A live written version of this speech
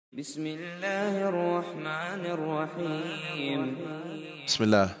بسم الله الرحمن الرحيم بسم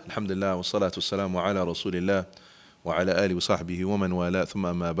الله الحمد لله والصلاة والسلام على رسول الله وعلى آله وصحبه ومن والاه ثم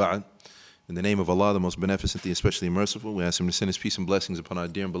أما بعد. In the name of Allah, the most beneficent, the especially merciful, we ask Him to send His peace and blessings upon our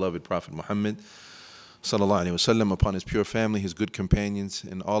dear and beloved Prophet Muhammad sallallahu alaihi wasallam, upon his pure family, his good companions,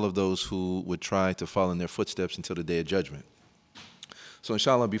 and all of those who would try to follow in their footsteps until the day of judgment. So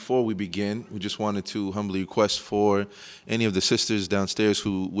inshallah, before we begin, we just wanted to humbly request for any of the sisters downstairs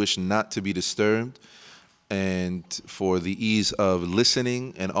who wish not to be disturbed, and for the ease of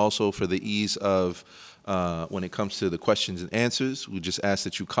listening, and also for the ease of when it comes to the questions and answers, we just ask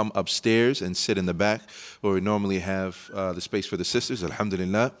that you come upstairs and sit in the back where we normally have the space for the sisters.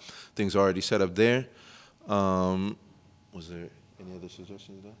 Alhamdulillah, things are already set up there. Was there any other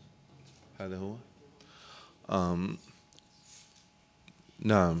suggestions?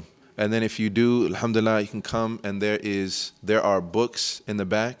 Naam. And then if you do, alhamdulillah, you can come, and there are books in the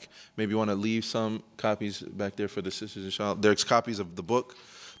back. Maybe you want to leave some copies back there for the sisters, inshallah. There's copies of the book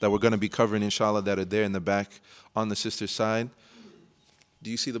that we're going to be covering, inshallah, that are there in the back on the sister's side.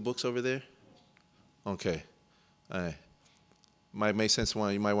 Do you see the books over there? Okay. All right. Might make sense.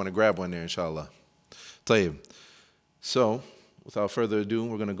 You might want to grab one there, inshallah. Tayyib. So, without further ado,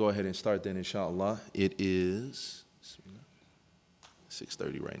 we're going to go ahead and start then, inshallah. It is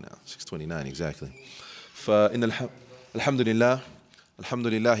 6:30 right now, 6:29 exactly. فإن الحمد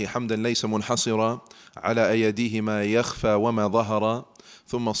لله حمدا ليس منحصرا على أيديه ما يخفى وما ظهر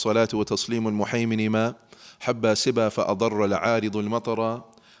ثم الصلاة وتسليم المحيمن ما حبى سبا فأضر العارض المطر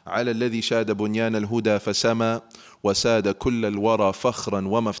على الذي شاد بنيان الهدى فسما وساد كل الورى فخرا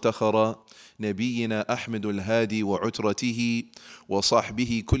وما افتخرا نبينا أحمد الهادي وعترته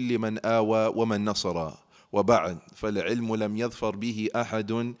وصحبه كل من آوى ومن نصر وبعد فالعلم لم يظفر به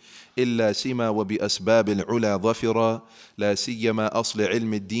أحد إلا سما وبأسباب العلا ظفرا لا سيما أصل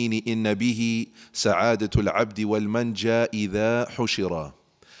علم الدين إن به سعادة العبد والمنجى إذا حشرا.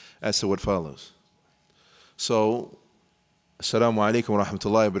 As to what follows. So, Assalamu alaikum wa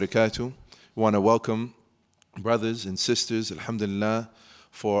rahmatullahi wa barakatuh. We want to welcome brothers and sisters, alhamdulillah,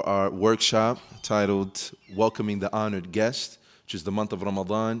 for our workshop titled Welcoming the Honored Guest, which is the month of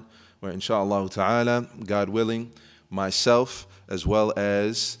Ramadan, where inshallah ta'ala, God willing, myself as well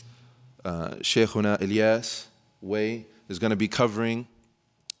as Sheikhuna Elias Ali is going to be covering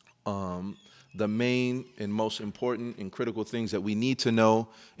the main and most important and critical things that we need to know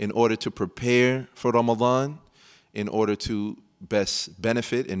in order to prepare for Ramadan, in order to best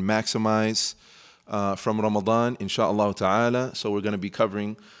benefit and maximize from Ramadan, inshallah ta'ala. So we're going to be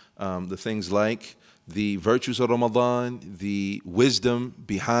covering the things like the virtues of Ramadan, the wisdom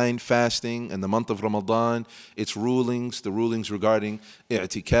behind fasting and the month of Ramadan, its rulings, the rulings regarding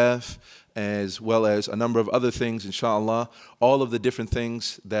i'tikaf, as well as a number of other things, inshallah, all of the different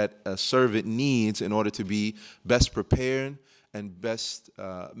things that a servant needs in order to be best prepared and best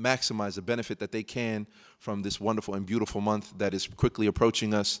maximize the benefit that they can from this wonderful and beautiful month that is quickly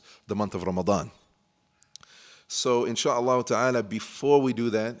approaching us, the month of Ramadan. So, inshallah ta'ala, before we do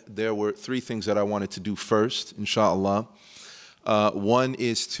that, there were three things that I wanted to do first, inshallah. One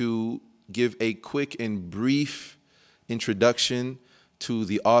is to give a quick and brief introduction to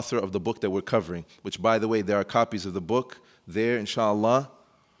the author of the book that we're covering, which, by the way, there are copies of the book there, inshallah.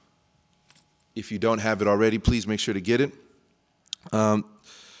 If you don't have it already, please make sure to get it.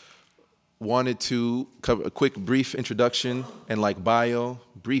 Wanted to cover a quick, brief introduction and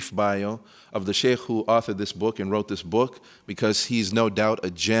brief bio of the Sheikh who authored this book and wrote this book, because he's no doubt a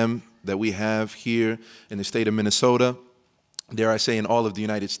gem that we have here in the state of Minnesota, dare I say in all of the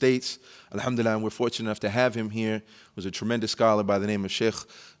United States. Alhamdulillah, and we're fortunate enough to have him here. He was a tremendous scholar by the name of Sheikh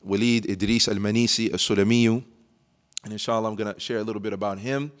Waleed Edrees al-Menisi al-Sulamiyu. And inshallah, I'm going to share a little bit about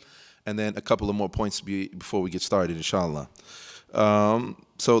him and then a couple of more points before we get started, inshallah.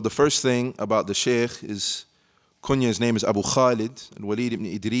 So the first thing about the Sheikh is his name is Abu Khalid al-Waleed ibn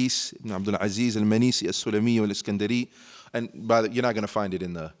Edrees ibn Abdul Aziz al-Menisi al-Sulami al-Iskandari. And you're not going to find it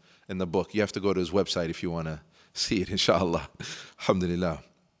in the book. You have to go to his website if you want to see it, inshallah. Alhamdulillah.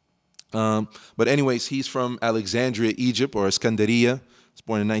 But anyways, he's from Alexandria, Egypt, or Iskandariya. He was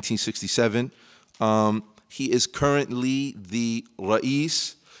born in 1967. He is currently the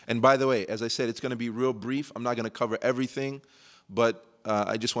Ra'is. And by the way, as I said, it's going to be real brief. I'm not going to cover everything, but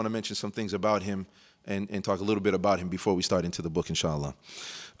I just want to mention some things about him and talk a little bit about him before we start into the book, inshallah.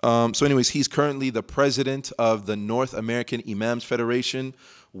 So anyways, he's currently the president of the North American Imams Federation,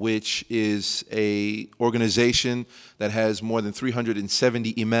 which is an organization that has more than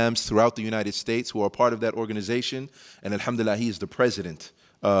 370 imams throughout the United States who are part of that organization. And alhamdulillah, he is the president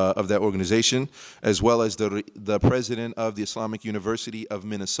of that organization, as well as the president of the Islamic University of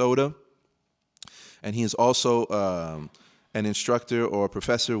Minnesota. And he is also an instructor or a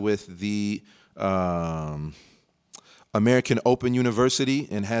professor with the American Open University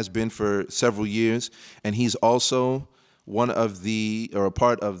and has been for several years. And he's also a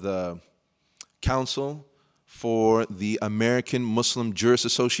part of the council for the American Muslim Jurist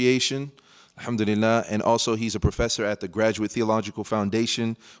Association, alhamdulillah, and also he's a professor at the Graduate Theological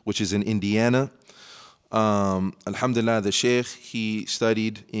Foundation, which is in Indiana. Alhamdulillah, the Sheikh, he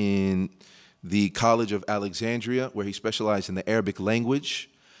studied in the College of Alexandria, where he specialized in the Arabic language,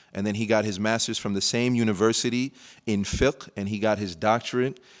 and then he got his master's from the same university in fiqh, and he got his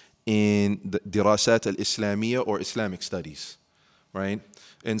doctorate in the Dirasat al-Islamiyya, or Islamic studies, right?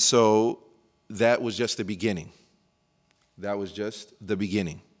 And so that was just the beginning. That was just the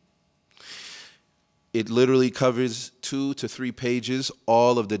beginning. It literally covers 2 to 3 pages,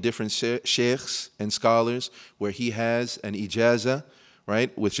 all of the different sheikhs and scholars where he has an ijazah,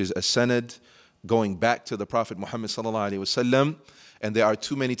 right, which is a sanad going back to the Prophet Muhammad sallallahu alaihi wasallam, and there are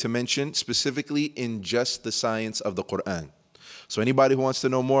too many to mention, specifically in just the science of the Quran. So anybody who wants to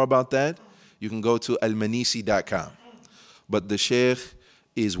know more about that, you can go to almenisi.com. But the sheikh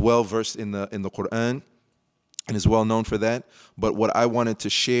is well versed in the Quran and is well known for that. But what I wanted to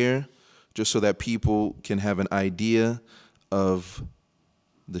share, just so that people can have an idea of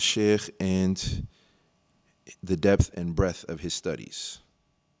the sheikh and the depth and breadth of his studies.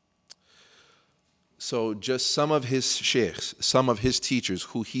 So just some of his sheikhs, some of his teachers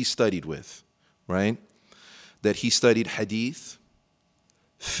who he studied with, right? That he studied hadith,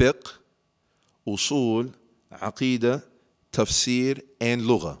 fiqh, usul, aqidah, tafsir, and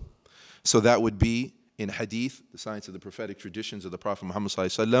lugha. So that would be in hadith, the science of the prophetic traditions of the Prophet Muhammad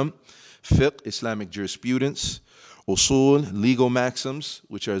sallallahu alaihi wasallam, fiqh, Islamic jurisprudence, usul, legal maxims,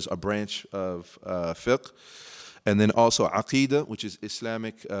 which is a branch of fiqh, and then also aqidah, which is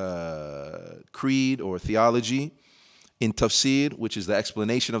Islamic creed or theology, in tafsir, which is the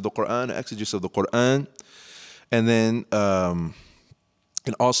explanation of the Quran, exegesis of the Quran, and then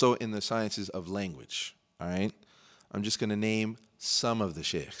and also in the sciences of language. All right, I'm just going to name some of the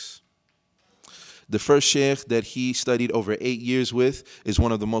sheikhs. The first sheikh that he studied over 8 years with is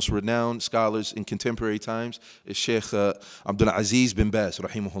one of the most renowned scholars in contemporary times, is Sheikh Abdul Aziz bin Baz,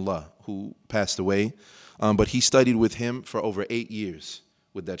 rahimahullah, who passed away. But he studied with him for over 8 years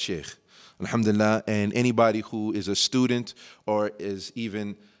with that sheikh, alhamdulillah. And anybody who is a student or is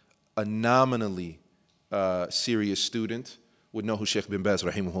even a nominally serious student would know who Sheikh bin Baz,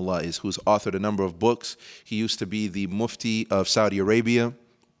 rahimahullah, is, who's authored a number of books. He used to be the Mufti of Saudi Arabia,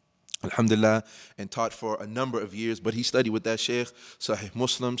 alhamdulillah, and taught for a number of years. But he studied with that sheikh Sahih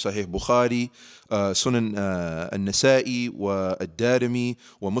Muslim, Sahih Bukhari, Sunan al-Nasa'i, wa ad-Darimi,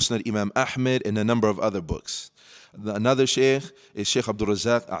 wa Musnad Imam Ahmed, and a number of other books. Another sheikh is Sheikh Abdul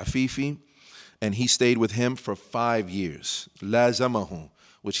Razak Afifi, and he stayed with him for 5 years. Lazamahu,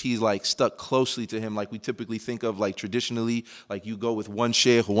 which he's like stuck closely to him, like we typically think of, like traditionally, like you go with one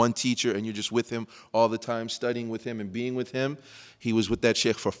sheikh, one teacher, and you're just with him all the time, studying with him and being with him. He was with that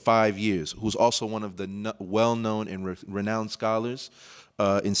sheikh for 5 years, who's also one of the well-known and renowned scholars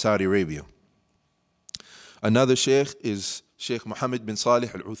in Saudi Arabia. Another sheikh is Sheikh Muhammad bin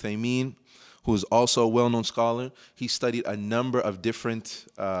Salih al-Uthaymeen, who is also a well-known scholar. He studied a number of different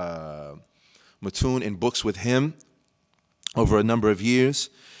matun and books with him over a number of years.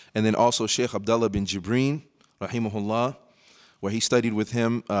 And then also Sheikh Abdullah bin Jibreen, rahimahullah, where he studied with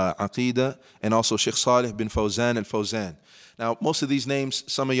him Aqidah, and also Sheikh Salih bin Fawzan al-Fawzan. Now, most of these names,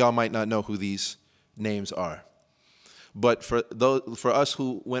 some of y'all might not know who these names are. But for us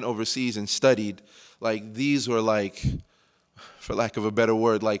who went overseas and studied, like these were like, for lack of a better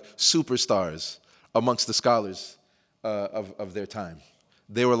word, like superstars amongst the scholars of their time.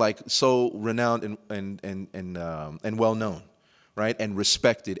 They were like so renowned and well known, right? And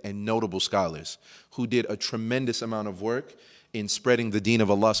respected and notable scholars who did a tremendous amount of work in spreading the deen of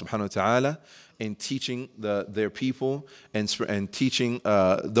Allah subhanahu wa ta'ala, and teaching their people and teaching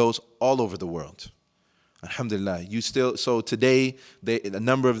those all over the world. Alhamdulillah. So today, a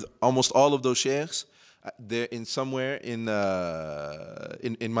number of, almost all of those sheikhs, they're in somewhere in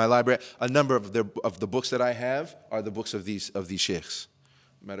my library. A number of the books that I have are the books of these sheikhs.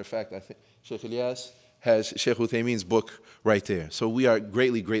 Matter of fact, I think Sheikh Elias has Sheikh Uthaymeen's book right there. So we are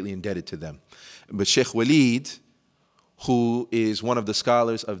greatly, greatly indebted to them. But Sheikh Waleed, who is one of the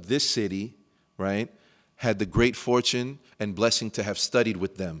scholars of this city, right, had the great fortune and blessing to have studied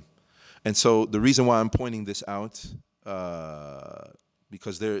with them. And so the reason why I'm pointing this out,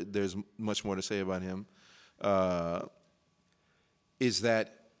 because there's much more to say about him, is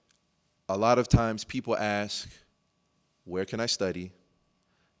that a lot of times people ask, where can I study?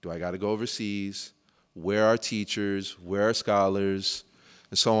 Do I got to go overseas? Where are teachers? Where are scholars?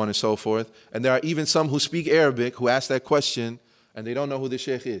 And so on and so forth. And there are even some who speak Arabic who ask that question and they don't know who the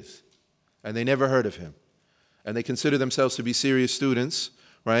Sheikh is. And they never heard of him. And they consider themselves to be serious students,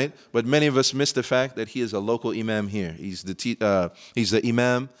 right? But many of us miss the fact that he is a local imam here. He's the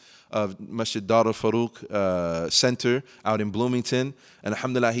imam of Masjid Tawfiq Center out in Bloomington. And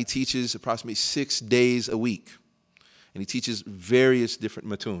alhamdulillah, he teaches approximately 6 days a week. And he teaches various different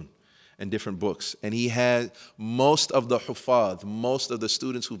matun and different books. And he had most of the hufad, most of the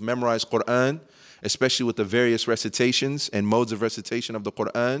students who've memorized Quran, especially with the various recitations and modes of recitation of the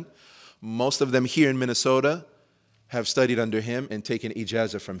Quran, most of them here in Minnesota have studied under him and taken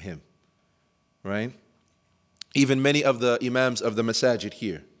ijazah from him, right? Even many of the imams of the masajid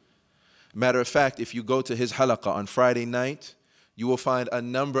here. Matter of fact, if you go to his halaqah on Friday night, you will find a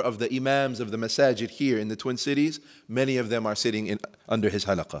number of the imams of the masajid here in the Twin Cities. Many of them are sitting under his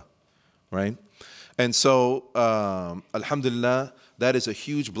halaqah, right? And so, alhamdulillah, that is a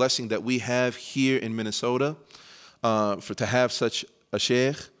huge blessing that we have here in Minnesota, to have such a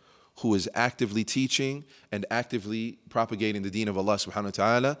sheikh who is actively teaching and actively propagating the deen of Allah subhanahu wa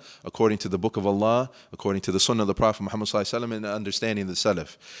ta'ala according to the book of Allah, according to the sunnah of the Prophet Muhammad sallallahu alaihi wasallam, and understanding the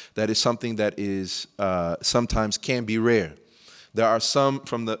salaf. That is something that is sometimes can be rare. There are some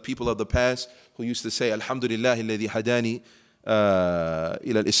from the people of the past who used to say, Alhamdulillah alladhi hadani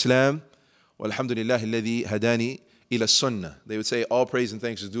ila al-Islam, wa alhamdulillah alladhi hadani ila sunnah. They would say, all praise and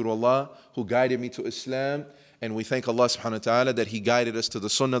thanks is due to Allah who guided me to Islam. And we thank Allah subhanahu wa ta'ala that he guided us to the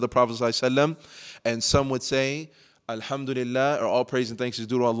sunnah of the Prophet sallallahu alaihi wasallam. And some would say, Alhamdulillah, or all praise and thanks is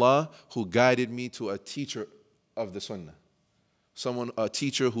due to Allah who guided me to a teacher of the sunnah. A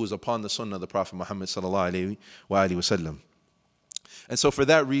teacher who is upon the sunnah of the Prophet Muhammad sallallahu alaihi wasallam. And so for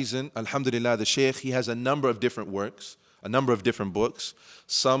that reason, alhamdulillah, the Shaykh, he has a number of different works, a number of different books.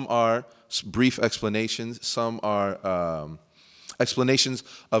 Some are brief explanations, some are explanations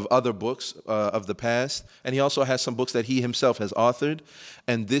of other books of the past. And he also has some books that he himself has authored.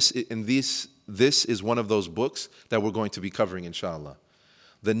 And this is one of those books that we're going to be covering, inshallah.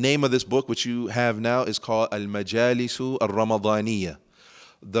 The name of this book, which you have now, is called Al-Majalisu Al-Ramadaniyya,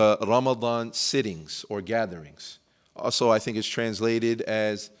 the Ramadan sittings or gatherings. Also, I think it's translated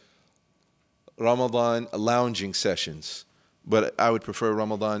as Ramadan lounging sessions, but I would prefer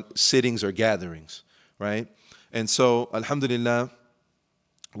Ramadan sittings or gatherings, right? And so, alhamdulillah,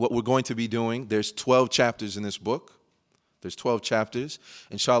 what we're going to be doing, there's 12 chapters in this book. There's 12 chapters.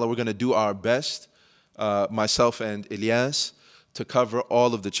 Inshallah, we're going to do our best, myself and Elias, to cover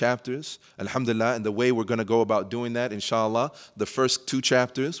all of the chapters, alhamdulillah. And the way we're going to go about doing that, inshallah, the first 2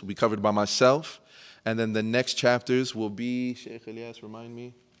 chapters will be covered by myself. And then the next chapters will be, Sheikh Elias, remind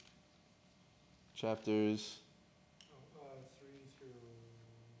me, chapters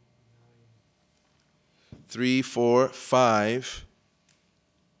 3, 4, 5,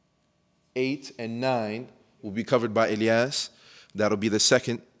 8, and 9 will be covered by Elias. That'll be the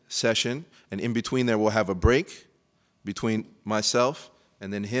second session. And in between there, we'll have a break between myself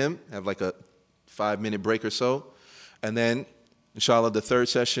and then him, have like a 5-minute break or so. And then, inshallah, the third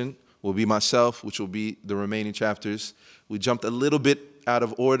session will be myself, which will be the remaining chapters. We jumped a little bit out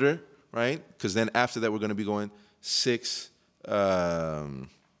of order, right? Because then after that, we're going to be going 6, 7,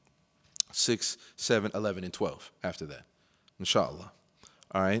 11, and 12 after that, inshallah.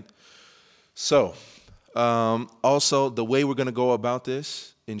 All right? So, also, the way we're going to go about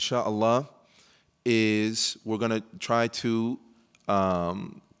this, inshallah, is we're going to try to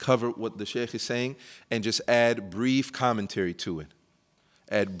cover what the Shaykh is saying and just add brief commentary to it.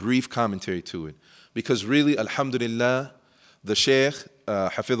 Because really, alhamdulillah, the Shaykh,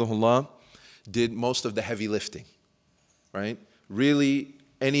 hafidhahullah, did most of the heavy lifting, right? Really,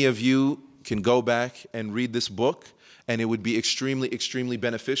 any of you can go back and read this book, and it would be extremely, extremely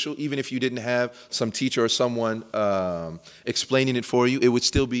beneficial. Even if you didn't have some teacher or someone explaining it for you, it would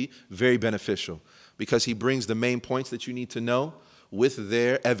still be very beneficial because he brings the main points that you need to know with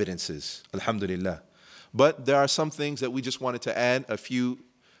their evidences, alhamdulillah. But there are some things that we just wanted to add a few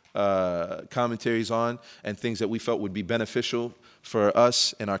commentaries on and things that we felt would be beneficial for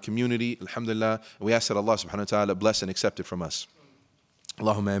us and our community, alhamdulillah. And we ask that Allah subhanahu wa ta'ala bless and accept it from us.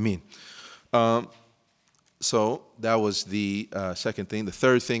 Allahumma ameen. So that was the second thing. The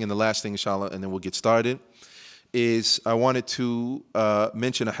third thing and the last thing, inshallah, and then we'll get started, is I wanted to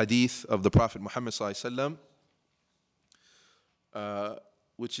mention a hadith of the Prophet Muhammad sallallahu alaihi wasallam,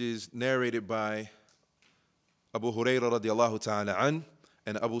 which is narrated by Abu Hurairah radiallahu ta'ala an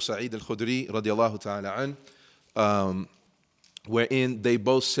and Abu Sa'id al-Khudri radiallahu ta'ala an, wherein they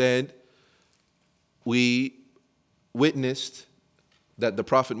both said we witnessed that the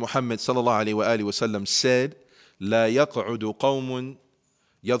Prophet Muhammad sallallahu alaihi wasallam said, لا يقعد قوم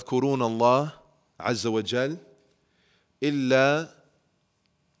يذكرون الله عز وجل إلا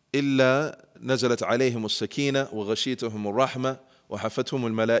نزلت عليهم السكينة وغشيتهم الرحمة وحفتهم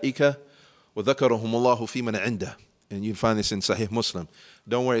الملائكة وذكرهم الله في من عنده. And you can find this in Sahih Muslim.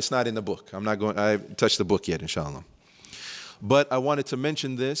 Don't worry, it's not in the book. I haven't touched the book yet, inshallah. But I wanted to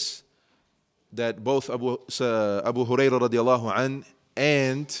mention this, that both Abu Hurairah radiallahu an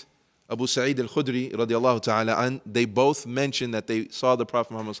and Abu Sa'id al-Khudri radiallahu ta'ala an, they both mentioned that they saw the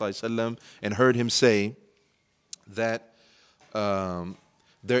Prophet Muhammad sallallahu alaihi wasallam and heard him say that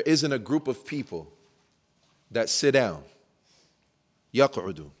there isn't a group of people that sit down,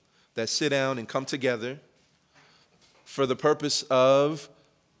 yaq'udu, that sit down and come together for the purpose of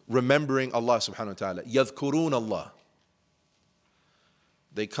remembering Allah subhanahu wa ta'ala. Yadhkurun Allah.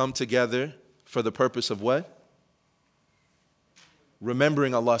 They come together for the purpose of what?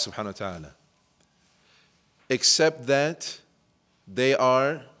 Remembering Allah subhanahu wa ta'ala. Except that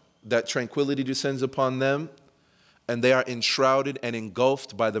that tranquility descends upon them, and they are enshrouded and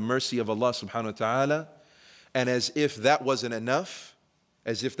engulfed by the mercy of Allah subhanahu wa ta'ala. And as if that wasn't enough,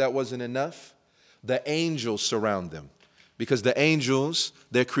 the angels surround them. Because the angels,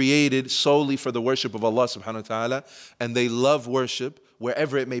 they're created solely for the worship of Allah subhanahu wa ta'ala, and they love worship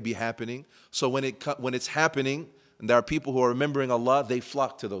wherever it may be happening. So when it's happening, and there are people who are remembering Allah, they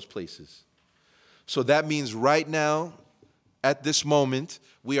flock to those places. So that means right now, at this moment,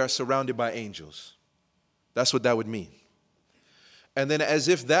 we are surrounded by angels. That's what that would mean. And then as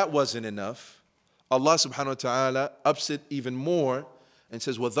if that wasn't enough, Allah subhanahu wa ta'ala ups it even more and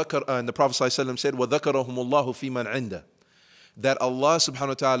says, and the Prophet ﷺ said, وَذَكَرَهُمُ اللَّهُ فِي مَنْ عِنْدَهُ, that Allah subhanahu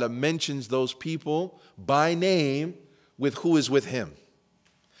wa ta'ala mentions those people by name with who is with him.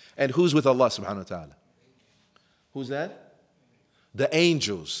 And who's with Allah subhanahu wa ta'ala? Who's that? The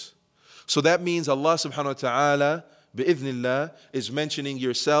angels. So that means Allah subhanahu wa ta'ala, bi'idhnillah, is mentioning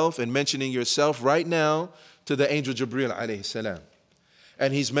yourself right now to the angel Jibreel alayhi salam.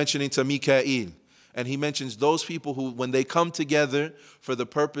 And he's mentioning to Mikael. And he mentions those people who, when they come together for the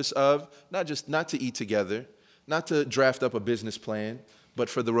purpose of not to eat together, not to draft up a business plan, but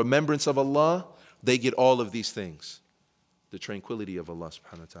for the remembrance of Allah, they get all of these things. The tranquility of Allah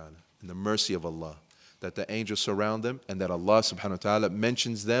subhanahu wa ta'ala and the mercy of Allah, that the angels surround them, and that Allah subhanahu wa ta'ala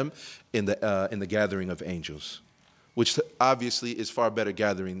mentions them in the gathering of angels, which obviously is far better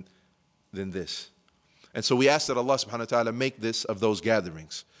gathering than this. And so we ask that Allah subhanahu wa ta'ala make this of those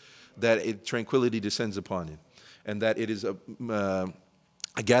gatherings, that tranquility descends upon it, and that it is a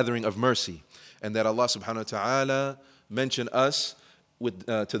gathering of mercy, and that Allah subhanahu wa ta'ala mention us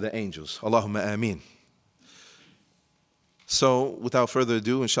to the angels. Allahumma ameen. So without further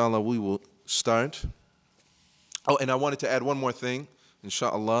ado, inshallah, we will start. Oh, and I wanted to add one more thing,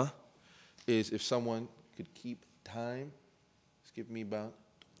 inshallah, is if someone could keep time, just give me about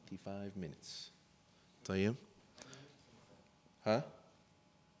 25 minutes. Tayyib? Huh?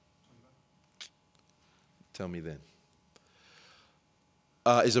 Tell me then.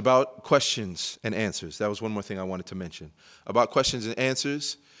 Is about questions and answers. That was one more thing I wanted to mention. About questions and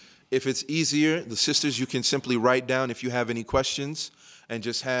answers. If it's easier, the sisters, you can simply write down if you have any questions, and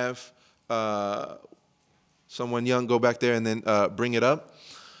just have someone young go back there and then bring it up.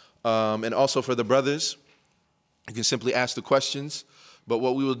 And also for the brothers, you can simply ask the questions. But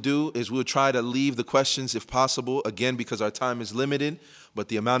what we will do is we'll try to leave the questions if possible, again, because our time is limited, but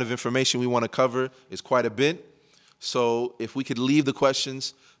the amount of information we want to cover is quite a bit. So if we could leave the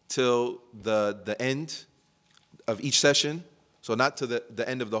questions till the end of each session, so not to the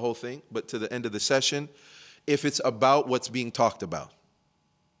end of the whole thing, but to the end of the session, if it's about what's being talked about.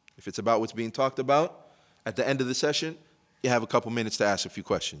 If it's about what's being talked about, at the end of the session, you have a couple minutes to ask a few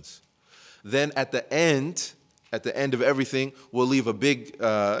questions. Then at the end of everything, we'll leave a big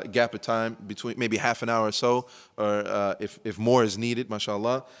gap of time between maybe half an hour or so, or if more is needed,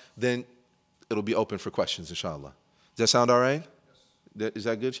 mashallah, then it'll be open for questions, inshallah. Does that sound all right? Yes. Is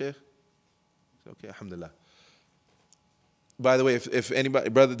that good, Sheikh? Okay, alhamdulillah. By the way, if anybody,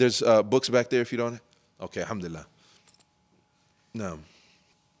 brother, there's books back there if you don't. Okay, alhamdulillah. No.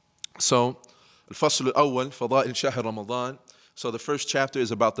 So, الفصل الأول فضائل شهر رمضان. So the first chapter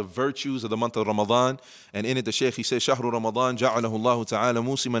is about the virtues of the month of Ramadan, and in it the Shaykh, he says, شهر رمضان جعله الله تعالى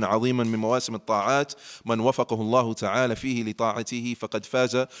موسما عظيما من مواسم الطاعات من وفقه الله تعالى فيه لطاعته فقد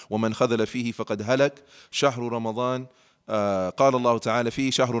فاز ومن خذل فيه فقد هلك. شهر رمضان قال الله تعالى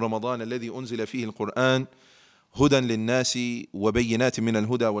فيه شهر رمضان الذي أنزل فيه القرآن هدى للناس وبينات من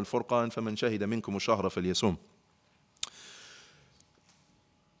الهدى والفرقان فمن شهد منكم الشهر فليصم.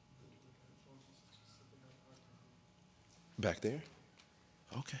 Back there?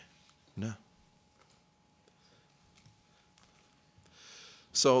 Okay. No.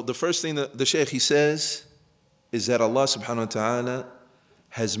 So the first thing that the Shaykh, he says, is that Allah subhanahu wa ta'ala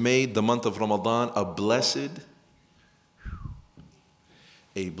has made the month of Ramadan a blessed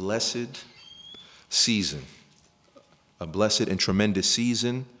season. A blessed and tremendous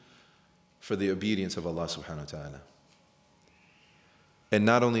season for the obedience of Allah subhanahu wa ta'ala. And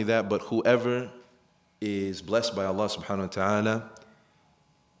not only that, but whoever is blessed by Allah subhanahu wa ta'ala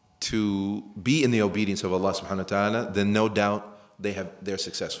to be in the obedience of Allah subhanahu wa ta'ala, then no doubt they're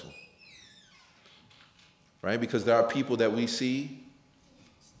successful. Right? Because there are people that we see,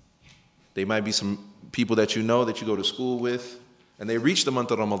 they might be some people that you know, that you go to school with, and they reach the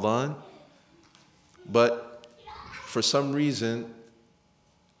month of Ramadan, but for some reason,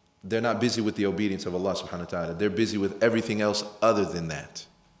 they're not busy with the obedience of Allah subhanahu wa ta'ala. They're busy with everything else other than that.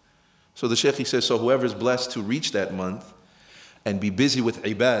 So the Shaykh, he says, so whoever is blessed to reach that month and be busy with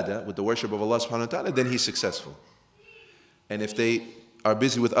ibadah, with the worship of Allah subhanahu wa ta'ala, then he's successful. And if they are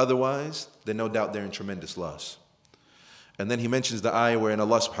busy with otherwise, then no doubt they're in tremendous loss. And then he mentions the ayah wherein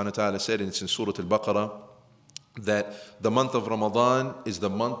Allah subhanahu wa ta'ala said, and it's in Surah Al-Baqarah, that the month of Ramadan is the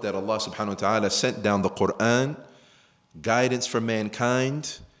month that Allah subhanahu wa ta'ala sent down the Quran, guidance for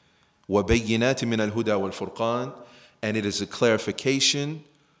mankind, وَبَيِّنَاتٍ مِنَ الْهُدَى وَالْفُرْقَانِ, and it is a clarification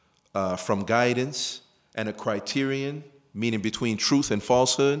from guidance and a criterion, meaning between truth and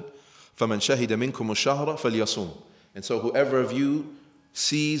falsehood. فَمَنْ شَهِدَ مِنْكُمُ الشَّهْرَ فَلْيَصُمْ. And so whoever of you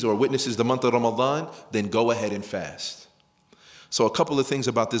sees or witnesses the month of Ramadan, then go ahead and fast. So a couple of things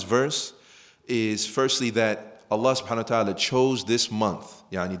about this verse is firstly that Allah subhanahu wa ta'ala chose this month,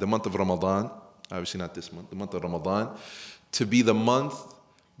 yani the month of Ramadan, obviously not this month, the month of Ramadan, to be the month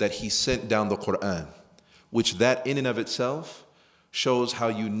that He sent down the Quran, which that in and of itself shows how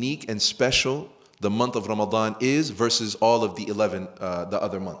unique and special the month of Ramadan is versus all of the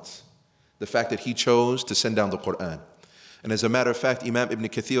other months. The fact that He chose to send down the Quran. And as a matter of fact, Imam Ibn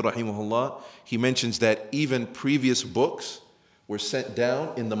Kathir rahimahullah, he mentions that even previous books were sent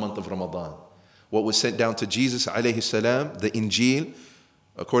down in the month of Ramadan. What was sent down to Jesus alayhi salam, the Injil,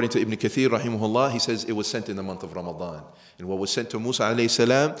 according to Ibn Kathir rahimahullah, he says it was sent in the month of Ramadan. And what was sent to Musa alayhi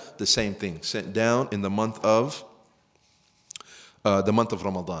salam, the same thing, sent down in the month of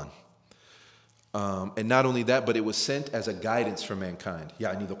Ramadan. And not only that, but it was sent as a guidance for mankind,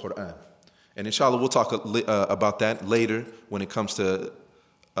 yani the Quran. And inshallah, we'll talk about that later when it comes to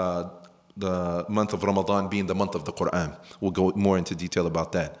the month of Ramadan being the month of the Quran. We'll go more into detail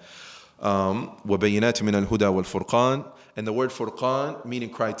about that. وَبَيِّنَاتٍ مِنَ الْهُدَى وَالْفُرْقَانِ. And the word furqan, meaning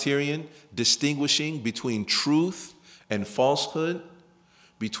criterion, distinguishing between truth and falsehood,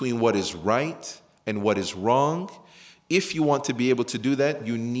 between what is right and what is wrong. If you want to be able to do that,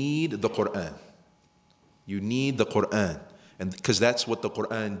 you need the Quran. You need the Quran, and because that's what the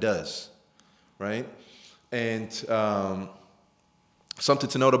Quran does, right? And something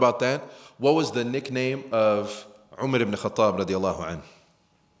to note about that, what was the nickname of Umar ibn Khattab radiallahu anhu?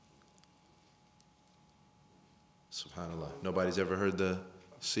 Subhanallah. Nobody's ever heard his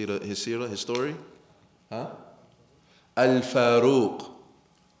seerah, his story? Huh? Al-Faruq.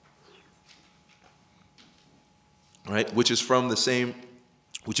 Right? Which is from the same,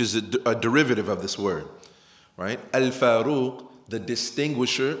 which is a derivative of this word. Right? Al-Faruq, the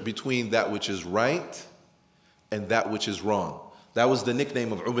distinguisher between that which is right and that which is wrong. That was the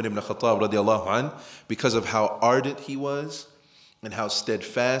nickname of Umar ibn Khattab radiallahu anhu because of how ardent he was and how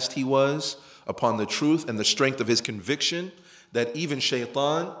steadfast he was upon the truth and the strength of his conviction that even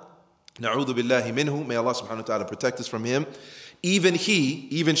shaitan, na'udhu billahi minhu, may Allah subhanahu wa ta'ala protect us from him, even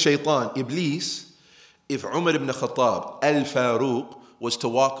shaitan, Iblis, if Umar ibn Khattab al-Faruq was to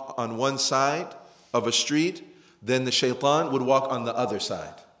walk on one side of a street, then the shaitan would walk on the other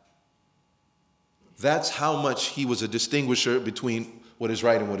side. That's how much he was a distinguisher between what is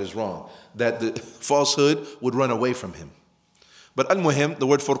right and what is wrong, that the falsehood would run away from him. But al-muhim, the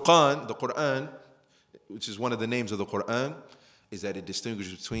word furqan, the Quran, which is one of the names of the Quran, is that it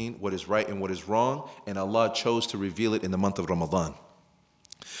distinguishes between what is right and what is wrong, and Allah chose to reveal it in the month of Ramadan.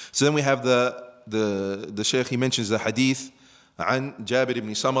 So then we have the Shaykh, he mentions the hadith عن جابر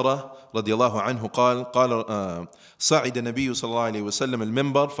بن سمرة رضي الله عنه قال صعد النبي صلى الله عليه وسلم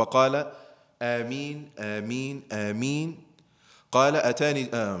المنبر فقال آمين آمين آمين قال أتاني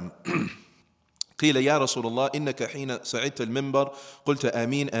قيل يا رسول الله إنك حين صعدت المنبر قلت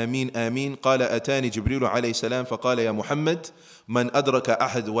آمين آمين آمين قال أتاني جبريل عليه السلام فقال يا محمد من أدرك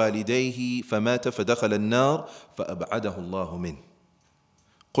أحد والديه فمات فدخل النار فأبعده الله منه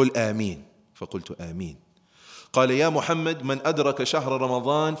قل آمين فقلت آمين قال يا محمد من أدرك شهر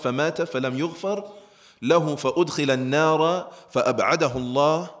رمضان فمات فلم يغفر له فأدخل النار فأبعده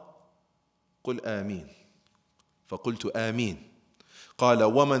الله قل آمين فقلت آمين قال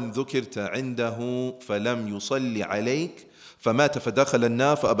ومن ذكرت عنده فلم يصلي عليك فمات فدخل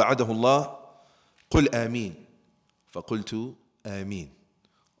النار فأبعده الله قل آمين فقلت آمين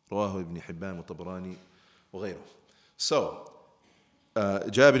رواه ابن حبان والطبراني وغيره. So,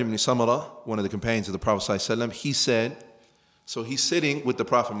 Jabir ibn Samara, one of the companions of the Prophet ﷺ, he said, so he's sitting with the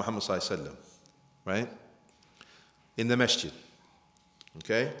Prophet Muhammad ﷺ, right? In the masjid.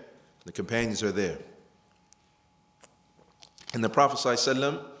 Okay? The companions are there. And the Prophet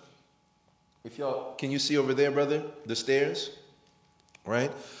ﷺ, if y'all, can you see over there, brother? The stairs?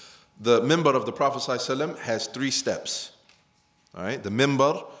 Right? The minbar of the Prophet ﷺ has 3 steps. All right? The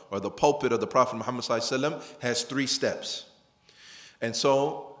minbar, or the pulpit of the Prophet Muhammad ﷺ, has 3 steps. And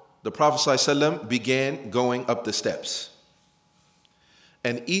so the Prophet ﷺ began going up the steps.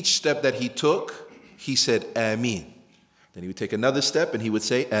 And each step that he took, he said, Ameen. Then he would take another step and he would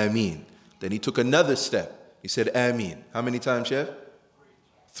say, Ameen. Then he took another step. He said, Ameen. How many times, Chef?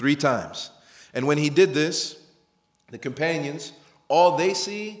 3 times. And when he did this, the companions, all they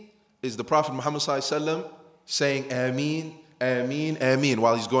see is the Prophet Muhammad ﷺ saying, Ameen, Ameen, Ameen,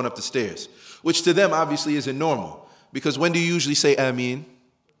 while he's going up the stairs. Which to them obviously isn't normal. Because when do you usually say Ameen?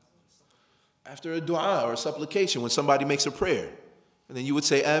 After a dua or a supplication, when somebody makes a prayer. And then you would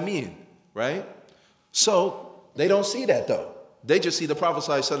say Ameen, right? So they don't see that though. They just see the Prophet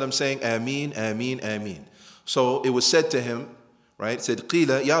ﷺ saying Ameen, Ameen, Ameen. So it was said to him, right? It said,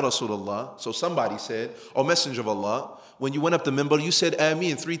 Qila ya Rasulullah. So somebody said, O Messenger of Allah, when you went up the minbar, you said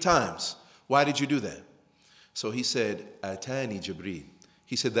Ameen 3 times. Why did you do that? So he said, Atani Jibreel.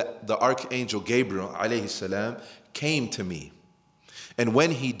 He said that the archangel Gabriel alayhi salam came to me. And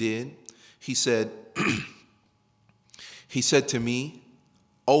when he did, he said, he said to me,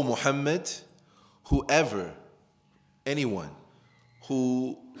 O Muhammad, whoever, anyone,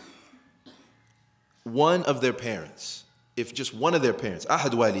 who one of their parents, if just one of their parents,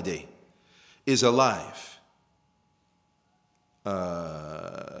 ahad waliday, is alive,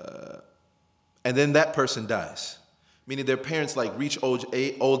 and then that person dies, meaning their parents like reach old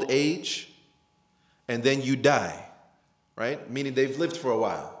age, and then you die, right? Meaning they've lived for a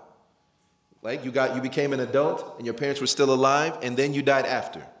while. Like you became an adult, and your parents were still alive, and then you died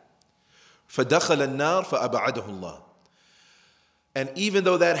after. فَدَخَلَ النَّارِ فَأَبْعَدَهُ اللَّهُ. And even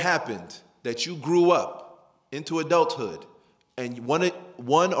though that happened, that you grew up into adulthood, and one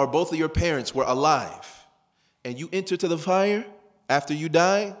or both of your parents were alive, and you enter to the fire after you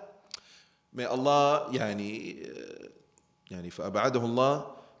die, may Allah, فَأَبْعَدَهُ اللَّهُ,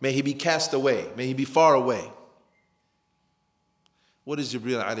 may he be cast away, may he be far away. What does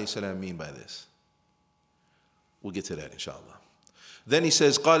Jibreel alayhi salam mean by this? We'll get to that inshallah. Then he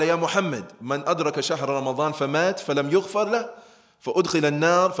says, قال يا محمد من أدرك شهر رمضان فمات فلم يغفر له فأدخل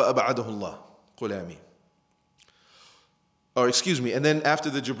النار فأبعده الله قل آمين. Or excuse me, and then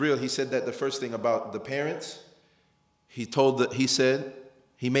after the Jibreel, he said that the first thing about the parents, he said,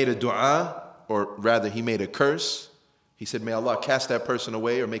 he made a dua, or rather he made a curse. He said, may Allah cast that person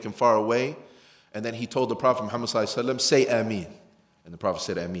away or make him far away. And then he told the Prophet Muhammad ﷺ, say Ameen. And the Prophet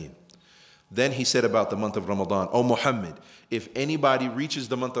said Ameen. Then he said about the month of Ramadan, O Muhammad, if anybody reaches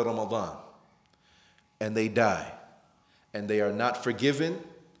the month of Ramadan and they die and they are not forgiven,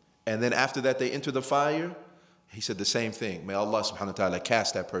 and then after that they enter the fire, he said the same thing. May Allah subhanahu wa ta'ala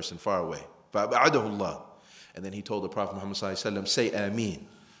cast that person far away. فَأَبْعَدَهُ اللَّهُ. And then he told the Prophet Muhammad ﷺ, say Ameen.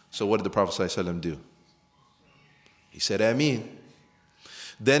 So what did the Prophet ﷺ do? He said Ameen.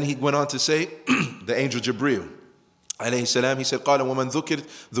 Then he went on to say, the angel Jibreel alayhi salam, he said, قال ومن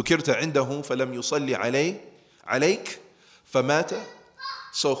ذكرت عنده فلم يصلي عليك فمات.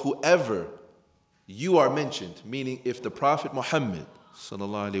 So whoever you are mentioned, meaning if the Prophet Muhammad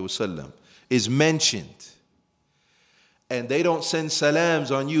sallallahu alaihi wasallam is mentioned, and they don't send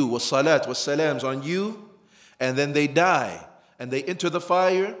salams on you, wassalat wassalams on you, and then they die and they enter the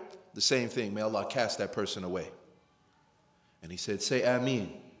fire, the same thing. May Allah cast that person away. And he said, say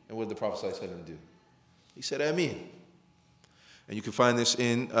Ameen. And what did the Prophet ﷺ do? He said Ameen. And you can find this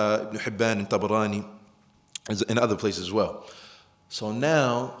in Ibn Hibban and Tabarani and other places as well. So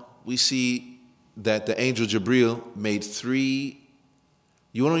now we see that the angel Jibreel made 3,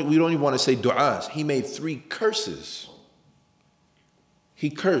 we don't even want to say du'as. He made 3 curses. He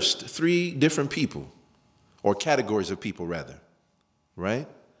cursed 3 different people, or categories of people rather, right?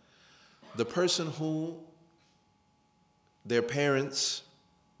 The person who their parents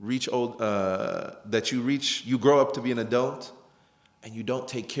reach old, that you grow up to be an adult, and you don't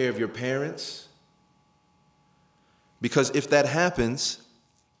take care of your parents. Because if that happens,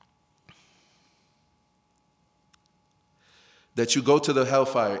 that you go to the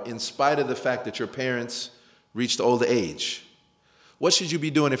hellfire in spite of the fact that your parents reached old age. What should you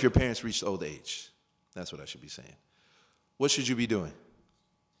be doing if your parents reached old age? That's what I should be saying. What should you be doing?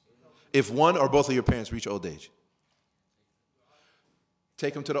 If one or both of your parents reach old age.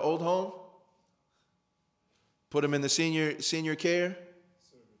 Take them to the old home? Put them in the senior care?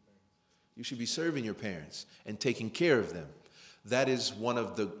 You should be serving your parents and taking care of them. That is one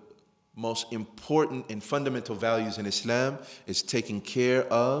of the most important and fundamental values in Islam, is taking care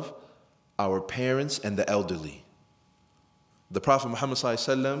of our parents and the elderly. The Prophet Muhammad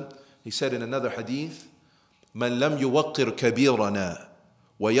ﷺ, he said in another hadith, "Man lam yuwaqqir kabirana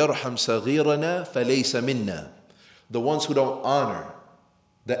wa yarham saghirana falaysa minna." The ones who don't honor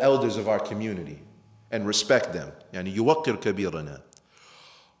the elders of our community and respect them, yani yuwaqqir kabirana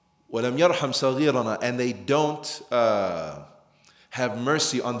wa lam yarham saghirana, and they don't have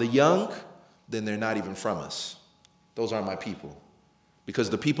mercy on the young, then they're not even from us. Those aren't my people. Because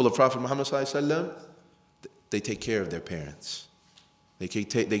the people of Prophet Muhammad ﷺ, they take care of their parents. They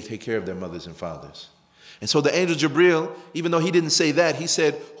take care of their mothers and fathers. And so the angel Jibril, even though he didn't say that, he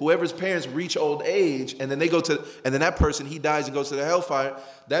said, whoever's parents reach old age, and then and then that person, he dies and goes to the hellfire,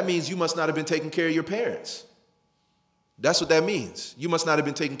 that means you must not have been taking care of your parents. That's what that means. You must not have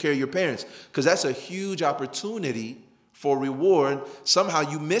been taking care of your parents, because that's a huge opportunity for reward. Somehow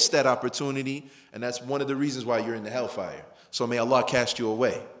you missed that opportunity, and that's one of the reasons why you're in the hellfire. So may Allah cast you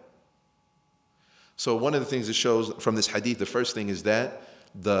away. So one of the things it shows from this hadith, the first thing is that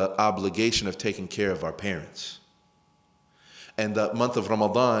the obligation of taking care of our parents. And the month of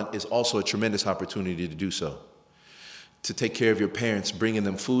Ramadan is also a tremendous opportunity to do so. To take care of your parents, bringing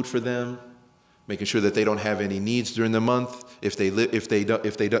them food for them, making sure that they don't have any needs during the month. If they live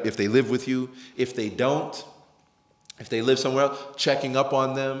with you, if they don't, if they live somewhere else, checking up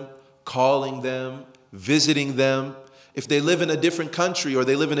on them, calling them, visiting them. If they live in a different country or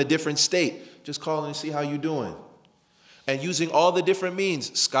they live in a different state, just calling and see how you're doing. And using all the different means,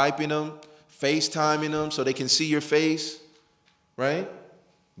 Skyping them, FaceTiming them so they can see your face, right?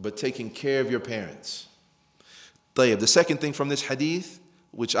 But taking care of your parents. The second thing from this hadith,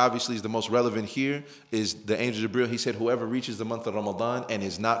 which obviously is the most relevant here, is the angel Jibril. He said, whoever reaches the month of Ramadan and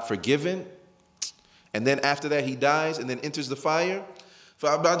is not forgiven, and then after that he dies and then enters the fire,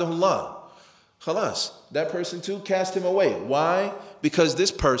 فَعَبَادَهُ اللَّهِ. Khalas, that person too, cast him away. Why? Because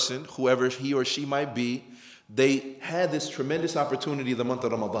this person, whoever he or she might be, they had this tremendous opportunity the month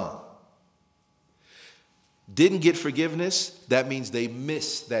of Ramadan. Didn't get forgiveness, that means they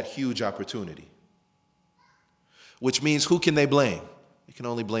missed that huge opportunity. Which means who can they blame? They can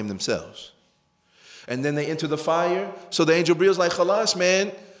only blame themselves. And then they enter the fire, so the angel Bril's like, khalas,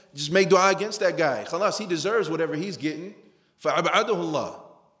 man, just make dua against that guy. Khalas, he deserves whatever he's getting. فَعَبْعَدُهُ اللَّهِ.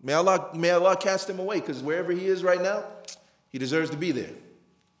 May Allah cast him away, because wherever he is right now, he deserves to be there.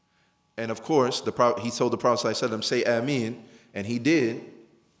 And of course, he told the Prophet ﷺ, say Ameen, and he did.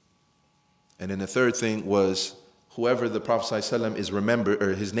 And then the third thing was, whoever the Prophet ﷺ is remembered,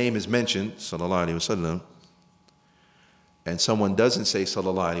 or his name is mentioned, sallallahu alaihi wasallam, and someone doesn't say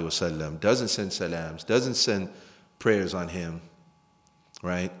sallallahu alaihi wasallam, doesn't send salams, doesn't send prayers on him,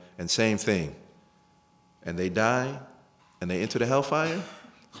 right? And same thing. And they die, and they enter the hellfire,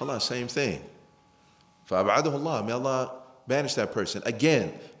 khalas, same thing. فَأَبْعَدَهُ اللَّهِ. May Allah banish that person.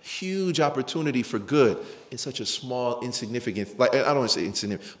 Again, huge opportunity for good in such a small, insignificant, like I don't want to say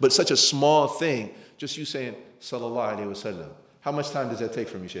insignificant, but such a small thing, just you saying, sallallahu alaihi wasallam. How much time does that take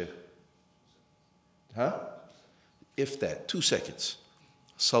from you, Sheikh? Huh? If that, 2 seconds.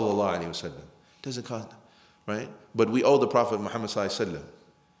 Sallallahu alaihi wasallam. Doesn't cost, right? But we owe the Prophet Muhammad sallallahu alaihi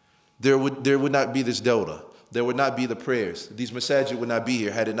wasallam. There would not be this dawrah. There would not be the prayers. These masajid would not be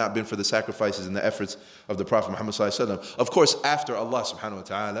here had it not been for the sacrifices and the efforts of the Prophet Muhammad sallallahu alaihi wasallam. Of course, after Allah subhanahu wa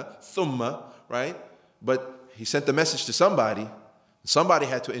ta'ala, thumma, right? But he sent the message to somebody. Somebody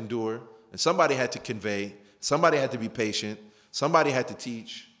had to endure, and somebody had to convey, somebody had to be patient, somebody had to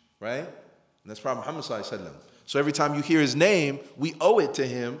teach, right? And that's Prophet Muhammad sallallahu alaihi wasallam. So every time you hear his name, we owe it to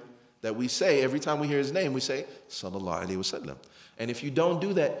him that we say, every time we hear his name, we say, sallallahu alaihi wasallam. And if you don't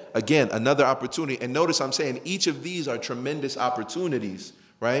do that, again, another opportunity. And notice I'm saying each of these are tremendous opportunities,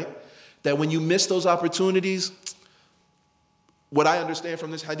 right? That when you miss those opportunities, what I understand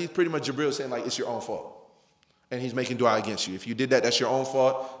from this hadith, pretty much Jibril is saying like, it's your own fault. And he's making dua against you. If you did that, that's your own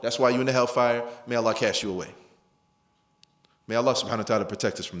fault. That's why you're in the hellfire. May Allah cast you away. May Allah subhanahu wa ta'ala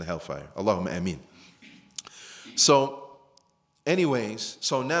protect us from the hellfire. Allahumma ameen. So, anyways,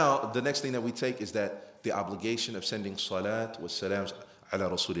 so now the next thing that we take is that the obligation of sending salat wa salams ala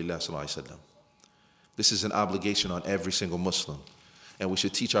Rasulillah sallallahu alaihi wasallam. This is an obligation on every single Muslim. And we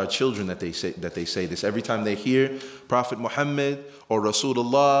should teach our children that they say this. Every time they hear Prophet Muhammad or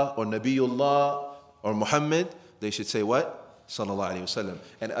Rasulullah or Nabiullah or Muhammad, they should say what? Sallallahu Alaihi Wasallam.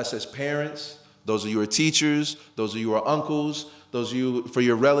 And us as parents, those of you who are teachers, those of you who are uncles, those of you for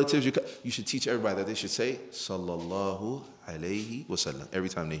your relatives, you should teach everybody that they should say Sallallahu Alaihi Wasallam every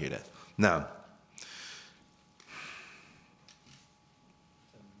time they hear that. Now,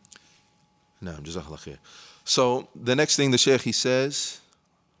 Jazakallah khair. So the next thing the Shaykh he says,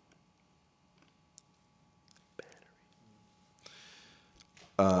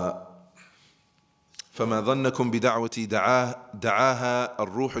 فما ظنكم بدعوتي دعاها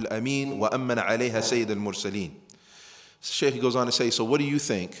الروح الأمين وأمن عليها سيد المرسلين. Shaykh goes on to say, so what do you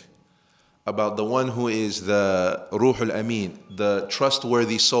think about the one who is the Ruh al-Amin, the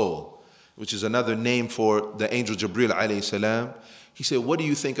trustworthy soul, which is another name for the angel Jibril alayhi salam? He said, what do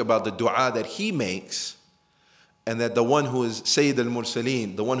you think about the dua that he makes, and that the one who is Sayyid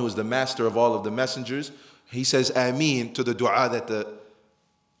al-Mursaleen, the one who is the master of all of the messengers, he says Ameen to the dua that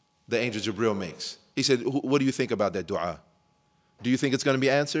the angel Jibril makes. He said, what do you think about that dua? Do you think it's going to be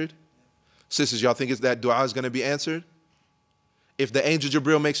answered? Sisters, y'all think that dua is going to be answered? If the angel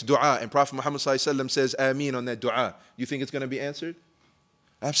Jibril makes dua and Prophet Muhammad says Ameen on that dua, you think it's going to be answered?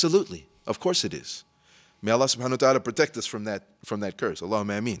 Absolutely. Of course it is. May Allah subhanahu wa ta'ala protect us from that curse.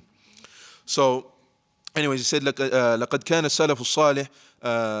 Allahumma ameen. So, anyways, he said, لقد كان السلف الصالح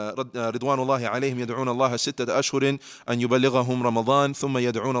رضوان الله عليهم يدعون الله 6 أشهر أن يبلغهم رمضان ثم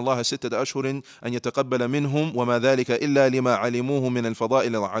يدعون الله 6 أشهر أن يتقبل منهم وما ذلك إلا لما علموه من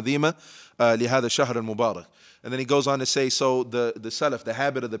الفضائل العظيمة لهذا الشهر المبارك. And then he goes on to say, so the salaf, the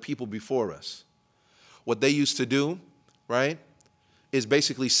habit of the people before us, what they used to do, right, is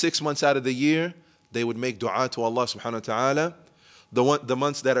basically 6 months out of the year, they would make dua to Allah subhanahu wa ta'ala, the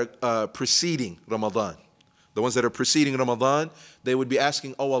months that are preceding Ramadan. The ones that are preceding Ramadan, they would be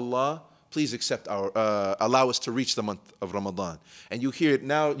asking, oh Allah, please accept allow us to reach the month of Ramadan. And you hear it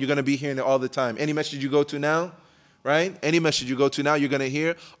now, you're going to be hearing it all the time. Any masjid you go to now, right? Any masjid you go to now, you're going to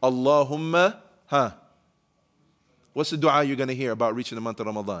hear, Allahumma, What's the dua you're going to hear about reaching the month of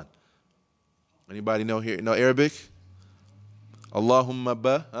Ramadan? Anybody know Arabic?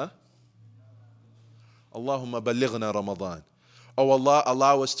 Allahumma Allahumma balighna Ramadan. Oh Allah,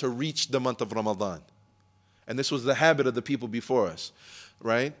 allow us to reach the month of Ramadan. And this was the habit of the people before us,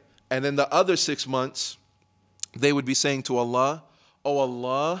 right? And then the other 6 months, they would be saying to Allah, oh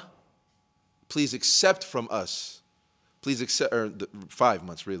Allah, please accept from us. Please accept, or 5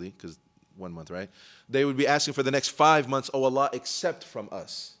 months really, because 1 month, right? They would be asking for the next 5 months, oh Allah, accept from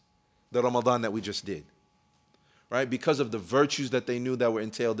us the Ramadan that we just did. Right? Because of the virtues that they knew that were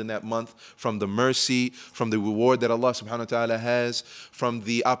entailed in that month, from the mercy, from the reward that Allah subhanahu wa ta'ala has, from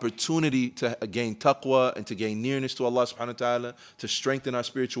the opportunity to gain taqwa and to gain nearness to Allah subhanahu wa ta'ala, to strengthen our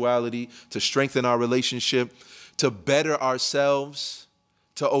spirituality, to strengthen our relationship, to better ourselves,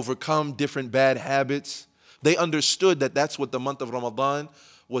 to overcome different bad habits. They understood that that's what the month of Ramadan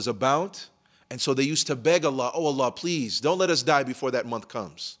was about. And so they used to beg Allah, oh Allah, please, don't let us die before that month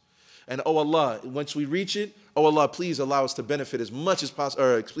comes. And oh Allah, once we reach it, oh Allah, please allow us to benefit as much as possible,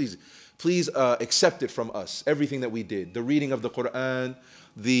 or please accept it from us, everything that we did. The reading of the Quran,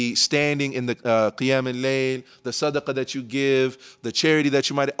 the standing in the Qiyam al-Layl, the sadaqah that you give, the charity that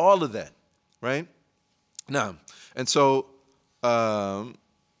you might, all of that, right? Now, and so, not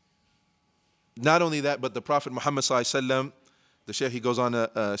only that, but the Prophet Muhammad sallallahu alaihi wasallam, the Shaykh, he goes on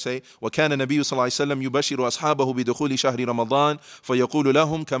to say, وَكَانَ النَّبِيُّ صلى الله عليه وسلم يبشر أصحابه بدخول شهر رمضان فيقول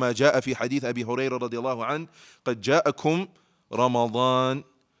لهم كما جاء في حديث أبي هريرة رضي الله عنه قد جاءكم رمضان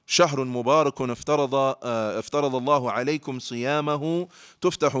شهر مبارك افترض الله عليكم صيامه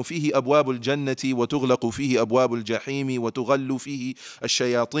تفتح فيه أبواب الجنة وتغلق فيه أبواب الجحيم وتغل فيه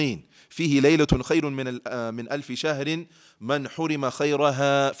الشياطين فيه ليلة خير من 1000 شهر من حرم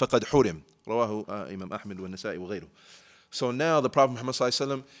خيرها فقد حرم رواه إمام أحمد والنسائي وغيره. So now the Prophet Muhammad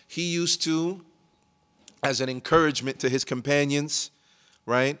ﷺ, he used to, as an encouragement to his companions,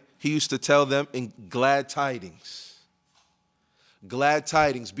 right? He used to tell them in glad tidings. Glad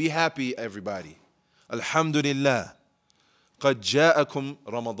tidings. Be happy, everybody. Alhamdulillah. قَدْ جَاءَكُمْ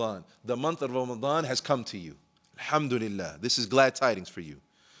Ramadan. The month of Ramadan has come to you. Alhamdulillah. This is glad tidings for you.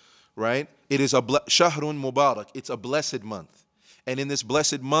 Right? It is a shahrun mubarak. It's a blessed month. And in this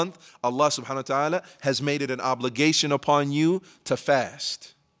blessed month, Allah subhanahu wa ta'ala has made it an obligation upon you to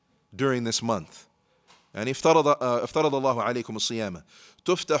fast during this month. And افترض الله عليكم الصيام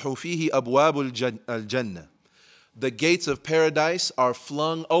تفتح فيه أبواب الجنة. The gates of paradise are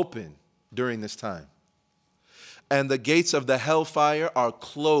flung open during this time. And the gates of the hellfire are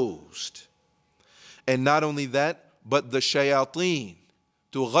closed. And not only that, but the shayateen,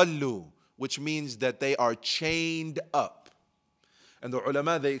 تغلوا, which means that they are chained up. And the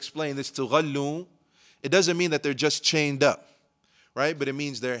ulama, they explain this تغلوا. It doesn't mean that they're just chained up, right? But it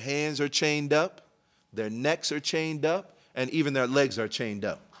means their hands are chained up, their necks are chained up, and even their legs are chained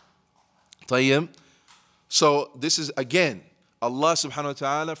up. طيب. So this is, again, Allah subhanahu wa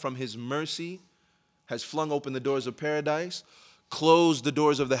ta'ala from His mercy has flung open the doors of paradise, closed the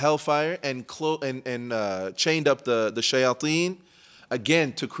doors of the hellfire, and chained up the shayateen,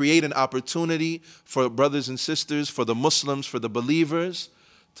 again, to create an opportunity for brothers and sisters, for the Muslims, for the believers,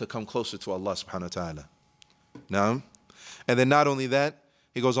 to come closer to Allah subhanahu wa ta'ala. Now, and then not only that,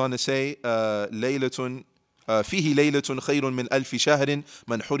 he goes on to say, ليلة فيه ليلة خير من ألف شهر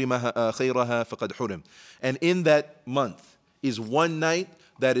من حرمها خيرها فقد حرم. And in that month is one night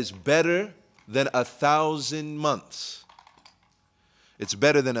that is better than 1,000 months. It's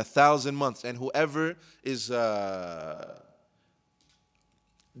better than 1,000 months. And whoever is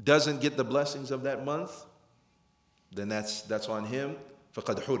doesn't get the blessings of that month, then that's on him.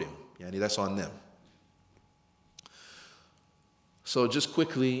 فقد حرم. Yani that's on them. So just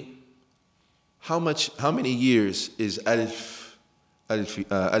quickly, how many years is ألف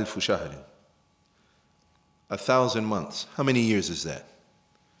شهر? 1,000 months. How many years is that?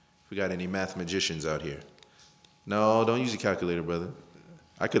 If we got any math magicians out here. No, don't use a calculator, brother.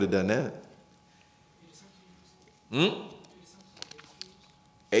 I could have done that.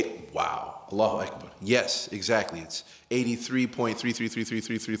 Wow. Allahu Akbar. Yes, exactly. It's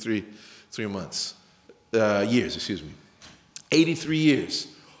 83.3333333 months. Years, excuse me. 83 years.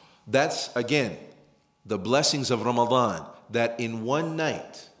 That's, again, the blessings of Ramadan, that in one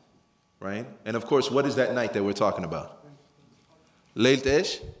night, right? And of course, what is that night that we're talking about? Laylat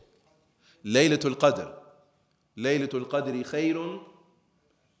ish? Laylatul Qadr. Laylatul Qadri khayrun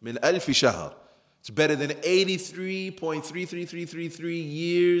min alfi shahr. It's better than 83.33333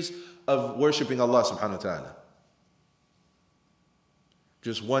 years of worshiping Allah subhanahu wa ta'ala.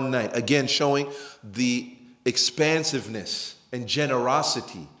 Just one night. Again, showing the expansiveness and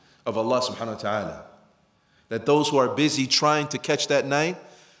generosity of Allah subhanahu wa ta'ala. That those who are busy trying to catch that night,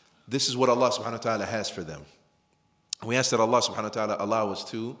 this is what Allah subhanahu wa ta'ala has for them. We ask that Allah subhanahu wa ta'ala allow us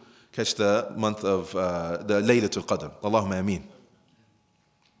to catch the month of the Laylatul Qadr. Allahumma ameen.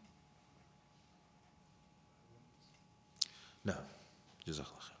 No. Jazakallah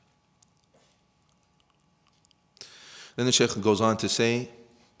khair. Then the Shaykh goes on to say,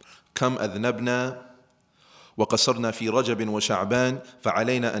 كم أذنبنا وقصرنا في رجب وشعبان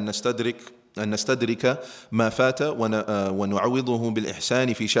فعلينا أن نستدرك ما فات ونعوضه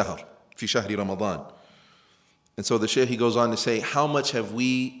بالإحسان في شهر رمضان. And so the Shaykh, he goes on to say, how much have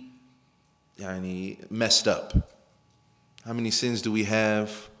we messed up? How many sins do we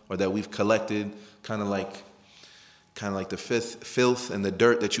have, or that we've collected, kind of like the filth and the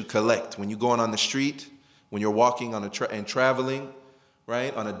dirt that you collect when you're going on the street, when you're walking on and traveling,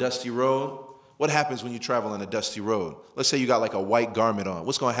 right, on a dusty road. What happens when you travel on a dusty road? Let's say you got like a white garment on.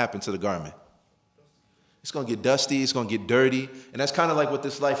 What's going to happen to the garment? It's going to get dusty, it's going to get dirty, and that's kind of like what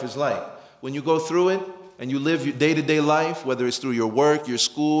this life is like. When you go through it and you live your day-to-day life, whether it's through your work, your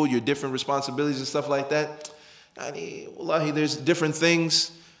school, your different responsibilities and stuff like that, wallahi, there's different things.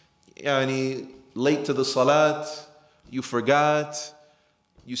 Late to the salat, you forgot,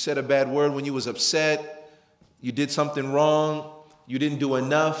 you said a bad word when you was upset, you did something wrong, you didn't do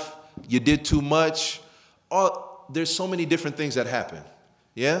enough, you did too much. There's so many different things that happen.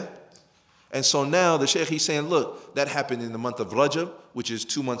 Yeah? And so now the Shaykh, he's saying, look, that happened in the month of Rajab, which is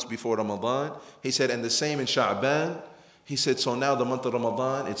 2 months before Ramadan. He said, and the same in Sha'ban. He said, so now the month of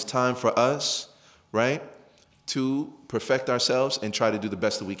Ramadan, it's time for us, right, to perfect ourselves and try to do the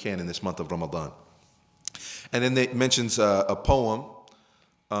best that we can in this month of Ramadan. And then it mentions a poem,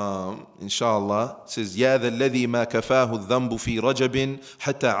 inshallah. It says, يا ذا الذي ما كفاه الذنب في رجب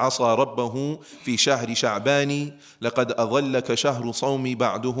حتى عصى ربه في شهر شعبان لقد أظلك شهر صوم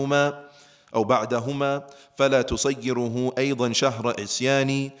بعدهما فلا تصيره أيضا شهر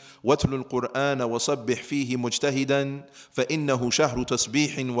عصيان واتل القرآن وصبح فيه مجتهدا فإنه شهر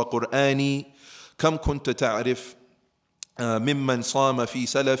تسبيح وقرآن كم كنت تعرف ممن صام في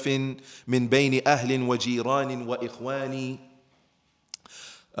سلف من بين أهل وجيران وإخوان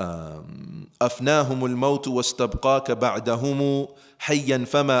أفناهم الموت واستبقاك بعدهم حيا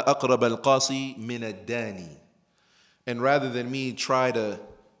فما أقرب القاصي من الداني. And rather than me try to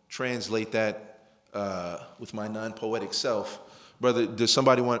translate that with my non-poetic self, brother, does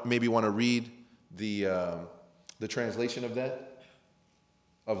somebody maybe want to read the translation of that,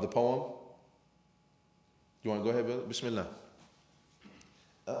 of the poem? You want to go ahead, brother? Bismillah.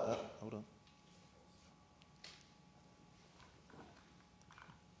 Hold on.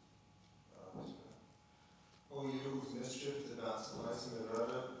 O you whose mischief did not suffice him in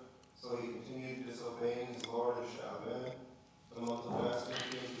Rajab, so he continued disobeying his Lord in Sha'ban. The month of fasting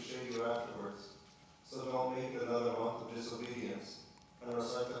came to shade you afterwards. So don't make it another month of disobedience, and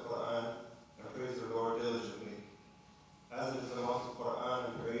recite the Quran and praise the Lord diligently. As it is the month of Quran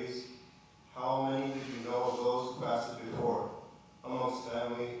and praise, how many did you know of those who fasted before, amongst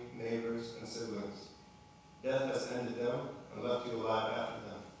family, neighbors, and siblings? Death has ended them and left you alive after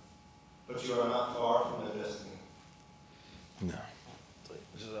them, but you are not far from their destiny. No.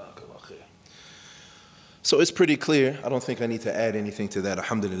 So it's pretty clear. I don't think I need to add anything to that.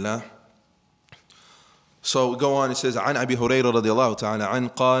 Alhamdulillah. So we go on. It says, عن أبي هريرة رضي الله تعالى عنه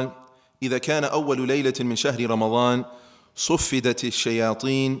قال إذا كان أول ليلة من شهر رمضان صفدت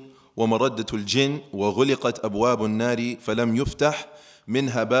الشياطين ومردت الجن وغلقت أبواب النار فلم يفتح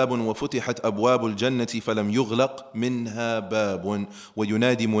منها باب وفتحت أبواب الجنة فلم يغلق منها باب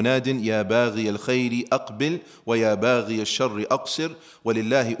وينادي مناد يا باغي الخير أقبل ويا باغي الشر أقصر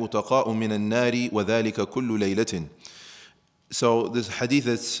ولله أتقاء من النار وذلك كل ليلة. So this hadith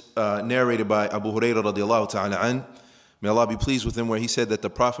is narrated by Abu Hurairah radiallahu ta'ala an. May Allah be pleased with him, where he said that the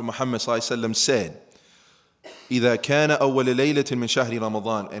Prophet Muhammad sallallahu alaihi wasallam said, إذا كان أول ليلة من شهر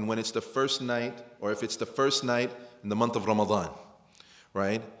رمضان, and when it's the first night, or if it's the first night in the month of Ramadan,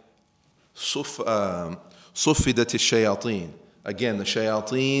 right? صفدت الشياطين. Again, the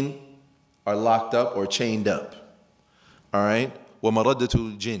shayateen are locked up or chained up. All right? ومردت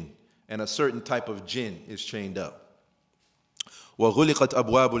الجن, and a certain type of jinn is chained up. وغلقت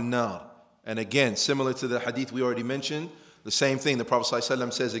أبواب النار, and again, similar to the hadith we already mentioned, the same thing. The Prophet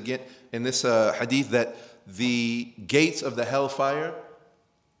ﷺ says again in this hadith that the gates of the hellfire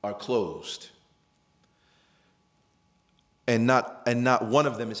are closed. And not one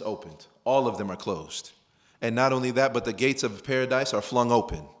of them is opened. All of them are closed. And not only that, but the gates of paradise are flung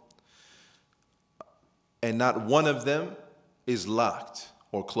open. And not one of them is locked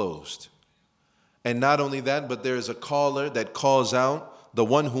or closed. And not only that, but there is a caller that calls out, the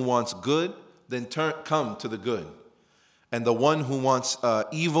one who wants good, then come to the good. And the one who wants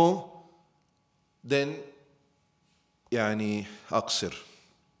evil, then أقصر.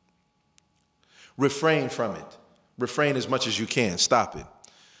 Refrain from it. Refrain as much as you can. Stop it.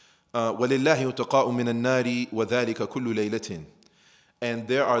 وَلِلَّهِ أُتَقَاءُ مِنَ النَّارِ وَذَلِكَ كُلُّ لَيْلَةٍ. And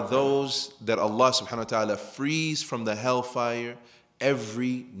there are those that Allah subhanahu wa ta'ala frees from the hellfire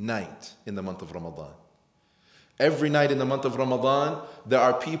every night in the month of Ramadan. Every night in the month of Ramadan, there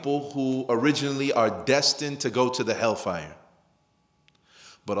are people who originally are destined to go to the hellfire.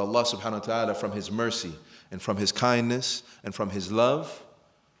 But Allah subhanahu wa ta'ala, from His mercy and from His kindness and from His love,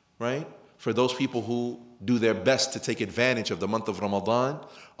 right? For those people who do their best to take advantage of the month of Ramadan,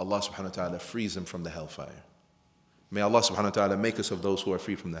 Allah subhanahu wa ta'ala frees them from the hellfire. May Allah subhanahu wa ta'ala make us of those who are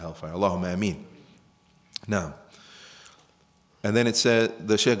free from the hellfire. Allahumma ameen. Now, and then it said,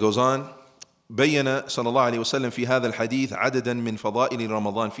 the Shaykh goes on, بين صلى الله عليه وسلم في هذا الحديث عددا من فضائل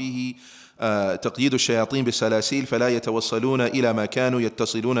رمضان فيه تقييد الشياطين بالسلاسل فلا يتوصلون إلى ما كانوا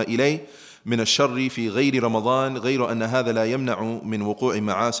يتصلون إليه من الشر في غير رمضان غير أن هذا لا يمنع من وقوع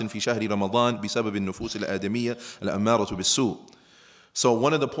معاصٍ في شهر رمضان بسبب النفوس الآدمية الأمارة بالسوء. So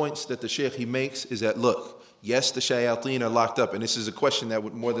one of the points that the Shaykh he makes is that, look, yes, the shayateen are locked up, and this is a question that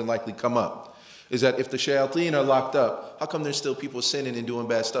would more than likely come up, is that if the shayateen are locked up, how come there's still people sinning and doing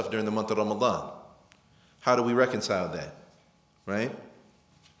bad stuff during the month of Ramadan? How do we reconcile that? Right?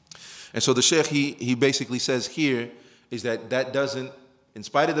 And so the Shaykh, he basically says here is that doesn't, in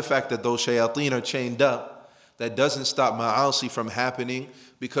spite of the fact that those shayateen are chained up, that doesn't stop ma'asi from happening,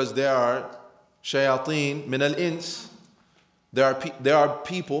 because there are shayateen min al-ins. There are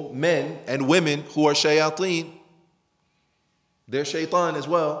people, men and women, who are shayateen. They're shaitan as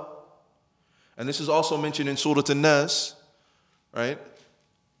well. And this is also mentioned in Surah An-Nas, right?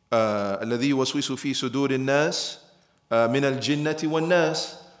 الَّذِي يُوَسْوِسُ فِي صُدُورِ النَّاسِ مِنَ الْجِنَّةِ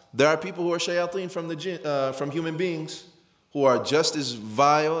وَالنَّاسِ. There are people who are shayateen from human beings, who are just as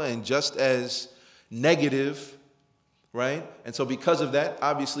vile and just as negative, right? And so because of that,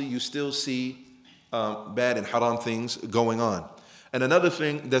 obviously you still see bad and haram things going on. And another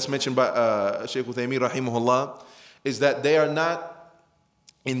thing that's mentioned by Shaykh Uthaymeen rahimahullah is that they are not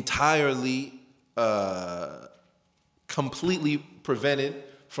entirely completely prevented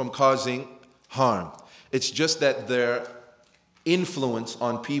from causing harm. It's just that their influence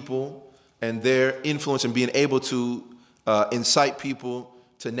on people and their influence in being able to incite people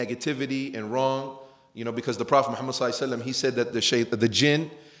to negativity and wrong, because the Prophet Muhammad sallallahu alaihi wasallam, he said that the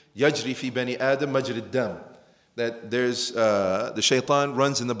jinn yajri fi bani Adam majri dam, that there's the shaitan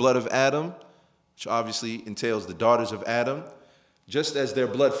runs in the blood of Adam, which obviously entails the daughters of Adam, just as their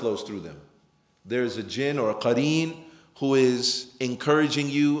blood flows through them. There's a jinn or a qareen who is encouraging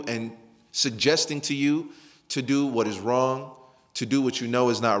you and suggesting to you to do what is wrong, to do what you know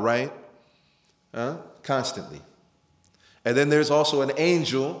is not right, constantly. And then there's also an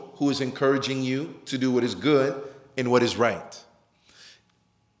angel who is encouraging you to do what is good and what is right.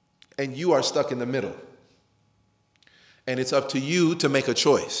 And you are stuck in the middle. And it's up to you to make a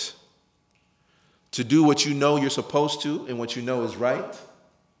choice. To do what you know you're supposed to and what you know is right.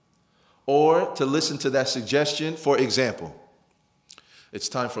 Or to listen to that suggestion. For example, it's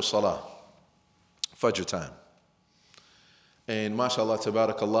time for salah. Fajr time. And mashallah,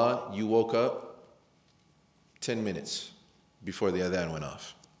 tabarakallah, you woke up 10 minutes before the adhan went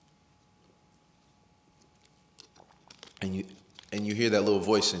off. And you hear that little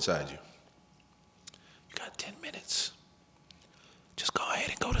voice inside you. You got 10 minutes. Just go ahead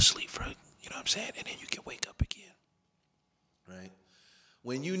and go to sleep for, you know what I'm saying? And then you can wake up again. Right?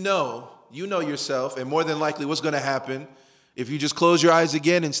 When you know yourself, and more than likely what's going to happen if you just close your eyes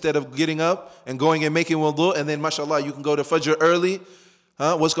again instead of getting up and going and making wudu, and then mashallah, you can go to Fajr early.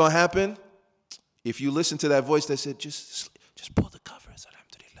 What's going to happen? If you listen to that voice that said, just pull the covers,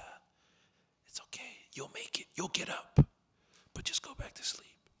 alhamdulillah. It's okay. You'll make it. You'll get up. But just go back to sleep.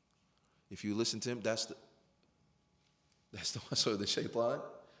 If you listen to him, that's the sort of the shaitan,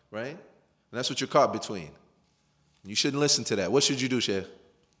 right? And that's what you're caught between. You shouldn't listen to that. What should you do, Sheikh?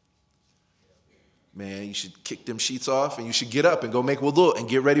 Man, you should kick them sheets off and you should get up and go make wudu and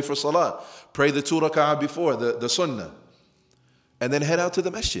get ready for salah. Pray the 2 rak'ah before, the sunnah. And then head out to the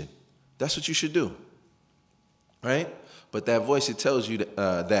masjid. That's what you should do. Right? But that voice, it tells you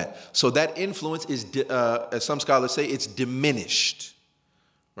that. So that influence is, as some scholars say, it's diminished.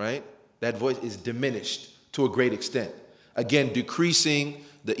 Right? That voice is diminished to a great extent. Again, decreasing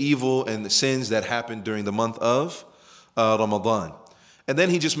the evil and the sins that happened during the month of Ramadan. And then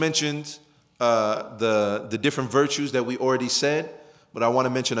he just mentioned the different virtues that we already said, but I want to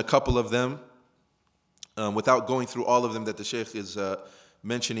mention a couple of them without going through all of them that the Sheikh is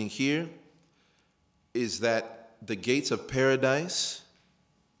mentioning here, is that the gates of paradise,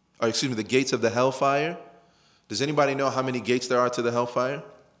 or excuse me, the gates of the hellfire. Does anybody know how many gates there are to the hellfire?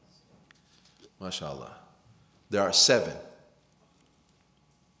 MashaAllah. There are 7.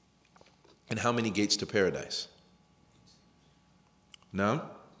 And how many gates to paradise? No?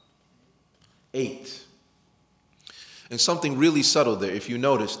 8. And something really subtle there. If you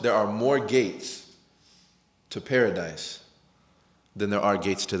notice, there are more gates to paradise than there are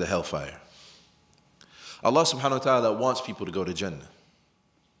gates to the hellfire. Allah subhanahu wa ta'ala wants people to go to Jannah.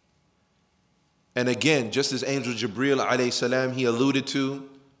 And again, just as Angel Jibreel alayhi salam, he alluded to,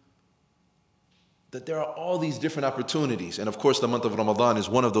 that there are all these different opportunities. And of course, the month of Ramadan is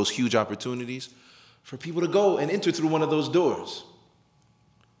one of those huge opportunities for people to go and enter through one of those doors.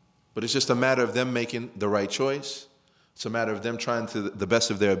 But it's just a matter of them making the right choice. It's a matter of them trying to the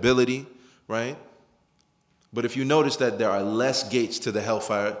best of their ability, right? But if you notice that there are less gates to the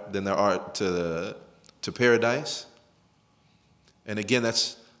hellfire than there are to paradise, and again,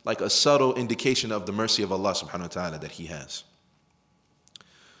 that's like a subtle indication of the mercy of Allah subhanahu wa ta'ala that He has.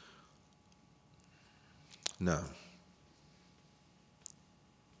 Now,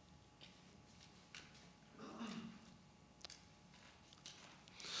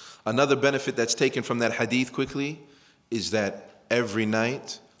 another benefit that's taken from that hadith quickly is that every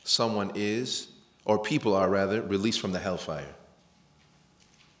night someone is, or people are rather, released from the hellfire.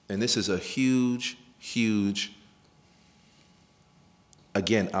 And this is a huge, huge,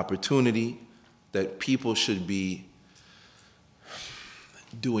 again, opportunity that people should be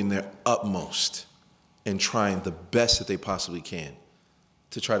doing their utmost and trying the best that they possibly can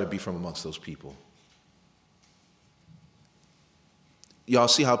to try to be from amongst those people. Y'all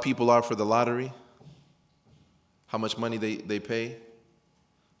see how people are for the lottery? How much money they pay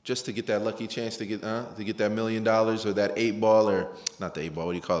just to get that lucky chance to get that $1 million or that 8-ball, or not the 8-ball,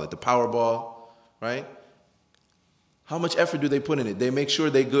 what do you call it? The Powerball, right? How much effort do they put in it? They make sure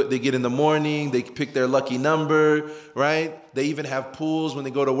they get in the morning, they pick their lucky number, right? They even have pools when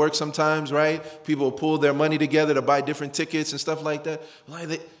they go to work sometimes, right? People will pool their money together to buy different tickets and stuff like that.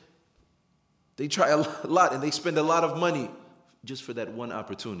 Like they try a lot and they spend a lot of money just for that one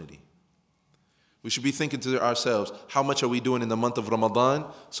opportunity. We should be thinking to ourselves, how much are we doing in the month of Ramadan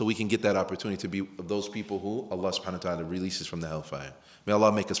so we can get that opportunity to be of those people who Allah subhanahu wa ta'ala releases from the hellfire. May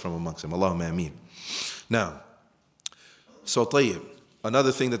Allah make us from amongst them. Allahumma ameen. Now, so tayyib,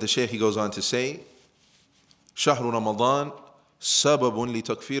 another thing that the Shaykh goes on to say, شهر رمضان سبب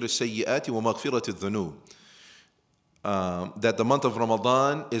لتكفير السيئات ومغفرة الذنوب. That the month of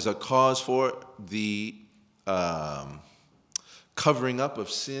Ramadan is a cause for the covering up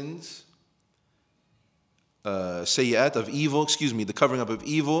of sins sayyat, of evil, the covering up of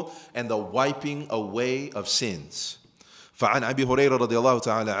evil, and the wiping away of sins. فعن أبي هريرة رضي الله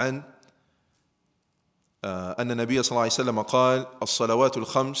تعالى عنه أن النبي صلى الله عليه وسلم قال الصلوات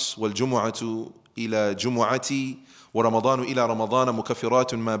الخمس والجمعة إلى جمعتي ورمضان إلى رمضان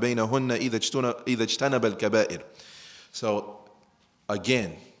مكفرات ما بينهن إذا اجتنب الكبائر. So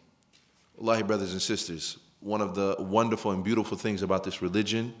again, Wallahi, brothers and sisters, one of the wonderful and beautiful things about this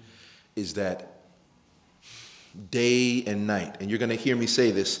religion is that day and night, and you're going to hear me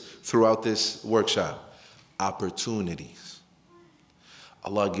say this throughout this workshop, opportunities.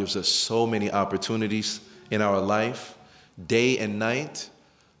 Allah gives us so many opportunities in our life, day and night,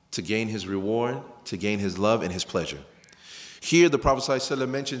 to gain His reward, to gain His love and His pleasure. Here the Prophet ﷺ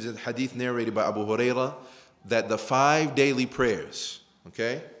mentions in the hadith narrated by Abu Hurairah that the 5 daily prayers,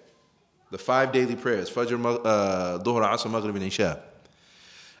 okay? The 5 daily prayers, Fajr, Dhuhr, Asr, Maghrib, and Isha.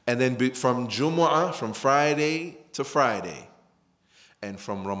 And then from Jumu'ah, from Friday to Friday, and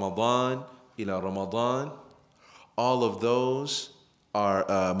from Ramadan ila Ramadan, all of those are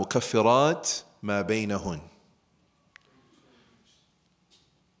mukaffirat ma baynahun.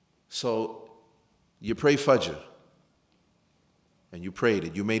 So you pray Fajr, and you prayed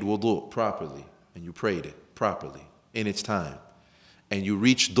it. You made wudu properly, and you prayed it properly in its time. And you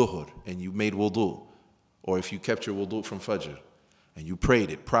reached Dhuhr, and you made wudu. Or if you kept your wudu from Fajr, and you prayed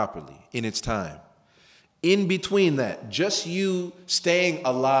it properly in its time. In between that, just you staying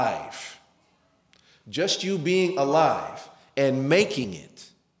alive, just you being alive and making it,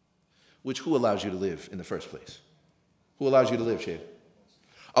 which who allows you to live in the first place? Who allows you to live, Shaykh?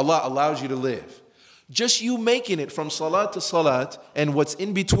 Allah allows you to live. Just you making it from salat to salat and what's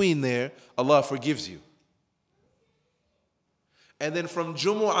in between there, Allah forgives you. And then from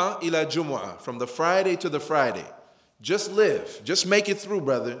Jumu'ah ila Jumu'ah, from the Friday to the Friday, just live. Just make it through,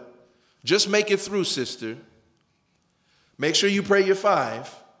 brother. Just make it through, sister. Make sure you pray your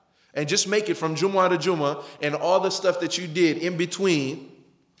 5. And just make it from Jumu'ah to Jumu'ah. And all the stuff that you did in between,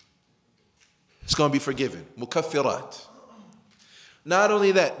 it's going to be forgiven. Mukaffirat. Not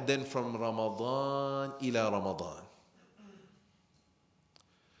only that, then from Ramadan ila Ramadan.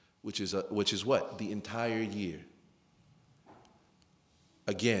 Which is what? The entire year.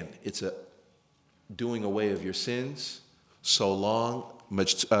 Again, it's a doing away of your sins so long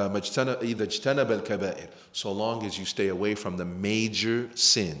so long as you stay away from the major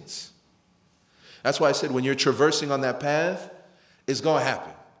sins. That's why I said when you're traversing on that path, it's going to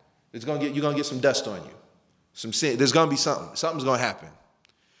happen. You're going to get some dust on you. Some sin. There's going to be something. Something's going to happen.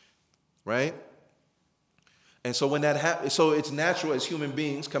 Right? And so when that happens, so it's natural as human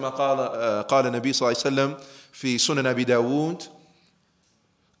beings, كما قال النبي صلى الله عليه وسلم في سنن أبي داود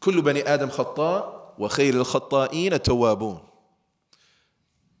كل بني آدم خطاء وخير الخطائين التوابون.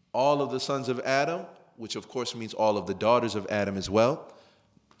 All of the sons of Adam, which of course means all of the daughters of Adam as well,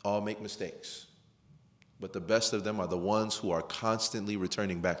 all make mistakes. But the best of them are the ones who are constantly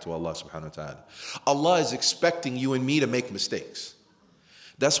returning back to Allah subhanahu wa ta'ala. Allah is expecting you and me to make mistakes.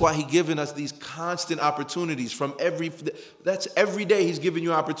 That's why He's given us these constant opportunities from every day He's giving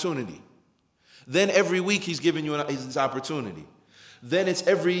you opportunity. Then every week He's giving you His opportunity. Then it's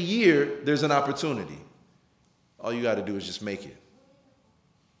every year there's an opportunity. All you got to do is just make it.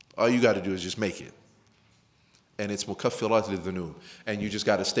 All you got to do is just make it. And it's mukaffirat lidhunub. And you just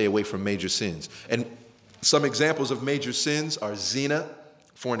got to stay away from major sins. And some examples of major sins are zina,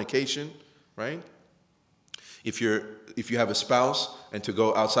 fornication, right? If you have a spouse and to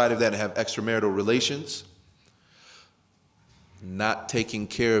go outside of that and have extramarital relations, not taking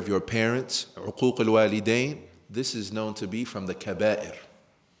care of your parents, uquq al-walidain, this is known to be from the kaba'ir.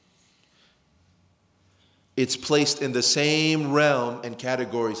 It's placed in the same realm and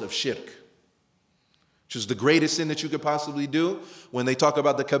categories of shirk, which is the greatest sin that you could possibly do. When they talk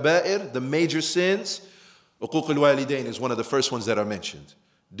about the kaba'ir, the major sins, uquq al-walidain is one of the first ones that are mentioned.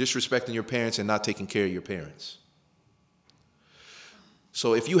 Disrespecting your parents and not taking care of your parents.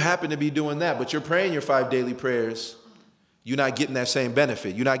 So if you happen to be doing that, but you're praying your 5 daily prayers, you're not getting that same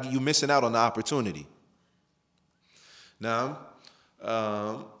benefit. You're missing out on the opportunity. Now,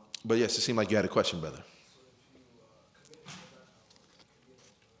 but yes, it seemed like you had a question, brother.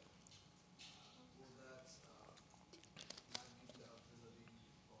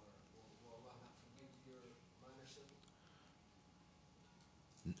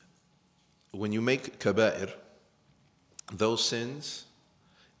 When you make kaba'ir, those sins,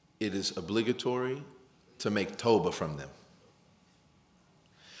 it is obligatory to make tawbah from them.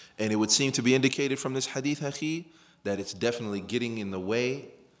 And it would seem to be indicated from this hadith, akhi, that it's definitely getting in the way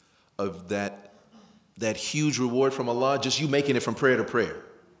of that huge reward from Allah, just you making it from prayer to prayer.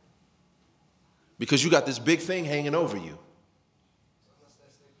 Because you got this big thing hanging over you.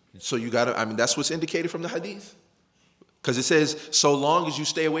 So you got to, I mean, that's what's indicated from the hadith. Because it says, so long as you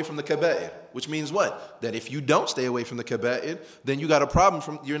stay away from the kaba'ir, which means what? That if you don't stay away from the kaba'ir, then you got a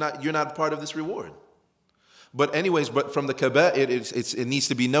problem, you're not part of this reward. But anyways, but from the kaba'ir, it needs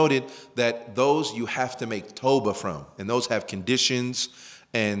to be noted that those you have to make tawbah from. And those have conditions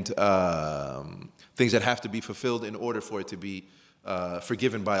and things that have to be fulfilled in order for it to be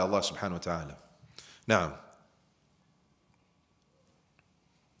forgiven by Allah subhanahu wa ta'ala. Now,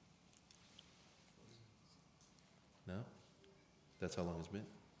 that's how long it's been?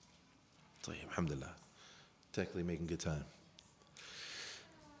 Alhamdulillah. Technically making good time.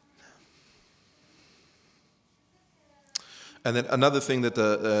 And then another thing that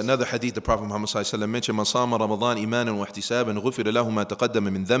another hadith the Prophet Muhammad ﷺ mentioned, من صام رمضان إيمانا واحتسابا غفر له ما تقدم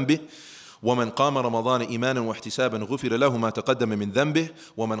من ذنبه ومن قام رمضان إيمانا واحتسابا غفر له ما تقدم من ذنبه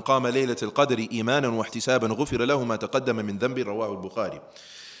ومن قام ليلة القدر إيمانا واحتسابا غفر له ما تقدم من ذنبه رواه البخاري.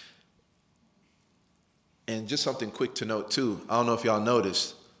 And just something quick to note too, I don't know if y'all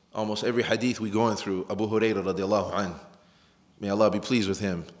noticed, almost every hadith we going through, Abu Hurairah radiallahu anhu, may Allah be pleased with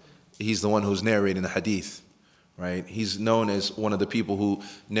him, he's the one who's narrating the hadith, right? He's known as one of the people who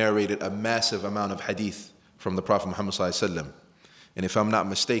narrated a massive amount of hadith from the Prophet Muhammad sallallahu alaihi wasallam. And if I'm not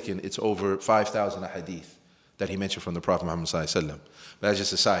mistaken, it's over 5,000 hadith that he mentioned from the Prophet Muhammad sallallahu alaihi wasallam. But that's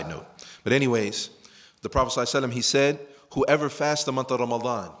just a side note. But anyways, the Prophet sallallahu alaihi wasallam, he said, whoever fasts the month of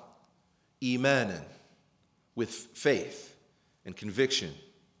Ramadan, imanan, with faith and conviction,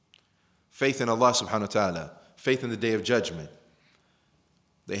 faith in Allah subhanahu wa ta'ala, faith in the day of judgment.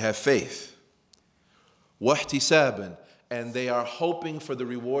 They have faith. Wahtisaban, and they are hoping for the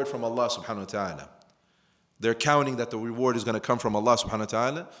reward from Allah subhanahu wa ta'ala. They're counting that the reward is going to come from Allah subhanahu wa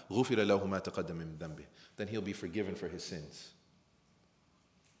ta'ala. غُفِرَ لَهُ مَا تَقَدَّمَ مِن ذَنبِهِ. Then he'll be forgiven for his sins.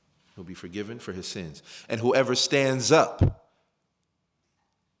 He'll be forgiven for his sins. And whoever stands up,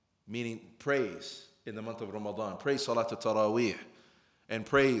 meaning prays, in the month of Ramadan, praise Salat al-Taraweeh, and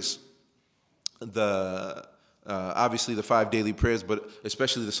praise the, obviously the 5 daily prayers, but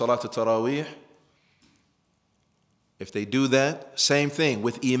especially the Salat al-Taraweeh. If they do that, same thing,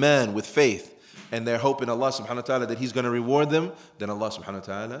 with iman, with faith, and they're hoping Allah subhanahu wa ta'ala that He's going to reward them, then Allah subhanahu wa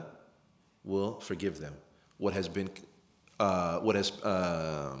ta'ala will forgive them what has been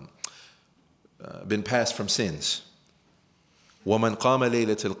passed from sins. وَمَنْ قَامَ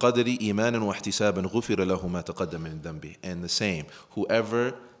لَيْلَةَ الْقَدْرِ إِيمَانًا وَاحْتِسَابًا غُفِرَ لَهُ مَا تَقَدَّمَ مِنْ ذَنْبِهِ. And the same,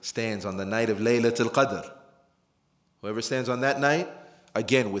 whoever stands on the night of Laylatul Qadr, whoever stands on that night,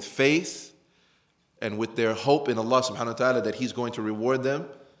 again with faith and with their hope in Allah subhanahu wa ta'ala that He's going to reward them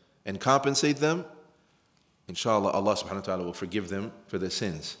and compensate them, inshallah Allah subhanahu wa ta'ala will forgive them for their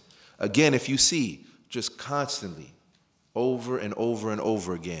sins. Again, if you see, just constantly, over and over and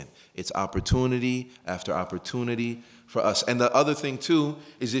over again, it's opportunity after opportunity for us. And the other thing too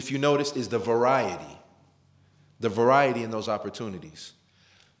is, if you notice, is the variety in those opportunities.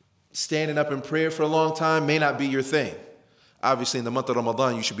 Standing up in prayer for a long time may not be your thing. Obviously in the month of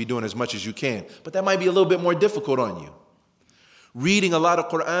Ramadan you should be doing as much as you can, but that might be a little bit more difficult on you. Reading a lot of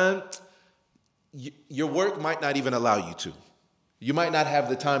Quran, your work might not even allow you to. You might not have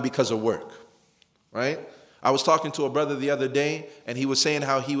the time because of work, right? I was talking to a brother the other day, and he was saying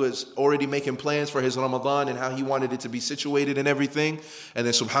how he was already making plans for his Ramadan and how he wanted it to be situated and everything. And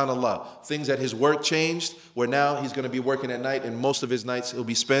then subhanAllah, things at his work changed, where now he's going to be working at night, and most of his nights he'll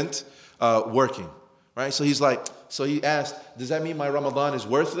be spent working, right? So he asked, does that mean my Ramadan is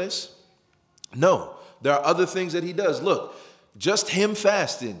worthless? No, there are other things that he does. Look, just him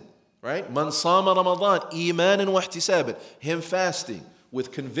fasting, right? Man sama Ramadan, imanan wa ihtisaban, him fasting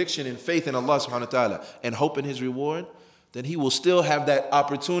with conviction and faith in Allah subhanahu wa ta'ala and hope in His reward, then he will still have that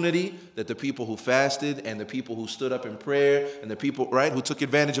opportunity that the people who fasted and the people who stood up in prayer and the people, right, who took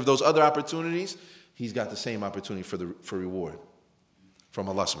advantage of those other opportunities, he's got the same opportunity for reward from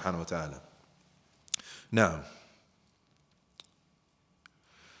Allah subhanahu wa ta'ala. Now,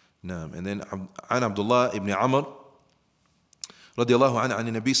 and then عن عبد الله ابن عمر رضي الله عنه عن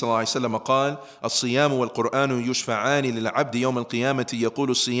النبي صلى الله عليه وسلم قال الصيام والقرآن يشفعان للعبد يوم القيامة يقول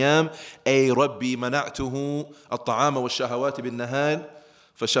الصيام أي ربي منعته الطعام والشهوات بالنهار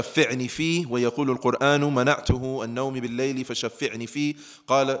فشفعني فيه ويقول القرآن منعته النوم بالليل فشفعني فيه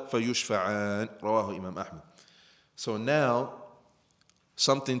قال فيشفعان رواه إمام أحمد. So now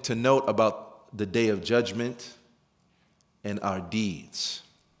something to note about the day of judgment and our deeds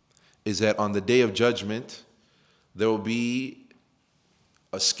is that on the day of judgment there will be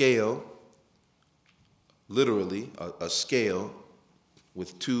a scale, literally a scale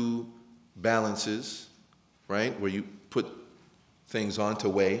with 2 balances, right, where you put things on to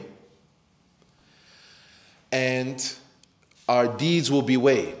weigh. and our deeds will be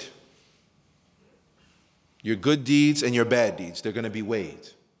weighed. Your good deeds and your bad deeds, they're going to be weighed.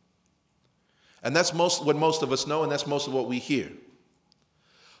 And that's what most of us know, and that's most of what we hear.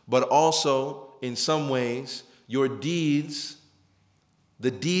 But also, in some ways, your deeds, the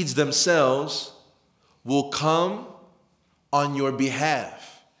deeds themselves, will come on your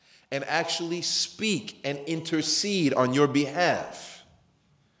behalf and actually speak and intercede on your behalf.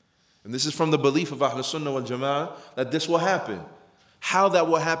 And this is from the belief of Ahlus Sunnah wal Jama'ah that this will happen. How that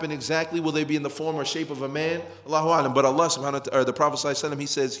will happen exactly, will they be in the form or shape of a man? Allahu A'lam. But Allah subhanahu wa ta'ala, or the Prophet sallallahu alaihi wasallam, he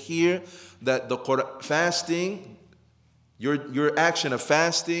says here that the fasting, your action of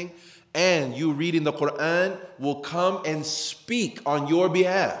fasting and you reading the Quran will come and speak on your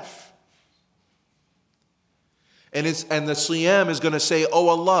behalf. And the siyam is going to say, oh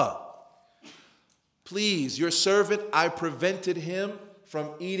Allah, please, your servant, I prevented him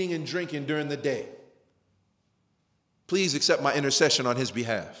from eating and drinking during the day. Please accept my intercession on his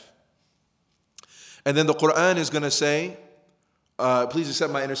behalf. And then the Quran is going to say, please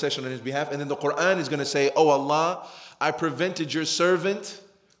accept my intercession on his behalf. And then the Quran is going to say, oh Allah, I prevented your servant,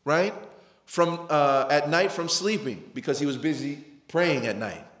 right, from at night from sleeping because he was busy praying at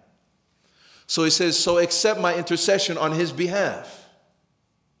night. So he says, so accept my intercession on his behalf.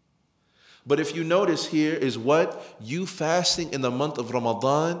 But if you notice here is what you fasting in the month of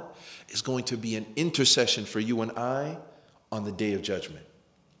Ramadan is going to be an intercession for you and I on the day of judgment.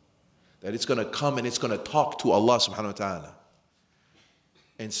 That it's going to come and it's going to talk to Allah subhanahu wa ta'ala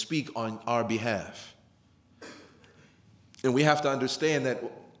and speak on our behalf. And we have to understand that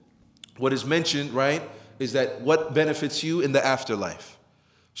what is mentioned, right, is that what benefits you in the afterlife.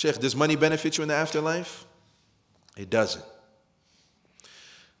 Sheikh, does money benefit you in the afterlife? It doesn't.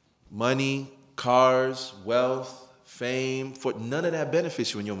 Money, cars, wealth, fame, none of that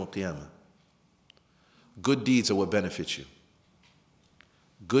benefits you in Yawm al-Qiyamah. Good deeds are what benefit you.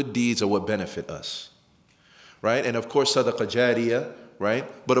 Good deeds are what benefit us. Right? And of course, sadaqah jariyah, right?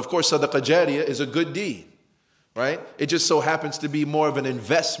 But of course, sadaqah jariyah is a good deed. Right? It just so happens to be more of an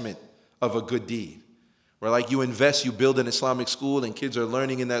investment of a good deed. Where like you invest, you build an Islamic school and kids are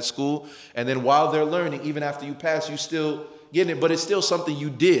learning in that school. And then while they're learning, even after you pass, you still getting it. But it's still something you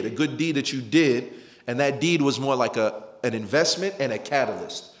did, a good deed that you did. And that deed was more like an investment and a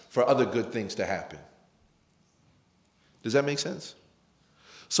catalyst for other good things to happen. Does that make sense?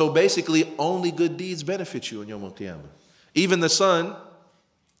 So basically, only good deeds benefit you in Yawm al-Qiyamah. Even the son,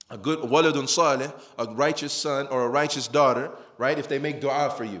 a good waladun salih, a righteous son or a righteous daughter, right? If they make dua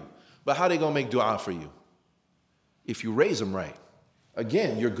for you. But how are they going to make dua for you? If you raise them right.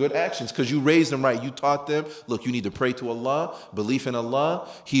 Again, your good actions, because you raised them right. You taught them, look, you need to pray to Allah, belief in Allah.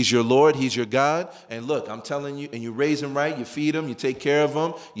 He's your Lord, He's your God. And look, I'm telling you, and you raise them right, you feed them, you take care of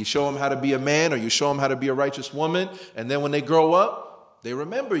them, you show them how to be a man or you show them how to be a righteous woman. And then when they grow up, they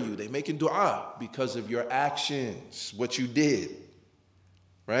remember you. They're making dua because of your actions, what you did.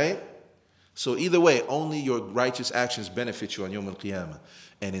 Right? So either way, only your righteous actions benefit you on Yawm al-Qiyamah.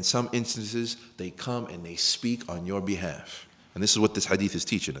 And in some instances, they come and they speak on your behalf. And this is what this hadith is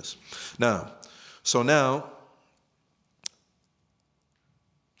teaching us. Now,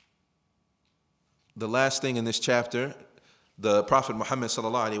 the last thing in this chapter, the Prophet Muhammad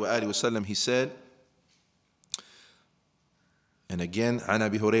sallallahu alaihi wasallam, he said, and again, عن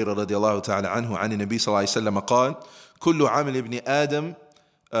أبي هريرة رضي الله تعالى عنه عن النبي صلى الله عليه وسلم قال: كل عمل ابن آدم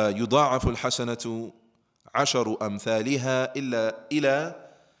يضاعف الحسنة 10 أمثالها إلى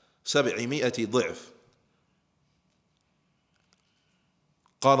 700 ضعف.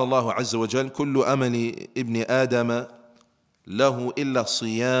 قال الله عز وجل: كل أمل ابن آدم له إلا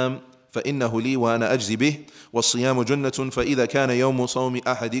الصيام فإنه لي وأنا أجزي به والصيام جنة فإذا كان يوم صوم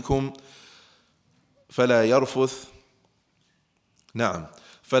أحدكم فلا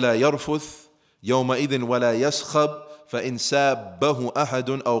يرفث يومئذ ولا يسخب فإن سابه أحد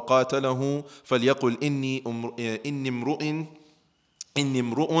أو قاتله فليقل إني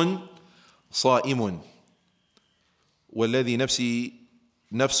امرؤ صائم والذي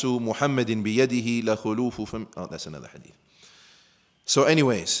نفس محمد بيده لخلوف فم. Oh, that's another hadith. So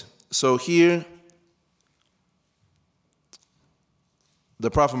anyways, so here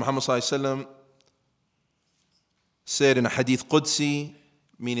the Prophet Muhammad sallallahu alaihi wasallam said in a hadith Qudsi,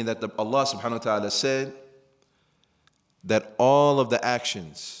 meaning that Allah subhanahu wa ta'ala said that all of the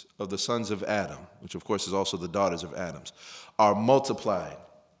actions of the sons of Adam, which of course is also the daughters of Adam, are multiplied.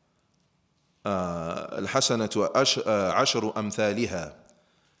 الحسنة عشر أمثالها,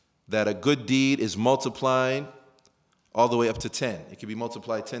 that a good deed is multiplied all the way up to 10. It can be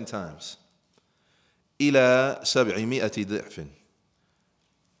multiplied 10 times. إلى 700 ضعف,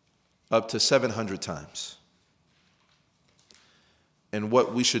 up to 700 times. And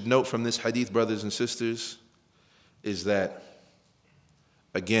what we should note from this hadith, brothers and sisters, is that,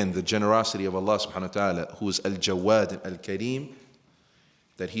 again, the generosity of Allah subhanahu wa ta'ala, who is Al-Jawad and Al-Kareem,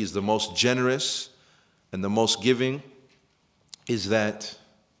 that He is the most generous and the most giving, is that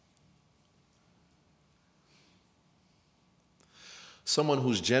someone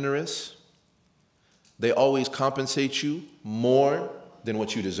who's generous, they always compensate you more than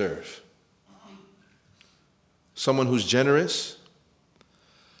what you deserve. Someone who's generous,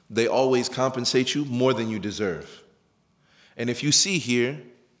 they always compensate you more than you deserve. And if you see here,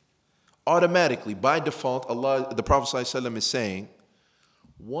 automatically, by default, Allah, the Prophet ﷺ is saying,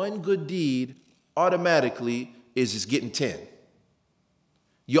 one good deed automatically is getting 10.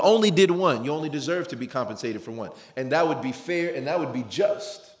 You only did one. You only deserve to be compensated for one. And that would be fair and that would be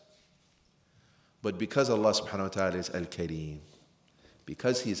just. But because Allah subhanahu wa ta'ala is Al-Kareem,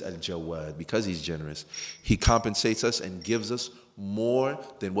 because He is Al-Jawad, because He's generous, He compensates us and gives us more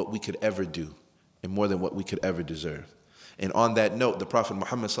than what we could ever do and more than what we could ever deserve. And on that note, the Prophet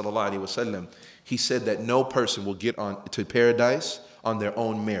Muhammad sallallahu alaihi wasallam, he said that no person will get on to paradise on their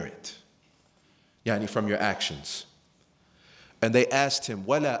own merit, yani from your actions. And they asked him,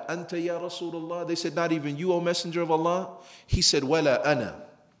 "Wala anta ya Rasulullah?" They said, "Not even you, O Messenger of Allah?" He said, "Wala ana,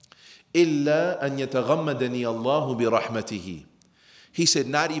 illa an yataghammadani Allahu bi rahmatihi." He said,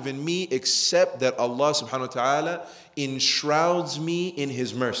 "Not even me, except that Allah subhanahu wa ta'ala enshrouds me in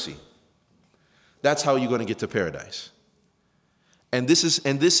His mercy." That's how you're going to get to paradise. And this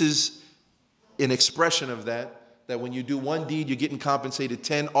is an expression of that when you do one deed, you're getting compensated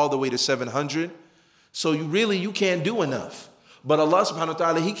 10 all the way to 700. So you can't do enough. But Allah subhanahu wa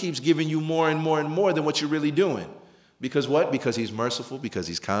ta'ala, He keeps giving you more and more and more than what you're really doing. Because what? Because He's merciful, because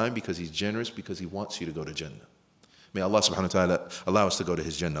He's kind, because He's generous, because He wants you to go to Jannah. May Allah subhanahu wa ta'ala allow us to go to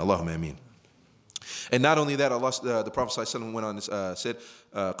His Jannah. Allahumma ameen. And not only that, the Prophet ﷺ went on and said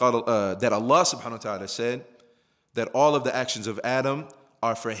that Allah subhanahu wa ta'ala said that all of the actions of Adam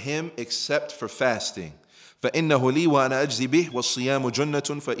are for him except for fasting. فَإِنَّهُ لِي وَأَنَا أَجْزِي بِهِ وَالصِّيَامُ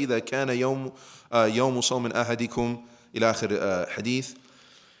جُنَّةٌ فَإِذَا كَانَ يَوْمُ صَوْمٍ أَحَدِكُمْ إِلَى آخِرِ hadith.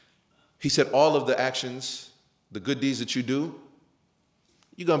 He said all of the actions, the good deeds that you do,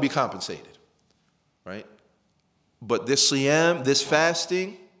 you're going to be compensated, right? But this siyam, this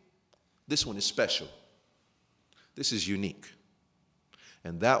fasting, this one is special. This is unique.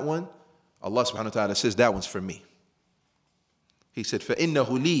 And that one, Allah subhanahu wa ta'ala says, that one's for me. He said, فَإِنَّهُ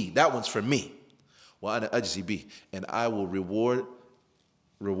لِي, that one's for me. وَأَنَا أَجْزِي بِهِ, and I will reward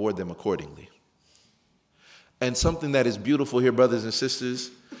them accordingly. And something that is beautiful here, brothers and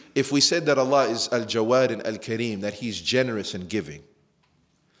sisters, if we said that Allah is Al-Jawad and Al-Kareem, that He's generous and giving,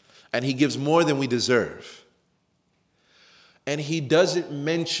 and He gives more than we deserve, and He doesn't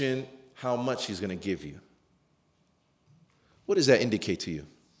mention how much He's going to give you, what does that indicate to you?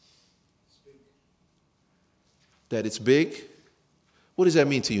 That it's big? What does that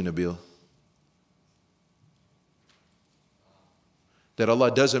mean to you, Nabil? That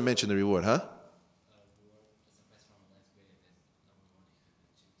Allah doesn't mention the reward, huh?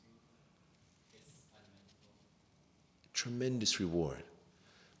 Tremendous reward.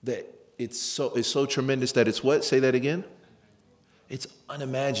 That it's so tremendous that it's what? Say that again. It's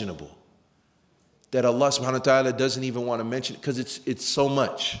unimaginable. That Allah subhanahu wa ta'ala doesn't even want to mention it because it's so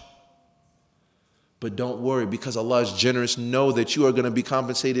much. But don't worry, because Allah is generous, know that you are going to be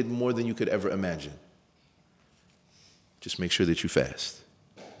compensated more than you could ever imagine. Just make sure that you fast.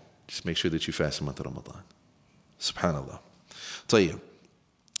 Just make sure that you fast in the month of Ramadan. Subhanallah. طيب.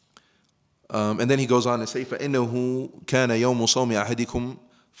 And then he goes on to say, فَإِنَّهُ كَانَ يَوْمُ صَوْمِ أَحَدِكُمْ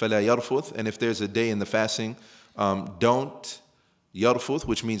فَلَا يَرْفُثْ. And if there's a day in the fasting, don't yarfuth,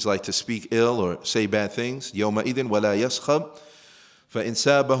 which means like to speak ill or say bad things. يَوْمَئِذٍ وَلَا يَسْخَبْ فَإِنْ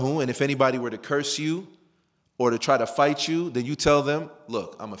سَابَهُ. And if anybody were to curse you or to try to fight you, then you tell them,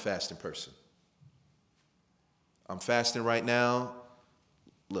 look, I'm a fasting person. I'm fasting right now.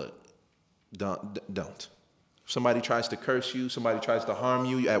 Look, don't. If somebody tries to curse you, somebody tries to harm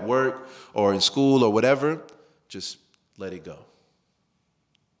you at work or in school or whatever, just let it go.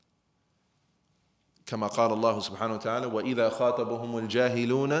 كما قال الله سبحانه وتعالى وإذا خاطبهم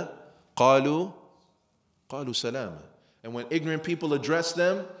الجاهلون قالوا سلاما. And when ignorant people address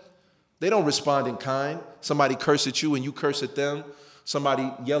them, they don't respond in kind. Somebody curse at you and you curse at them. Somebody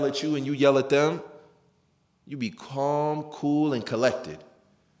yell at you and you yell at them. You be calm, cool, and collected,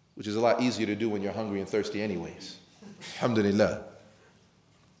 which is a lot easier to do when you're hungry and thirsty anyways. Alhamdulillah.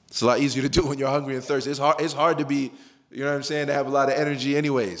 It's a lot easier to do when you're hungry and thirsty. It's hard to be, you know what I'm saying, to have a lot of energy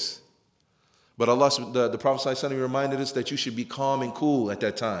anyways. But Allah, the Prophet ﷺ reminded us that you should be calm and cool at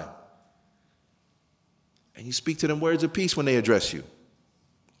that time. And you speak to them words of peace when they address you.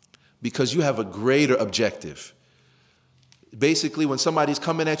 because you have a greater objective. Basically, when somebody's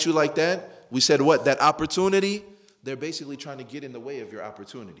coming at you like that, we said what? That opportunity, they're basically trying to get in the way of your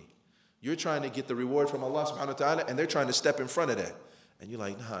opportunity. You're trying to get the reward from Allah subhanahu wa ta'ala, and they're trying to step in front of that. And you're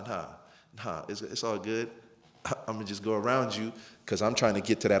like, nah, it's all good. I'm going to just go around you because I'm trying to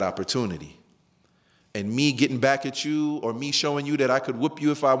get to that opportunity. And me getting back at you, or me showing you that I could whoop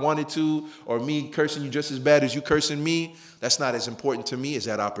you if I wanted to, or me cursing you just as bad as you cursing me, that's not as important to me as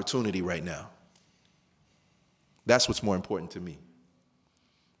that opportunity right now. That's what's more important to me.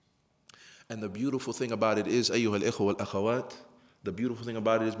 And the beautiful thing about it is, ayyuha al-ikhwa wal-akhawat, the beautiful thing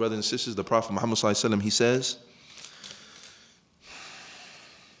about it is, brothers and sisters, the Prophet Muhammad sallallahu alaihi wasallam, he says,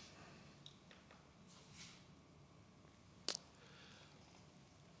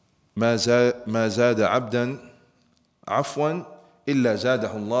 ما زاد عبدا عفوا إلا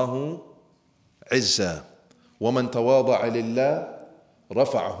زاده الله عزا ومن تواضع لله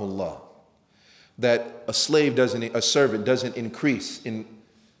رفعه الله. That a servant doesn't increase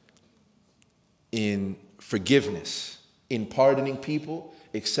in forgiveness, in pardoning people,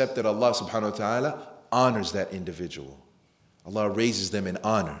 except that Allah subhanahu wa ta'ala honors that individual. Allah raises them in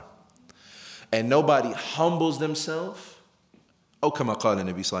honor. And nobody humbles themselves, كما قال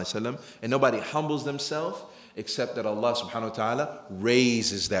النبي صلى الله عليه وسلم, and nobody humbles themselves except that Allah subhanahu wa ta'ala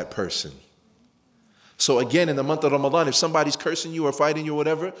raises that person. So again, in the month of Ramadan, if somebody's cursing you or fighting you or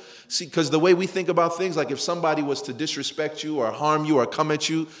whatever, see, because the way we think about things, like if somebody was to disrespect you or harm you or come at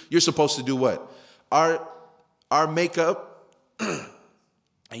you, you're supposed to do what? Our makeup, and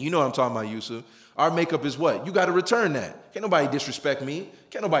you know what I'm talking about, Yusuf, our makeup is what? You got to return that. Can't nobody disrespect me.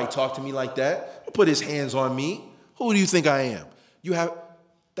 Can't nobody talk to me like that. Don't put his hands on me. Who do you think I am?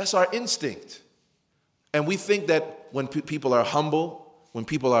 That's our instinct. And we think that when people are humble, when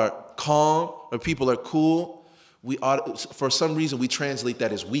people are calm, or people are cool, for some reason we translate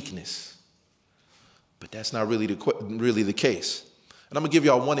that as weakness. But that's not really the case. And I'm going to give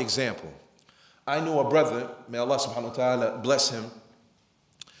y'all one example. I knew a brother, may Allah subhanahu wa ta'ala bless him.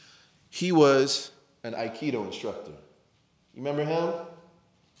 He was an Aikido instructor. You remember him?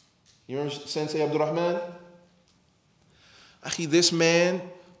 You remember Sensei Abdurrahman? Akhi, this man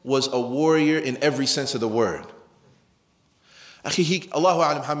was a warrior in every sense of the word. Akhi, Allahu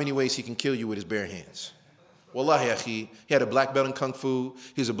A'lam how many ways he can kill you with his bare hands. Wallahi, akhi, he had a black belt in Kung Fu.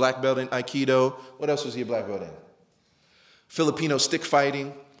 He was a black belt in Aikido. What else was he a black belt in? Filipino stick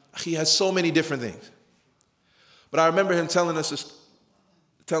fighting. Akhi, he has so many different things. But I remember him telling a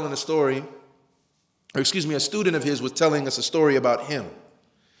story, or excuse me, a student of his was telling us a story about him.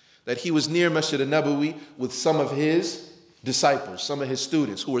 That he was near Masjid Nabawi with some of his disciples, some of his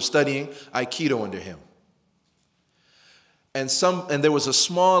students who were studying Aikido under him. And there was a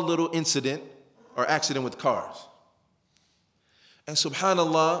small little incident or accident with cars. And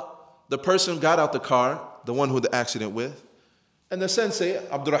subhanallah, the person got out the car, the one who the accident with, and the sensei,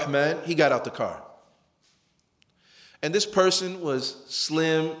 Abdurrahman, he got out the car. And this person was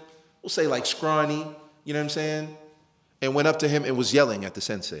slim, we'll say like scrawny, you know what I'm saying? And went up to him and was yelling at the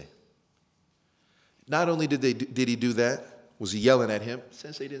sensei. Not only did he do that, was he yelling at him,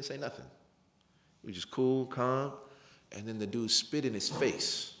 sensei didn't say nothing. He was just cool, calm, and then the dude spit in his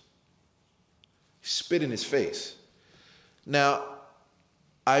face. He spit in his face. Now,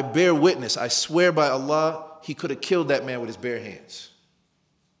 I bear witness, I swear by Allah, he could have killed that man with his bare hands.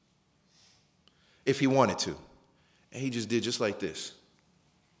 If he wanted to. And he just did just like this.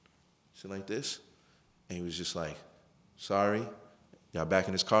 So like this. And he was just like, sorry. Got back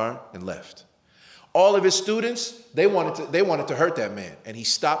in his car and left. All of his students, they wanted to hurt that man. And he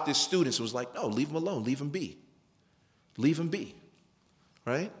stopped his students and was like, no, leave him alone. Leave him be. Leave him be.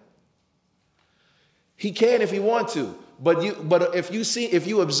 Right? He can if he wants to. But if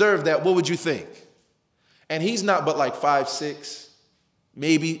you observe that, what would you think? And he's not but like 5'6",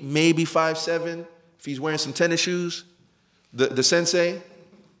 maybe 5'7", if he's wearing some tennis shoes, the sensei.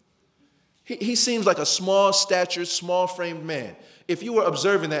 He seems like a small statured, small framed man. If you were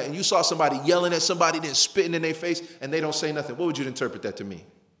observing that and you saw somebody yelling at somebody, then spitting in their face, and they don't say nothing, what would you interpret that to mean?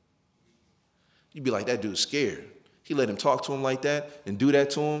 You'd be like, that dude's scared. He let him talk to him like that and do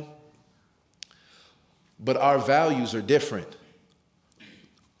that to him. But our values are different.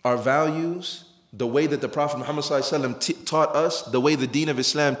 Our values, the way that the Prophet Muhammad ﷺ taught us, the way the Deen of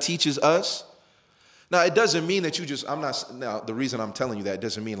Islam teaches us. Now, it doesn't mean that now the reason I'm telling you that, it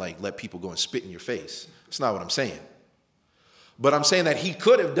doesn't mean like let people go and spit in your face. That's not what I'm saying. But I'm saying that he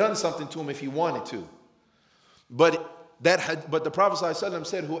could have done something to him if he wanted to. But the Prophet ﷺ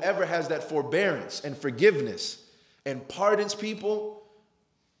said, whoever has that forbearance and forgiveness and pardons people,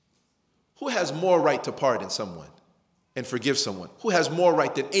 who has more right to pardon someone? and forgive someone, who has more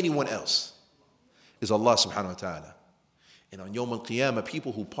right than anyone else, is Allah subhanahu wa ta'ala. And on Yawm al-Qiyamah,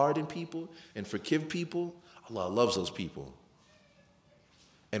 people who pardon people and forgive people, Allah loves those people.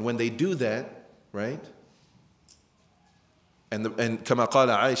 And when they do that, right? And كما قال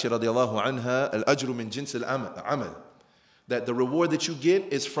عائشة رضي الله عنها الأجر من جنس العمل, that the reward that you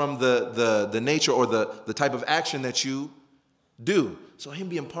get is from the nature or the type of action that you do. So him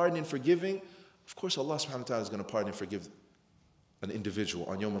being pardoning and forgiving, of course Allah subhanahu wa ta'ala is going to pardon and forgive an individual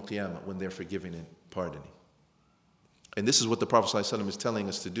on Yawm al-Qiyamah when they're forgiving and pardoning. And this is what the Prophet ﷺ is telling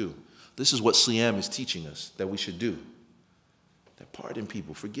us to do. This is what Siyam is teaching us that we should do. That pardon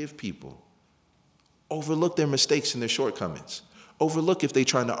people, forgive people. Overlook their mistakes and their shortcomings. Overlook if they're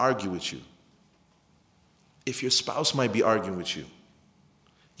trying to argue with you. If your spouse might be arguing with you,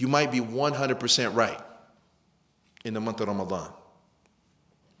 you might be 100% right in the month of Ramadan.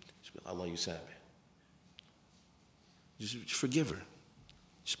 Allah, you said it. Just forgive her.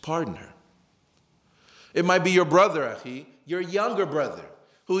 Just pardon her. It might be your brother, akhi, your younger brother,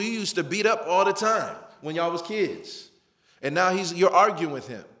 who you used to beat up all the time when y'all was kids. And now you're arguing with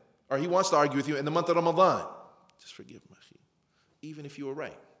him, or he wants to argue with you in the month of Ramadan. Just forgive him, akhi. Even if you were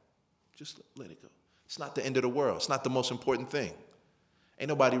right, just let it go. It's not the end of the world. It's not the most important thing. Ain't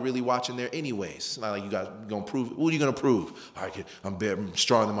nobody really watching there anyways. It's not like you guys going to prove. Who are you going to prove? All right, I'm better, I'm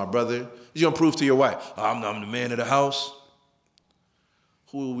stronger than my brother. You're going to prove to your wife, I'm the man of the house.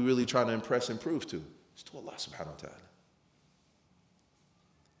 Who are we really trying to impress and prove to? It's to Allah subhanahu wa ta'ala.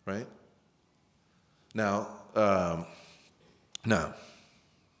 Right? Now,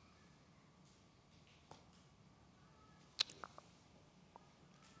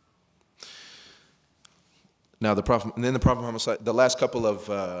 Now the Prophet, and then the Prophet Muhammad, the last couple of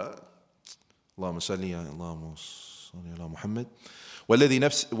Allahumma salli ala Muhammad.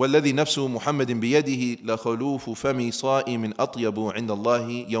 والذي نفس محمد بيده لخلوف فم صائم أطيب عند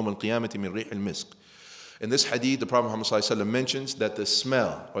الله يوم القيامة من ريح المسك. In this hadith, the Prophet Muhammad mentions that the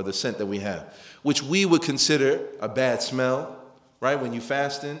smell or the scent that we have, which we would consider a bad smell, right? When you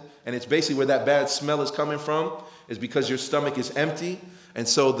fasting, and it's basically where that bad smell is coming from, is because your stomach is empty, and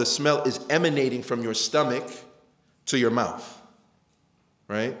so the smell is emanating from your stomach to your mouth,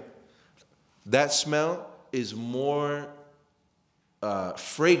 right? That smell is more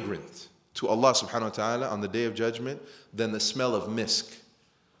fragrant to Allah subhanahu wa ta'ala on the Day of Judgment than the smell of misk,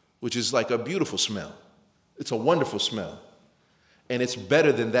 which is like a beautiful smell. It's a wonderful smell. And it's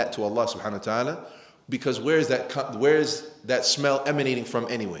better than that to Allah subhanahu wa ta'ala, because where is that smell emanating from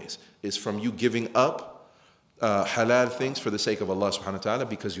anyways? It's from you giving up halal things for the sake of Allah subhanahu wa ta'ala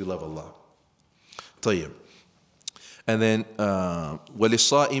because you love Allah. طيب. And then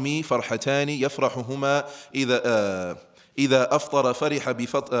وَلِلصَّائِمِ فَرْحَتَانِ يَفْرَحُهُمَا إِذَا أَفْطَرَ فَرِحَ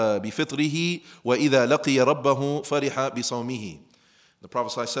بِفِطْرِهِ وَإِذَا لَقِيَ رَبَّهُ فَرِحَ بِصَوْمِهِ. The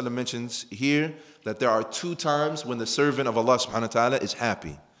Prophet ﷺ mentions here that there are two times when the servant of Allah subhanahu wa ta'ala is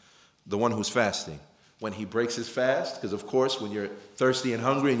happy. The one who's fasting. When he breaks his fast, because of course when you're thirsty and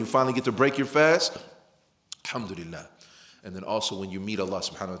hungry and you finally get to break your fast, alhamdulillah. And then also when you meet Allah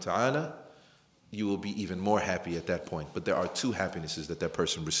subhanahu wa ta'ala, you will be even more happy at that point. But there are two happinesses that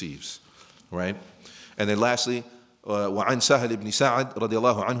person receives, right? And then lastly, وعن سهل بن سعد رضي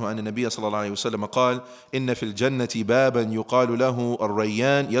الله عنه أن النبي صلى الله عليه وسلم قال إن في الجنة بابا يقال له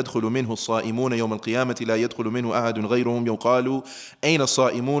الريان يدخل منه الصائمون يوم القيامة لا يدخل منه أحد غيرهم يقال أين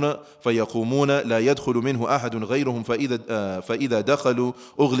الصائمون فيقومون لا يدخل منه أحد غيرهم فإذا دخلوا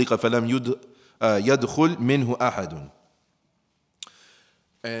أغلق فلم يدخل منه أحد.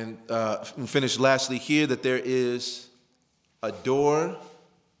 And finish lastly here that there is a door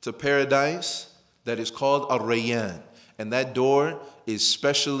to paradise that is called Ar-Rayyan. And that door is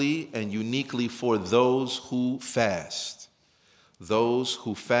specially and uniquely for those who fast. Those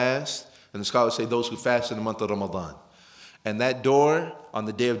who fast, and the scholars say those who fast in the month of Ramadan. And that door on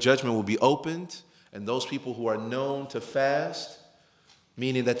the Day of Judgment will be opened, and those people who are known to fast,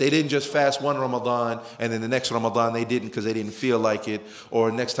 meaning that they didn't just fast one Ramadan and then the next Ramadan they didn't because they didn't feel like it,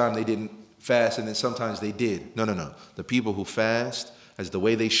 or next time they didn't fast and then sometimes they did. No. The people who fast as the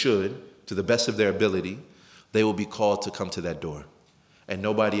way they should, to the best of their ability, they will be called to come to that door. And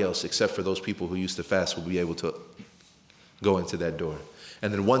nobody else except for those people who used to fast will be able to go into that door.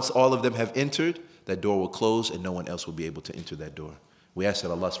 And then once all of them have entered, that door will close and no one else will be able to enter that door. We ask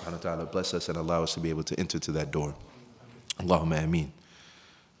that Allah subhanahu wa ta'ala bless us and allow us to be able to enter to that door. Allahumma ameen.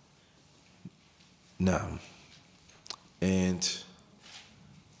 Now, and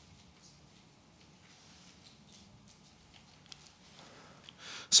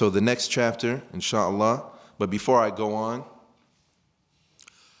so the next chapter, inshallah, but before I go on,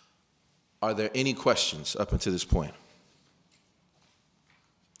 are there any questions up until this point?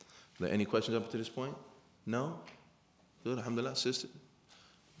 there any questions up to this point? No? Good, alhamdulillah, sister.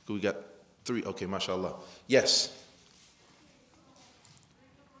 We got 3, okay, mashallah. Yes.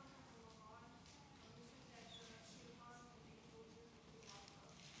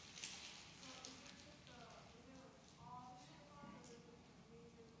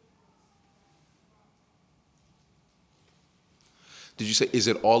 Did you say, is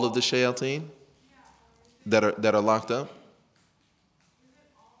it all of the shayateen that are locked up?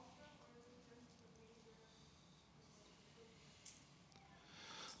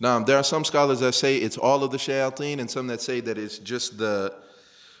 Now, there are some scholars that say it's all of the shayateen and some that say that it's just the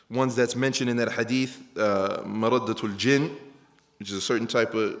ones that's mentioned in that hadith, maraddatul jinn, which is a certain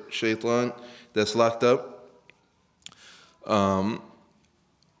type of shaitan that's locked up.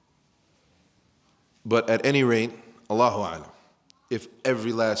 But at any rate, Allahu A'lam, if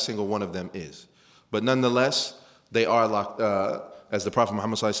every last single one of them is. But nonetheless, they are locked, as the Prophet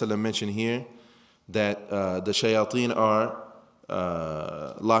Muhammad ﷺ mentioned here, that the shayateen are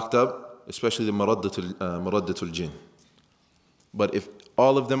locked up, especially the maraddatul jinn. But if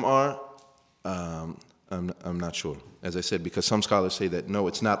all of them are, I'm not sure. As I said, because some scholars say that no,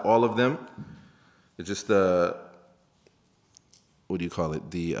 it's not all of them. It's just the, what do you call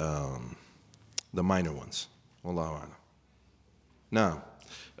it? The minor ones. Wallahu a'lam. Now,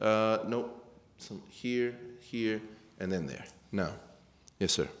 no, some here, and then there. Now,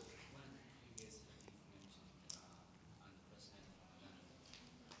 yes, sir.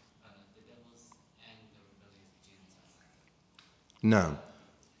 No.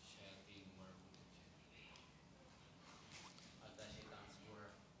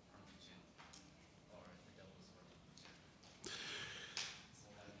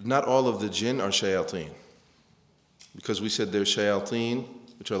 Not all of the jinn are shayateen. Because we said there's shayateen,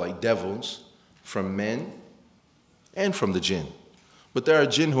 which are like devils, from men and from the jinn. But there are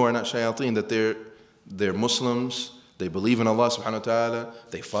jinn who are not shayateen, that they're Muslims, they believe in Allah subhanahu wa ta'ala,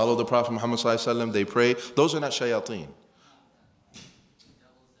 they follow the Prophet Muhammad sallallahu alaihi wasallam, they pray. Those are not shayateen.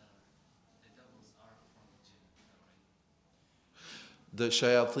 The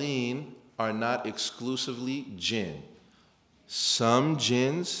shayateen are not exclusively jinn. Some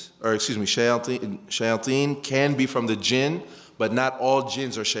jinns, or excuse me, shayateen can be from the jinn, but not all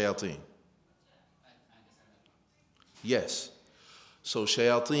jinns are shayateen. Yes. So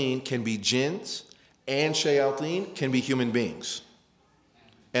shayateen can be jinns, and shayateen can be human beings.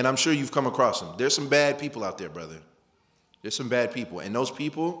 And I'm sure you've come across them. There's some bad people out there, brother. There's some bad people. And those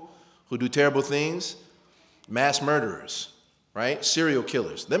people who do terrible things, mass murderers, right? Serial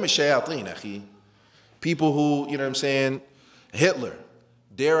killers. Them is shayateen, akhi. People who, you know what I'm saying, Hitler,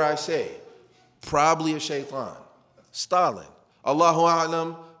 dare I say, probably a shaitan. Stalin, Allahu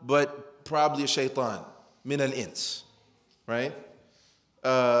A'lam, but probably a shaitan. Min al-ins, right?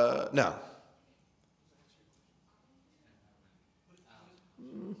 Now.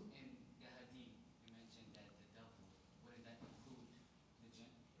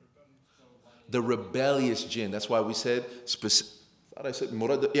 The rebellious jinn, that's why we said,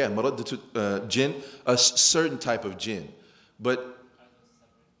 maraddatul jinn, a certain type of jinn. But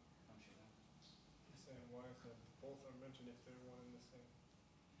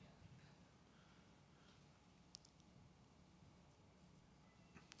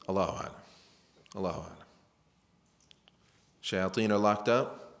Allahu A'lam. Allahu A'lam. Shayateen are locked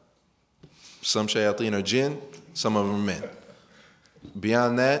up. Some shayateen are jinn, some of them are men.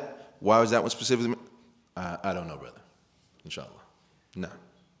 Beyond that, why was that one specifically? I don't know, brother. Inshallah. No.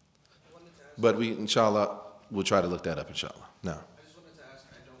 But we, inshallah, we'll try to look that up, inshallah. No. I just wanted to ask,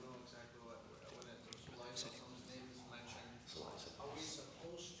 I don't know exactly when Elias Ali's name is mentioned. Are we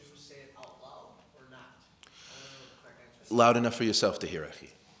supposed to say it out loud or not? I want to know the correct answer. Loud enough for yourself to hear, akhi.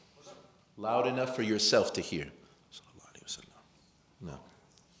 Loud enough for yourself to hear. No.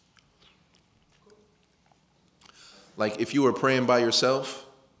 Like if you were praying by yourself,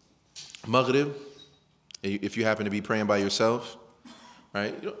 Maghrib, if you happen to be praying by yourself,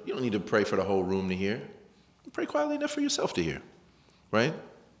 right? You don't need to pray for the whole room to hear. Pray quietly enough for yourself to hear, right?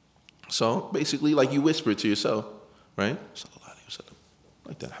 So basically, like you whisper to yourself, right? Sallallahu alayhi wa sallam.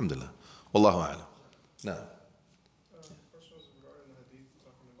 Like that, alhamdulillah. Wallahu a'lam. No. Question was regarding the hadith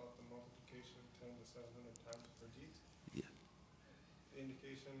talking about the multiplication of 10 to 700 times per deed. Yeah. The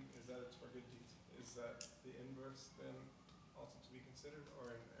indication is that it's for good deeds. Is that the inverse then also to be considered,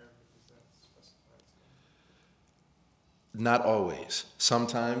 or in Arabic is that specified? Not always.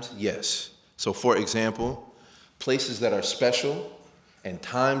 Sometimes, yes. So for example, places that are special and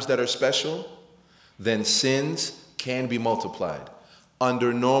times that are special, then sins can be multiplied.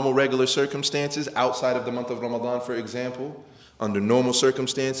 Under normal, regular circumstances, outside of the month of Ramadan, for example, under normal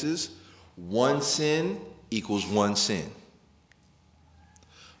circumstances, one sin equals one sin.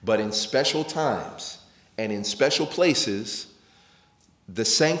 But in special times and in special places, the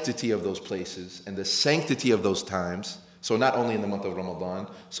sanctity of those places and the sanctity of those times, so not only in the month of Ramadan,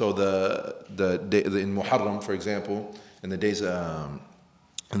 so in Muharram, for example, in the days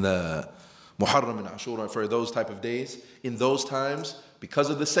in the Muharram and Ashura, for those type of days, in those times, because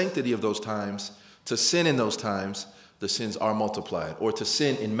of the sanctity of those times, to sin in those times, the sins are multiplied. Or to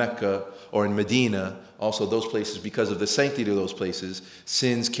sin in Mecca or in Medina, also those places, because of the sanctity of those places,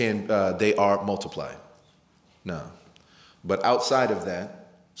 sins they are multiplied. No. But outside of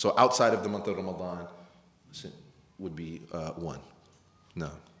that, so outside of the month of Ramadan, sin would be one.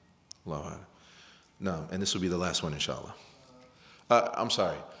 No. Allahu Akbar. No. And this will be the last one, inshallah. I'm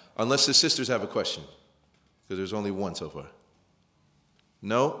sorry. Unless the sisters have a question, because there's only one so far.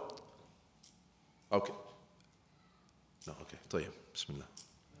 No? Okay. No, okay. طيب. Bismillah.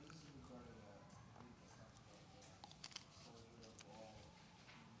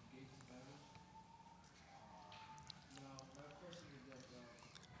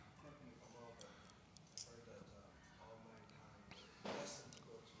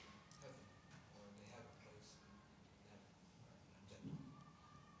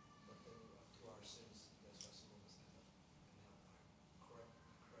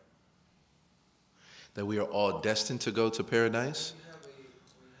 That we are all destined to go to paradise? We have an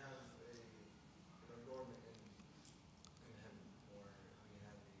adornment in heaven, or we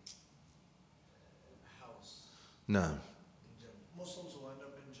have a house No. in Jannah. Muslims will end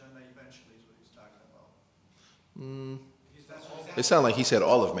up in Jannah eventually, is what he's talking about. It sounded like he said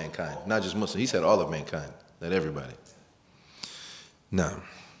all of mankind, not just Muslims. He said all of mankind, not everybody. No.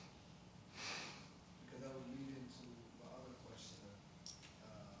 Because that would lead into the other question.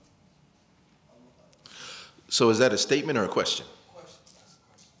 So is that a statement or a question? That's a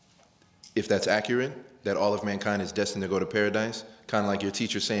question. If that's accurate, that all of mankind is destined to go to paradise, kind of like your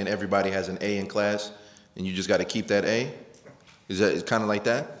teacher saying everybody has an A in class and you just got to keep that A? Is that kind of like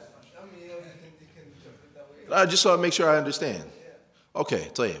that? I mean, you can interpret that way. Just so I make sure I understand. Okay,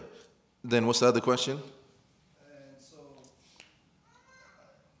 طيب. Then what's the other question? And so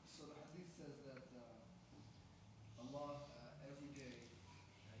the hadith says that Allah every day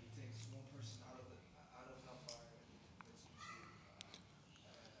He takes one person out of hellfire and puts him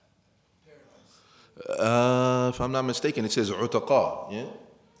to paradise. If I'm not mistaken, it says utaqa, yeah?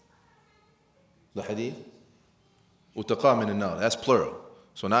 The hadith? Utaqa min an-nar, that's plural.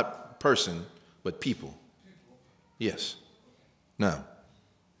 So not person, but people. Yes. Now.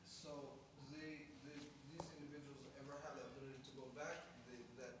 So these individuals ever have the ability to go back?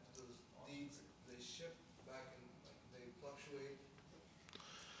 That those deeds they shift back and they fluctuate.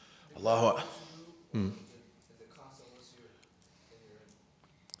 Allahu Akbar. Is it constant once you're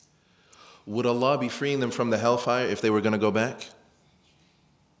in? Would Allah be freeing them from the hellfire if they were going to go back?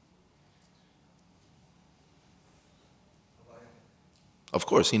 Of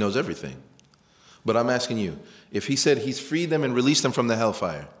course, He knows everything. But I'm asking you, if He said He's freed them and released them from the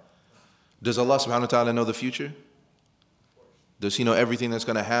hellfire, does Allah subhanahu wa ta'ala know the future? Does He know everything that's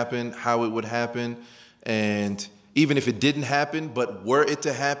going to happen, how it would happen, and even if it didn't happen, but were it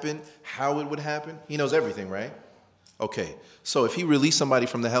to happen, how it would happen? He knows everything, right? Okay, so if He released somebody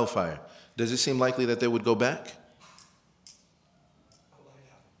from the hellfire, does it seem likely that they would go back?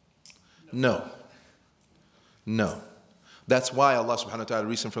 No. No. That's why Allah subhanahu wa ta'ala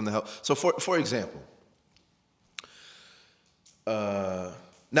released them from the hell. So for example,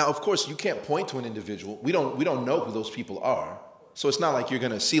 now of course you can't point to an individual. We don't know who those people are. So it's not like you're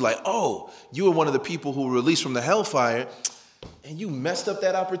going to see like, oh, you were one of the people who were released from the hellfire and you messed up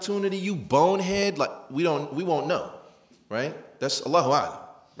that opportunity, you bonehead. Like we won't know, right? That's Allahu A'lam,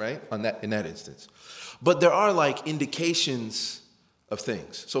 right? In that instance. But there are like indications of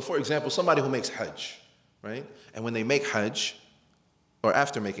things. So for example, somebody who makes Hajj, right? And when they make Hajj, or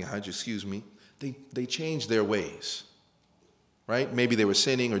after making Hajj, excuse me, they change their ways, right? Maybe they were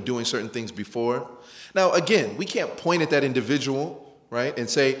sinning or doing certain things before. Now, again, we can't point at that individual, right, and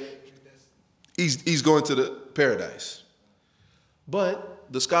say, he's going to the paradise.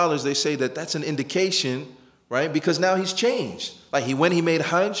 But the scholars, they say that that's an indication, right, because now he's changed. Like when he made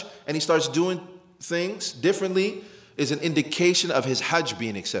Hajj and he starts doing things differently is an indication of his Hajj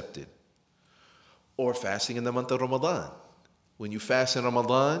being accepted. Or fasting in the month of Ramadan. When you fast in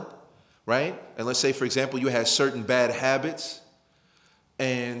Ramadan, right? And let's say, for example, you had certain bad habits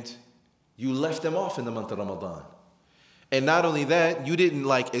and you left them off in the month of Ramadan. And not only that, you didn't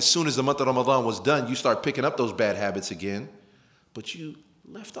like, as soon as the month of Ramadan was done, you start picking up those bad habits again, but you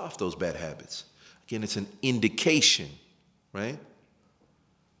left off those bad habits. Again, it's an indication right?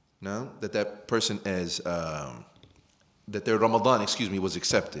 No, that person as that their Ramadan, was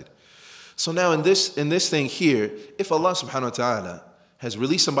accepted. So now in this thing here, if Allah subhanahu wa ta'ala has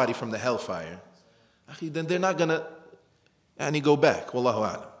released somebody from the hellfire, then they're not gonna go back. Wallahu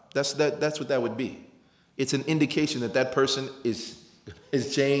a'lam. That's what that would be. It's an indication that person is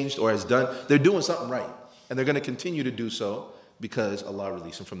changed or has done. They're doing something right, and they're gonna continue to do so because Allah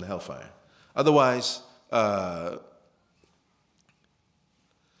released them from the hellfire. Otherwise,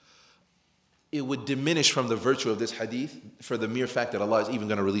 it would diminish from the virtue of this hadith for the mere fact that Allah is even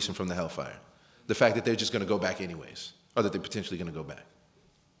going to release them from the hellfire. The fact that they're just going to go back anyways, or that they're potentially going to go back.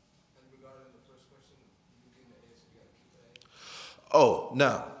 And regarding the first question, you gave the answer, you got to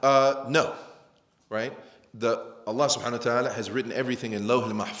keep that. No, right? Allah subhanahu wa ta'ala has written everything in Lawh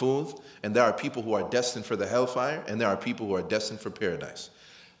al-Mahfuz, and there are people who are destined for the hellfire, and there are people who are destined for paradise.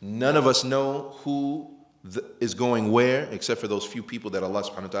 None of us know who is going where, except for those few people that Allah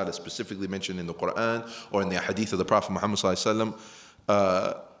subhanahu wa ta'ala specifically mentioned in the Quran or in the hadith of the Prophet Muhammad sallallahu alaihi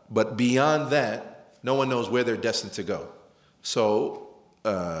wasallam. But beyond that, no one knows where they're destined to go. So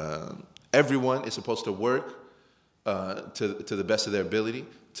everyone is supposed to work to the best of their ability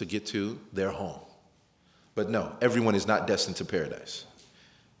to get to their home. But no, everyone is not destined to paradise.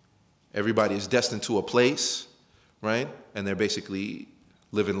 Everybody is destined to a place, right? And they're basically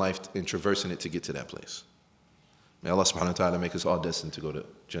living life and traversing it to get to that place. May Allah subhanahu wa ta'ala make us all destined to go to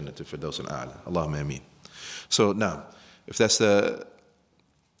Jannah, to Firdaus al-A'la. Allahumma ameen. So now, if that's the...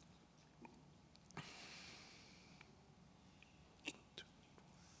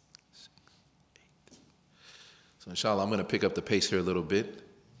 So inshallah, I'm going to pick up the pace here a little bit.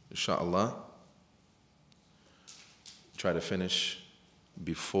 Inshallah. Try to finish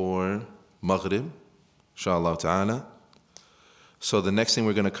before Maghrib. Inshallah ta'ala. So the next thing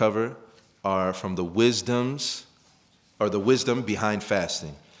we're going to cover are from the wisdoms, or the wisdom behind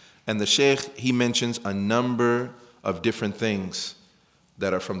fasting. And the Sheikh, he mentions a number of different things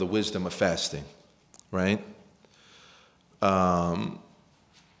that are from the wisdom of fasting, right? And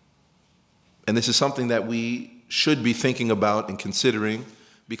this is something that we should be thinking about and considering,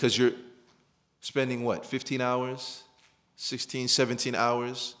 because you're spending 15 hours, 16, 17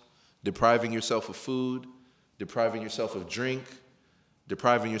 hours, depriving yourself of food, depriving yourself of drink,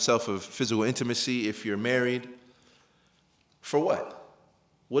 depriving yourself of physical intimacy if you're married. For what?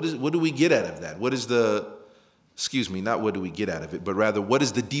 What do we get out of that? What is the, not what do we get out of it, but rather what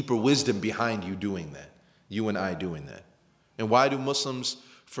is the deeper wisdom behind you doing that? You and I doing that. And why do Muslims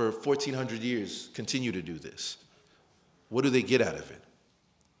for 1400 years continue to do this? What do they get out of it?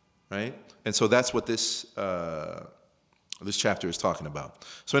 Right? And so that's what this chapter is talking about.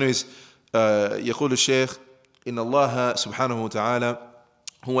 So anyways, يقول الشيخ إن الله سبحانه وتعالى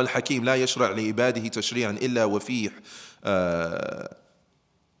هو الحكيم لا يشرع لعباده تشريعا إلا وفيه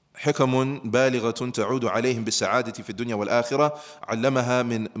حكم بالغة تعود عليهم بالسعادة في الدنيا والآخرة علمها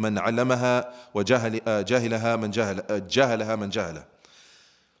من علمها وجهلها من جهله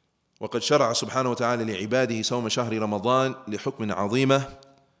وقد شرع سبحانه وتعالى لعباده صوم شهر رمضان لحكم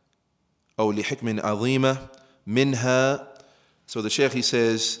عظيمة منها. So the Shaykh, he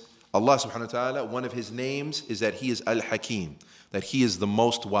says, Allah subhanahu wa ta'ala, one of his names is that he is Al-Hakim, that he is the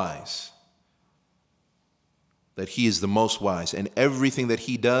most wise. That he is the most wise. And everything that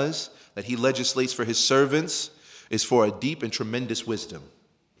he does, that he legislates for his servants, is for a deep and tremendous wisdom.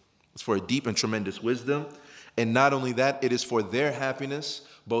 It's for a deep and tremendous wisdom. And not only that, it is for their happiness,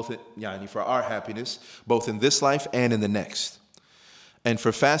 for our happiness, both in this life and in the next. And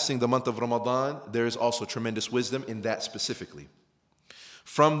for fasting the month of Ramadan, there is also tremendous wisdom in that specifically.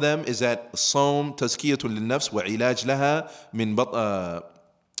 From them is that صوم تزكية للنفس وعلاج لها من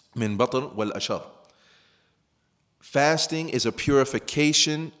بطر والأشر. Fasting is a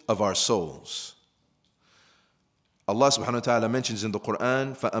purification of our souls. Allah subhanahu wa ta'ala mentions in the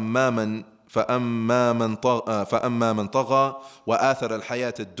Quran, فأما من طغى وآثر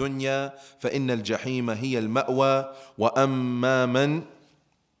الحياة الدنيا فإن الجحيم هي المأوى وأما من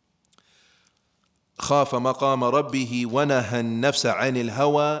خاف مقام ربه ونهى النفس عن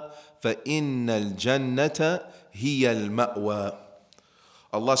الهوى فإن الجنة هي المأوى.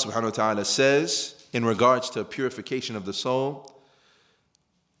 Allah subhanahu wa ta'ala says, in regards to purification of the soul,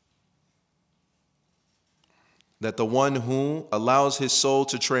 that the one who allows his soul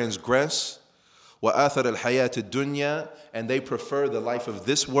to transgress, وَآثَرَ الْحَيَاةِ الدُّنْيَا, and they prefer the life of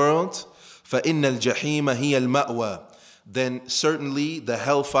this world, فَإِنَّ الْجَحِيمَ هِيَ الْمَأْوَى, then certainly the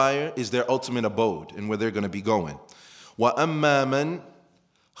hellfire is their ultimate abode and where they're going to be going. وَأَمَّا مَنْ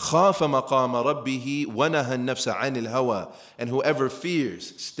خَافَ مَقَامَ رَبِّهِ وَنَهَى النَّفْسَ عَنِ الْهَوَى, and whoever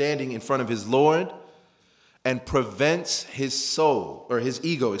fears standing in front of his Lord and prevents his soul, or his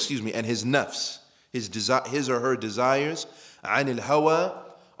ego, and his nafs, his or her desires, عن الهوى,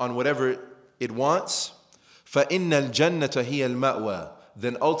 on whatever it wants, فإن الجنة هي المأوى,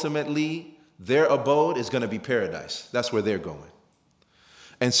 then ultimately their abode is going to be paradise. That's where they're going.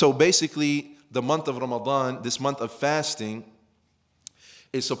 And so basically, the month of Ramadan, this month of fasting,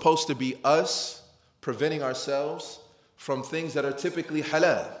 is supposed to be us preventing ourselves from things that are typically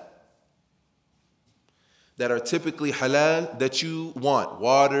halal. That are typically halal that you want.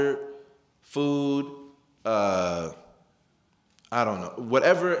 Water, food, I don't know,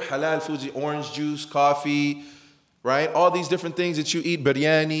 whatever halal foods, orange juice, coffee, right? All these different things that you eat,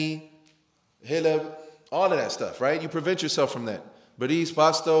 biryani, hilab, all of that stuff, right? You prevent yourself from that. Baris,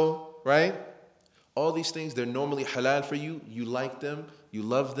 pasto, right? All these things, they're normally halal for you. You like them, you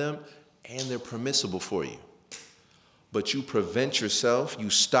love them, and they're permissible for you. But you prevent yourself, you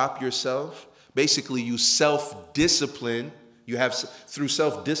stop yourself. Basically, you self-discipline. You have, through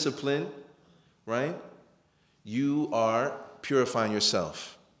self-discipline, right? You are purifying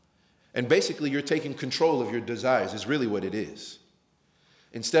yourself. And basically, you're taking control of your desires, is really what it is.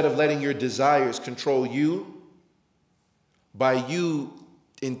 Instead of letting your desires control you, by you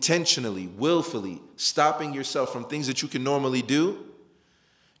intentionally, willfully stopping yourself from things that you can normally do,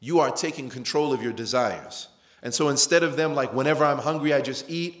 you are taking control of your desires. And so instead of them, like, whenever I'm hungry, I just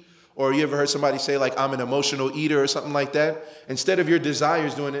eat, or you ever heard somebody say, like, I'm an emotional eater or something like that? Instead of your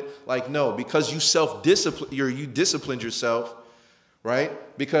desires doing it, like, no, because you self-discipline, you disciplined yourself, right?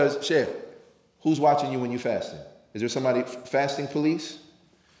 Because, Sheikh, who's watching you when you're fasting? Is there somebody, fasting police?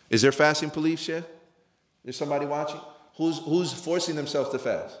 Is there fasting police, Sheikh? Is somebody watching? Who's forcing themselves to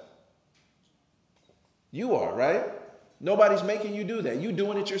fast? You are, right? Nobody's making you do that. You're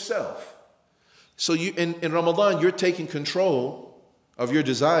doing it yourself. So you, in Ramadan, you're taking control of your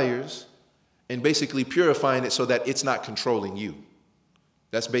desires and basically purifying it so that it's not controlling you.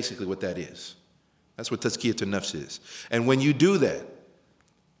 That's basically what that is. That's what tazkiyatun nafs is. And when you do that,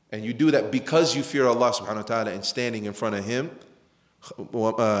 and you do that because you fear Allah subhanahu wa ta'ala and standing in front of Him,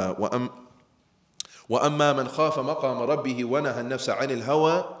 وَأَمَّا مَنْ خَافَ مَقَامَ رَبِّهِ وَنَهَى النَّفْسَ عَنِ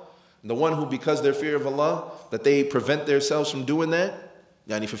الْهَوَىٰ, the one who, because their fear of Allah, that they prevent themselves from doing that,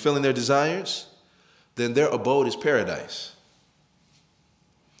 yani fulfilling their desires, then their abode is paradise.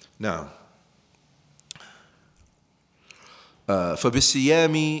 Now,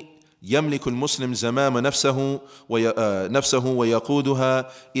 فبالصيام يملك المسلم زمام نفسه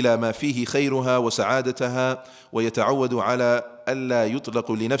ويقودها إلى ما فيه خيرها وسعادتها ويتعود على ألا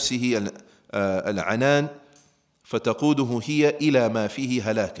يطلق لنفسه العنان فتقوده هي إلى ما فيه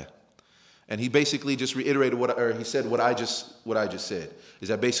هلاكه. And he basically just reiterated he said what I just said, is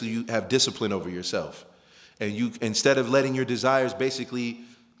that basically you have discipline over yourself. And you, instead of letting your desires basically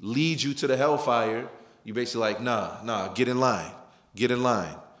lead you to the hellfire, you basically like, nah, get in line. That's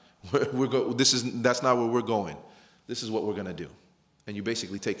not where we're going. This is what we're gonna do. And you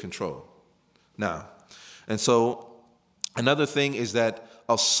basically take control. Now, and so another thing is that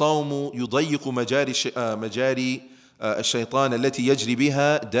الصوم يضيق مجاري الشيطان التي يجري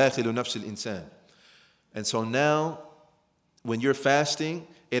بها داخل نفس الإنسان. And so now, when you're fasting,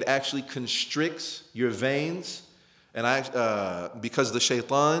 it actually constricts your veins, and because the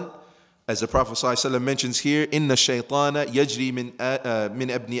shaitan, as the Prophet ﷺ mentions here, إن الشيطان يجري من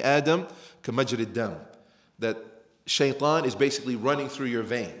ابن آدم كمجرى الدم, that shaitan is basically running through your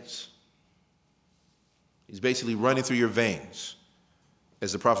veins. He's basically running through your veins,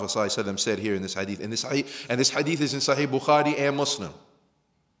 as the Prophet ﷺ said here in this hadith. And this hadith is in Sahih Bukhari and Muslim.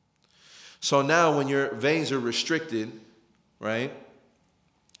 So now when your veins are restricted, right,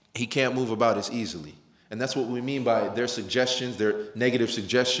 he can't move about as easily. And that's what we mean by their suggestions, their negative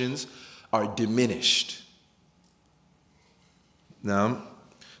suggestions are diminished. نعم.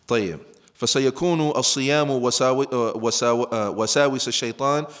 طيب. فسيكون الصيام وساوس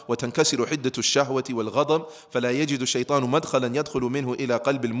الشيطان وتنكسر حدة الشهوة والغضب فلا يجد الشيطان مدخلا يدخل منه إلى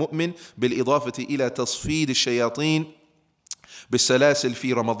قلب المؤمن بالإضافة إلى تصفيد الشياطين بالسلاسل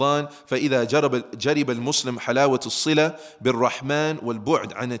في رمضان فإذا جرب المسلم حلاوة الصلة بالرحمن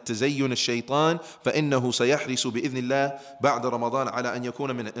والبعد عن التزين الشيطان فإنه سيحرص بإذن الله بعد رمضان على أن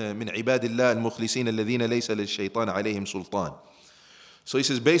يكون من عباد الله المخلصين الذين ليس للشيطان عليهم سلطان. So he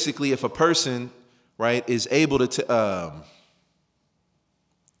says basically if a person, right, is able to,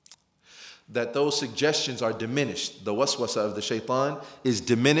 that those suggestions are diminished, the waswasa of the shaitan is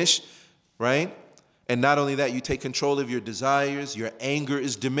diminished, right? And not only that, you take control of your desires, your anger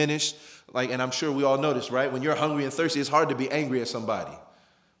is diminished. Like, and I'm sure we all know this, right? When you're hungry and thirsty, it's hard to be angry at somebody,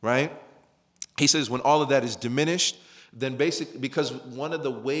 right? He says when all of that is diminished, then basically, because one of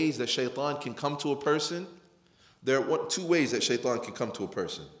the ways that shaitan can come to a person There are two ways that shaitan can come to a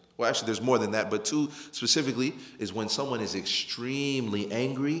person. Well, actually, there's more than that, but two specifically is when someone is extremely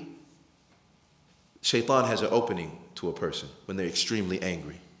angry. Shaitan has an opening to a person when they're extremely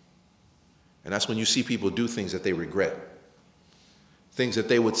angry. And that's when you see people do things that they regret. Things that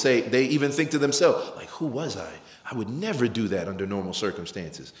they would say, they even think to themselves, like, who was I? I would never do that under normal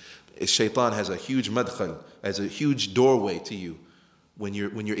circumstances. Shaitan has a huge madkhal, has a huge doorway to you when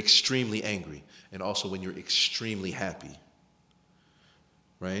you're extremely angry, and also when you're extremely happy.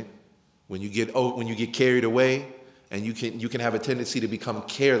 Right? When you get carried away, and you can have a tendency to become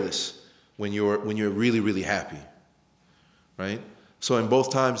careless when you're really, really happy. Right? So in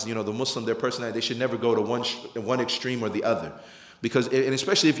both times, the Muslim, their personality, they should never go to one extreme or the other. Because, and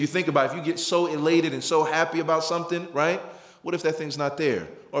especially if you think about it, if you get so elated and so happy about something, right? What if that thing's not there?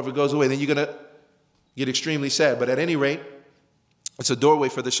 Or if it goes away, then you're going to get extremely sad. But at any rate, it's a doorway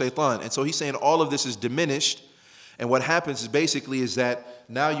for the shaitan. And so he's saying all of this is diminished. And what happens is basically is that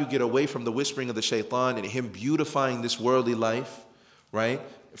now you get away from the whispering of the shaitan and him beautifying this worldly life, right?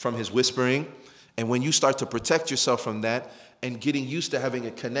 From his whispering. And when you start to protect yourself from that and getting used to having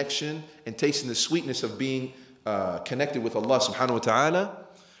a connection and tasting the sweetness of being connected with Allah subhanahu wa ta'ala,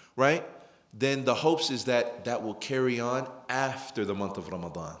 right? Then the hopes is that will carry on after the month of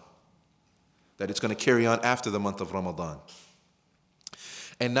Ramadan. That it's going to carry on after the month of Ramadan.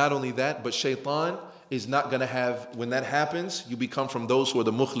 And not only that, but shaitan is not going to have, when that happens, you become from those who are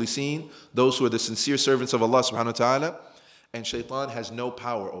the mukhliseen, those who are the sincere servants of Allah subhanahu wa ta'ala, and shaitan has no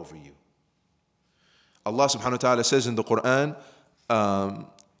power over you. Allah subhanahu wa ta'ala says in the Quran, قَالَ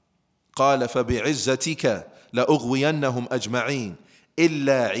فَبِعِزَّتِكَ لأغوينهم أجمعين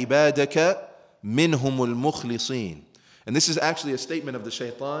إلا عبادك منهم المخلصين. And this is actually a statement of the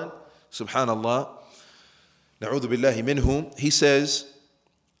shaitan, subhanallah, na'udhu billahi minhum. He says,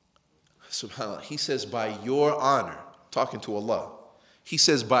 subhanallah, he says, by your honor, talking to Allah, he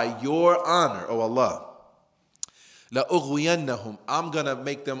says, by your honor, O Allah, لأغوينهم, I'm going to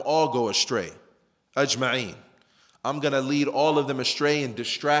make them all go astray, أجمعين. I'm going to lead all of them astray and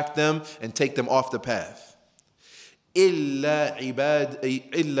distract them and take them off the path. إلا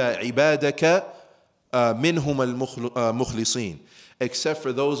عبادك منهم المخلصين, except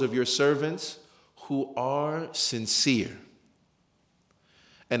for those of your servants who are sincere.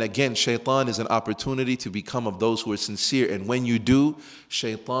 And again, shaitan is an opportunity to become of those who are sincere. And when you do,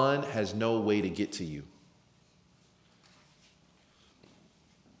 shaitan has no way to get to you.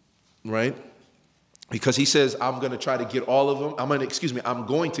 Right? Because he says, I'm going to try to get all of them. I'm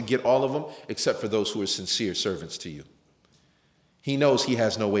going to get all of them except for those who are sincere servants to you. He knows he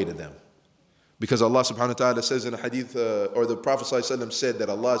has no way to them. Because Allah subhanahu wa ta'ala says in a hadith, or the Prophet sallallahu alaihi wasallam said that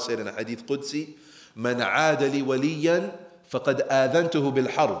Allah said in a hadith Qudsi, Man aadali waliyan faqad aadhantuhu bil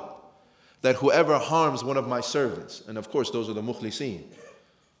harb. That whoever harms one of my servants, and of course those are the mukhliseen,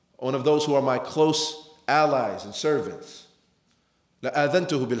 one of those who are my close allies and servants, la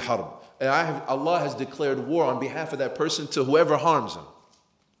aadhantuhu bil harb. And Allah has declared war on behalf of that person to whoever harms him.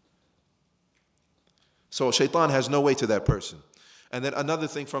 So shaitan has no way to that person. And then another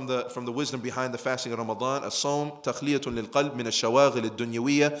thing from the wisdom behind the fasting of Ramadan, الصوم تخلية للقلب من الشواغل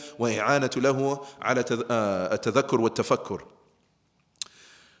الدنيوية وإعانة له على التذكر والتفكر.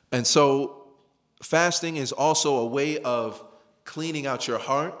 And so fasting is also a way of cleaning out your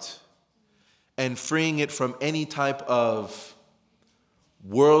heart and freeing it from any type of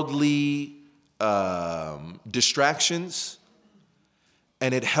worldly distractions,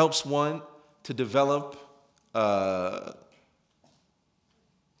 and it helps one to develop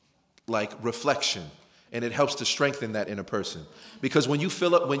like reflection, and it helps to strengthen that in a person. Because when you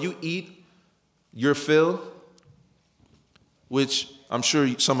fill up, when you eat your fill, which I'm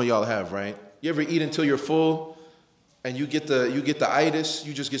sure some of y'all have, right? You ever eat until you're full, and you get the itis,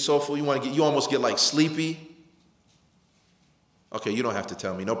 you just get so full, you almost get like sleepy. Okay, you don't have to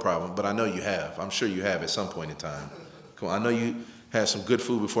tell me, no problem, but I know you have. I'm sure you have at some point in time. Come on, I know you had some good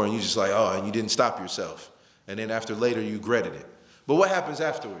food before and you just like, oh, and you didn't stop yourself. And then after later, you regretted it. But what happens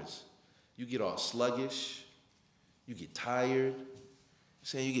afterwards? You get all sluggish. You get tired.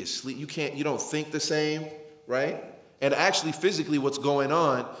 You get sleep. You don't think the same, right? And actually, physically, what's going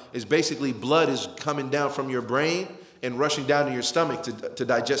on is basically blood is coming down from your brain and rushing down to your stomach to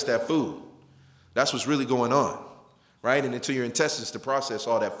digest that food. That's what's really going on. Right? And into your intestines to process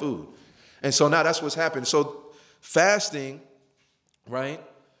all that food. And so now that's what's happened. So fasting, right,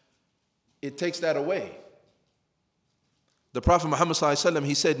 it takes that away. The Prophet Muhammad sallallahu alaihi wasallam,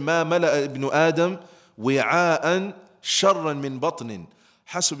 he said, "Ma mala'a ibn Adam wi'a'an sharran min batnin,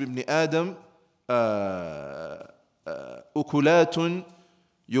 hasab ibn Adam ukulatun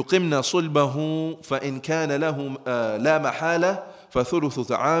يقمن صلبه فإن كان له لا محالة فثلث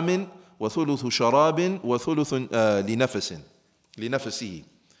طعام وثلث شراب وثلث لنفسه.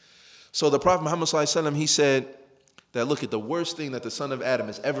 So the Prophet Muhammad ﷺ, he said that, look, at the worst thing that the son of Adam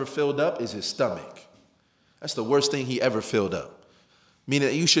has ever filled up is his stomach. That's the worst thing he ever filled up. Meaning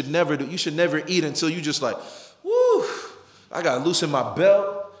that you should never eat until you just like, woo, I gotta loosen my belt, you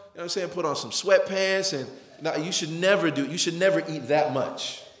know what I'm saying, put on some sweatpants, and no, you should never eat that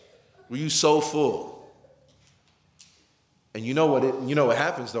much. Were you so full? And you know what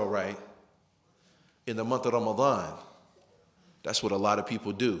happens though, right? In the month of Ramadan, that's what a lot of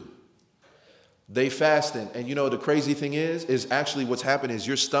people do. They fast, and you know the crazy thing is actually what's happening is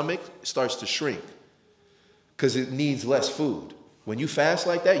your stomach starts to shrink because it needs less food. When you fast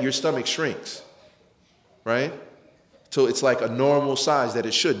like that, your stomach shrinks, right? So it's like a normal size that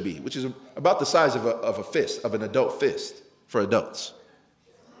it should be, which is about the size of a fist, of an adult fist for adults.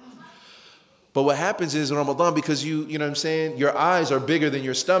 But what happens is in Ramadan, because you know what I'm saying, your eyes are bigger than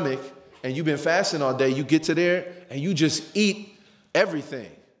your stomach, and you've been fasting all day, you get to there and you just eat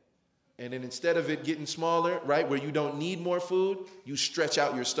everything. And then instead of it getting smaller, right, where you don't need more food, you stretch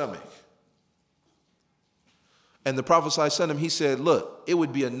out your stomach. And the Prophet ﷺ, he said, look, it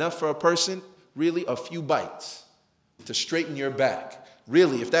would be enough for a person, really, a few bites to straighten your back.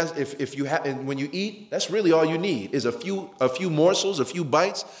 Really, if you have, and when you eat, that's really all you need is a few morsels, a few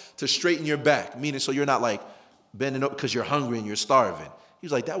bites to straighten your back. Meaning, so you're not like bending up because you're hungry and you're starving. He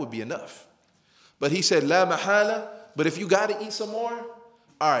was like, that would be enough. But he said, la mahala, but if you got to eat some more,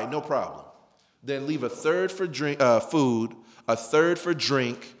 all right, no problem. Then leave a third for food, a third for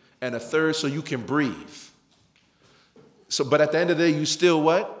drink, and a third so you can breathe. So, but at the end of the day, you still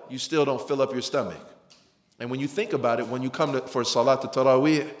what? You still don't fill up your stomach. And when you think about it, when you come for Salat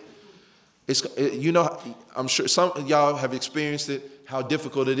al-Taraweeh, you know, I'm sure some of y'all have experienced it, how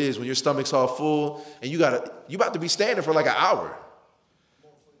difficult it is when your stomach's all full and you about to be standing for like an hour.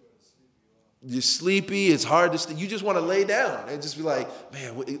 You're sleepy, it's hard to sleep. You just want to lay down and just be like,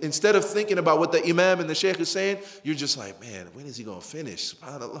 man, instead of thinking about what the Imam and the Sheikh is saying, you're just like, man, when is he going to finish?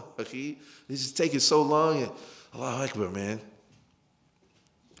 SubhanAllah, this is taking so long. And Allahu Akbar, man.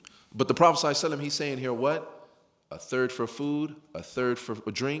 But the Prophet ﷺ, he's saying here what? A third for food, a third for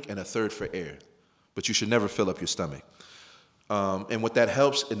drink, and a third for air. But you should never fill up your stomach. And what that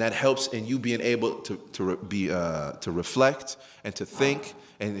helps in you being able to reflect and to think,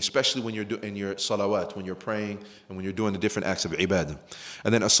 and especially when you're doing your salawat, when you're praying, and when you're doing the different acts of ibadah.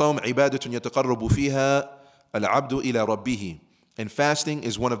 And then as-sawm ibadatun yataqarrabu fiha al-abdu ila rabbih. And fasting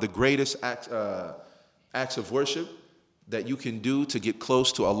is one of the greatest acts of worship that you can do to get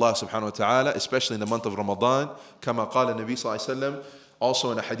close to Allah subhanahu wa ta'ala, especially in the month of Ramadan. Kama qala Nabi sallallahu alayhi wa sallam,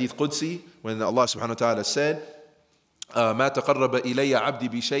 also in a hadith Qudsi, when Allah subhanahu wa ta'ala said, ما تقرب إلي عبدي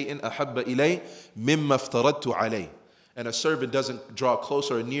بشيء أحب إلي مما افترضت عليه. And a servant doesn't draw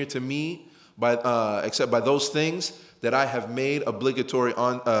closer or near to me except by those things that I have made obligatory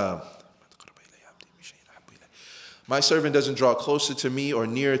on. My servant doesn't draw closer to me or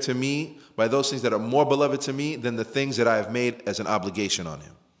nearer to me by those things that are more beloved to me than the things that I have made as an obligation on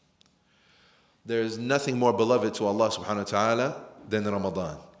him. There is nothing more beloved to Allah subhanahu wa ta'ala than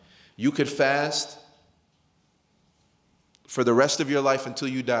Ramadan. You could fast for the rest of your life until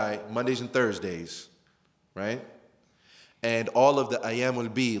you die, Mondays and Thursdays, right? And all of the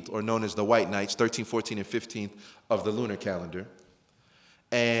Ayyamul Bid, or known as the white nights, 13th, 14th, and 15th of the lunar calendar.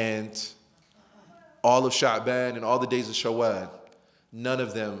 And all of Sha'ban and all the days of Shawwal, none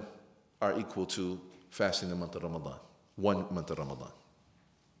of them are equal to fasting the month of Ramadan, 1 month of Ramadan.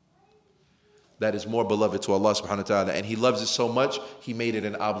 That is more beloved to Allah subhanahu wa ta'ala. And He loves it so much, He made it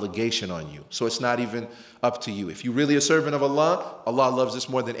an obligation on you. So it's not even up to you. If you're really a servant of Allah, Allah loves this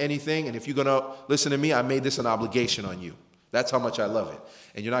more than anything. And if you're going to listen to me, I made this an obligation on you. That's how much I love it.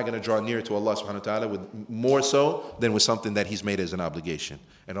 And you're not going to draw near to Allah subhanahu wa ta'ala with more so than with something that He's made as an obligation.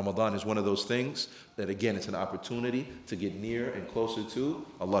 And Ramadan is one of those things that, again, it's an opportunity to get near and closer to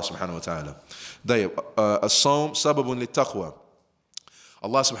Allah subhanahu wa ta'ala. As-sawm sababun lit-taqwa.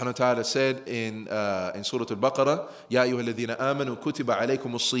 Allah subhanahu wa ta'ala said in Surah Al-Baqarah, Ya ayyuha alladhina amanu kutiba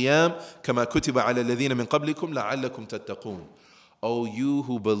alaykum as-siyam kama kutiba ala alladhina min qablikum la'allakum tattaqun. O you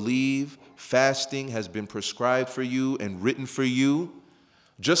who believe, fasting has been prescribed for you and written for you,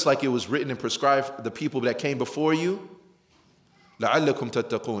 just like it was written and prescribed for the people that came before you. لَعَلَّكُمْ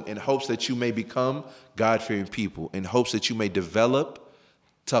تَتَّقُونَ, in hopes that you may become God-fearing people, in hopes that you may develop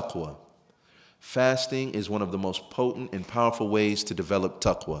taqwa. Fasting is one of the most potent and powerful ways to develop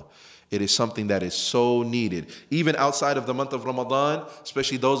taqwa. It is something that is so needed. Even outside of the month of Ramadan,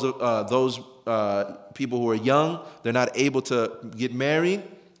 especially those people who are young, they're not able to get married.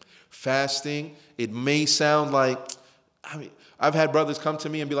 Fasting, it may sound like, I mean, I've had brothers come to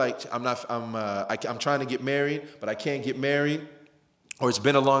me and be like, I'm trying to get married, but I can't get married, or it's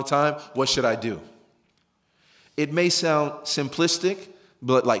been a long time. What should I do? It may sound simplistic,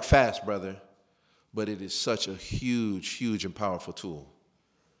 but like fast, brother, but it is such a huge, huge and powerful tool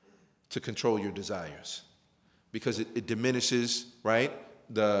to control your desires, because it diminishes, right,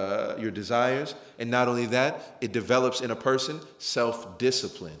 your desires, and not only that, it develops in a person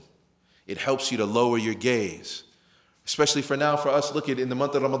self-discipline. It helps you to lower your gaze. Especially for now, for us, look at in the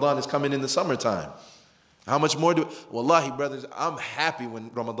month of Ramadan, it's coming in the summertime. How much more Wallahi, brothers, I'm happy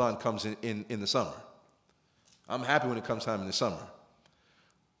when Ramadan comes in the summer. I'm happy when it comes time in the summer.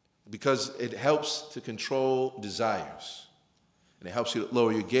 Because it helps to control desires. And it helps you to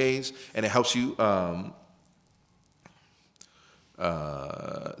lower your gaze, and it helps you to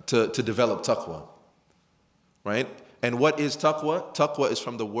develop taqwa. Right? And what is taqwa? Taqwa is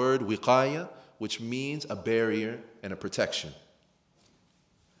from the word wiqaya, which means a barrier and a protection.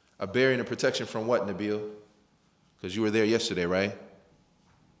 A barrier and a protection from what, Nabil? Because you were there yesterday, right?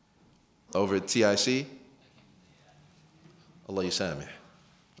 Over at TIC? Allah yusamih.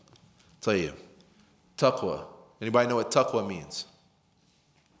 Tayyib. Taqwa. Anybody know what taqwa means?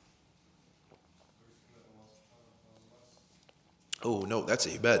 Oh, no, that's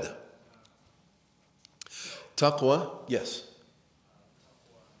ibadah. Taqwa, yes.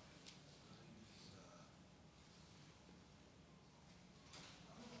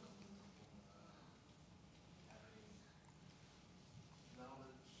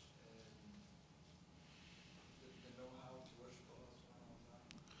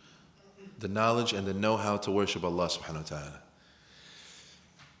 The knowledge and the know-how to worship Allah subhanahu wa ta'ala.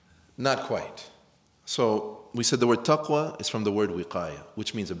 Not quite. So we said the word taqwa is from the word wiqaya,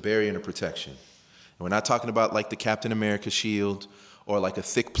 which means a barrier and a protection. And we're not talking about like the Captain America shield or like a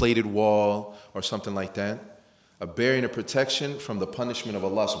thick-plated wall or something like that. A barrier and a protection from the punishment of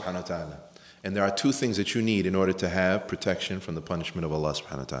Allah subhanahu wa ta'ala. And there are two things that you need in order to have protection from the punishment of Allah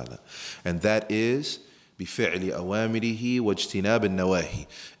subhanahu wa ta'ala. And that is بِفِعْلِ أَوَامِرِهِ وَاجْتِنَابِ النَّوَاهِ.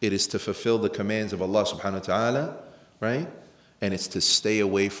 It is to fulfill the commands of Allah subhanahu wa ta'ala, right? And it's to stay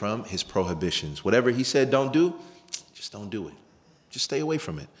away from His prohibitions. Whatever He said don't do, just don't do it. Just stay away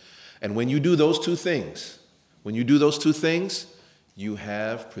from it. And when you do those two things, you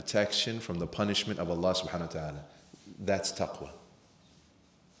have protection from the punishment of Allah subhanahu wa ta'ala. That's taqwa.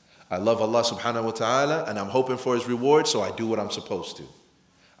 I love Allah subhanahu wa ta'ala and I'm hoping for His reward, so I do what I'm supposed to.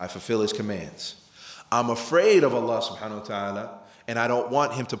 I fulfill His commands. I'm afraid of Allah subhanahu wa ta'ala and I don't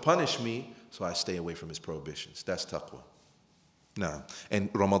want Him to punish me, so I stay away from His prohibitions. That's taqwa. Nah. And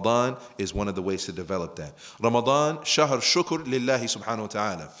Ramadan is one of the ways to develop that. Ramadan, shahr shukr lillahi subhanahu wa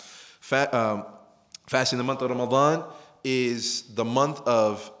ta'ala. Fasting the month of Ramadan is the month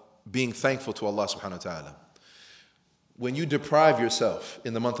of being thankful to Allah subhanahu wa ta'ala. When you deprive yourself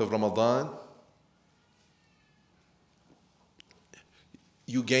in the month of Ramadan,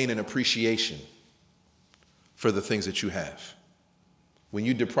 you gain an appreciation for the things that you have. When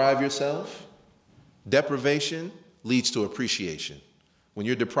you deprive yourself, deprivation leads to appreciation. When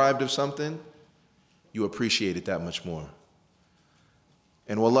you're deprived of something, you appreciate it that much more.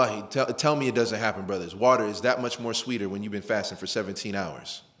 And wallahi, tell me it doesn't happen, brothers. Water is that much more sweeter when you've been fasting for 17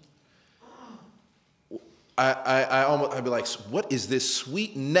 hours. I'd be like, what is this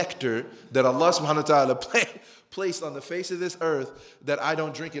sweet nectar that Allah subhanahu wa ta'ala placed on the face of this earth that I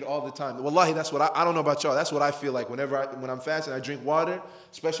don't drink it all the time? Wallahi, that's what I don't know about y'all. That's what I feel like when I'm fasting, I drink water,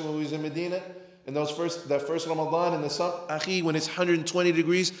 especially when we was in Medina. And that first Ramadan in the summer, when it's 120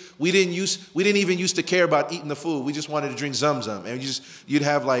 degrees, we didn't even used to care about eating the food. We just wanted to drink Zamzam. And you'd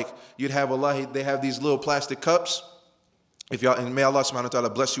have wallahi, they have these little plastic cups. If y'all, and may Allah subhanahu wa ta'ala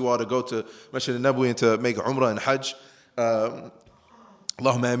bless you all to go to Masjid Nabawi and to make Umrah and Hajj.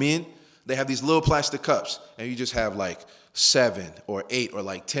 Allahumma ameen. They have these little plastic cups, and you just have like 7 or 8 or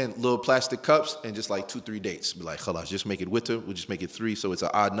like 10 little plastic cups and just like 2-3 dates. Be like, khalas, just make it witr. We'll just make it 3, so it's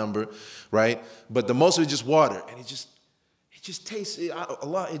an odd number, right? But the most of it is just water, and it just tastes it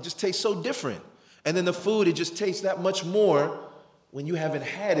just tastes so different. And then the food, it just tastes that much more when you haven't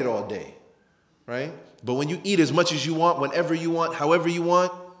had it all day, right? But when you eat as much as you want, whenever you want, however you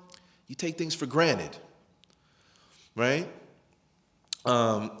want, you take things for granted, right?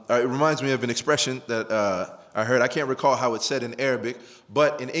 It reminds me of an expression that I heard. I can't recall how it's said in Arabic,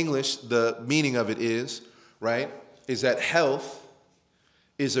 but in English, the meaning of it is, right, is that health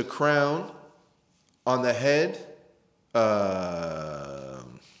is a crown on the head.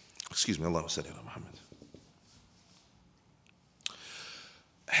 Excuse me, Allah said it on Muhammad.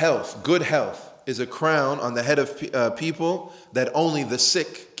 Health, good health, is a crown on the head of people that only the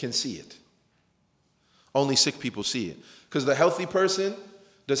sick can see it. Only sick people see it. Because the healthy person,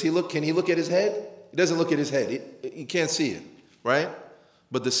 can he look at his head? He doesn't look at his head. He can't see it, right?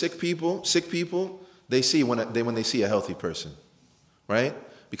 But the sick people, they see when they see a healthy person, right?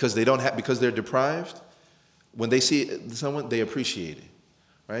 Because because they're deprived, when they see someone, they appreciate it,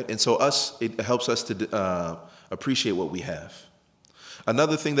 right? And so it helps us to appreciate what we have.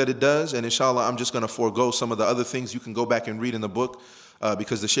 Another thing that it does, and inshallah, I'm just going to forego some of the other things you can go back and read in the book,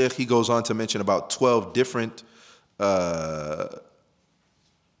 because the Sheikh, he goes on to mention about 12 different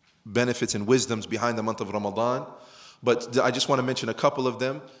benefits and wisdoms behind the month of Ramadan. But I just want to mention a couple of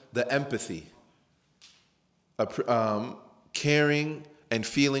them. The empathy, caring and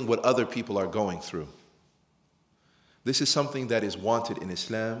feeling what other people are going through. This is something that is wanted in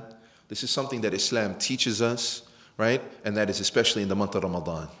Islam. This is something that Islam teaches us, right? And that is especially in the month of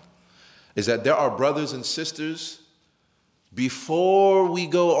Ramadan. Is that there are brothers and sisters, before we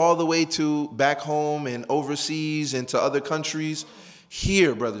go all the way to back home and overseas and to other countries,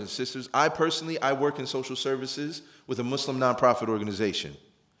 here, brothers and sisters, I work in social services with a Muslim nonprofit organization.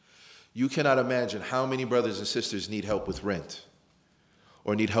 You cannot imagine how many brothers and sisters need help with rent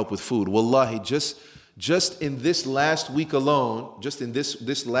or need help with food. Wallahi, just in this last week alone,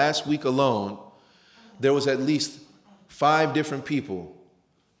 this last week alone, there was at least 5 different people,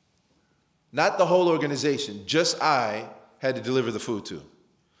 not the whole organization, just I had to deliver the food to,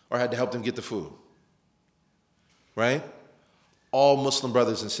 or had to help them get the food, right? All Muslim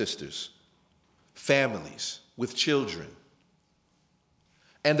brothers and sisters, families with children.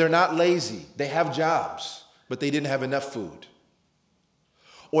 And they're not lazy. They have jobs, but they didn't have enough food.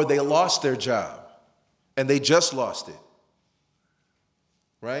 Or they lost their job, and they just lost it,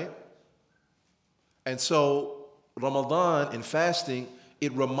 right? And so Ramadan and fasting,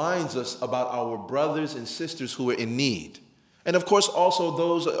 it reminds us about our brothers and sisters who are in need. And of course, also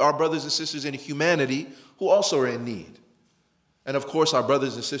those, our brothers and sisters in humanity who also are in need. And of course, our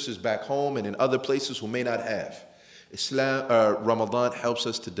brothers and sisters back home and in other places who may not have. Ramadan helps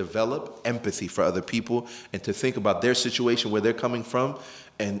us to develop empathy for other people and to think about their situation, where they're coming from.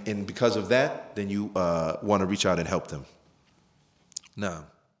 And because of that, then you want to reach out and help them. Now.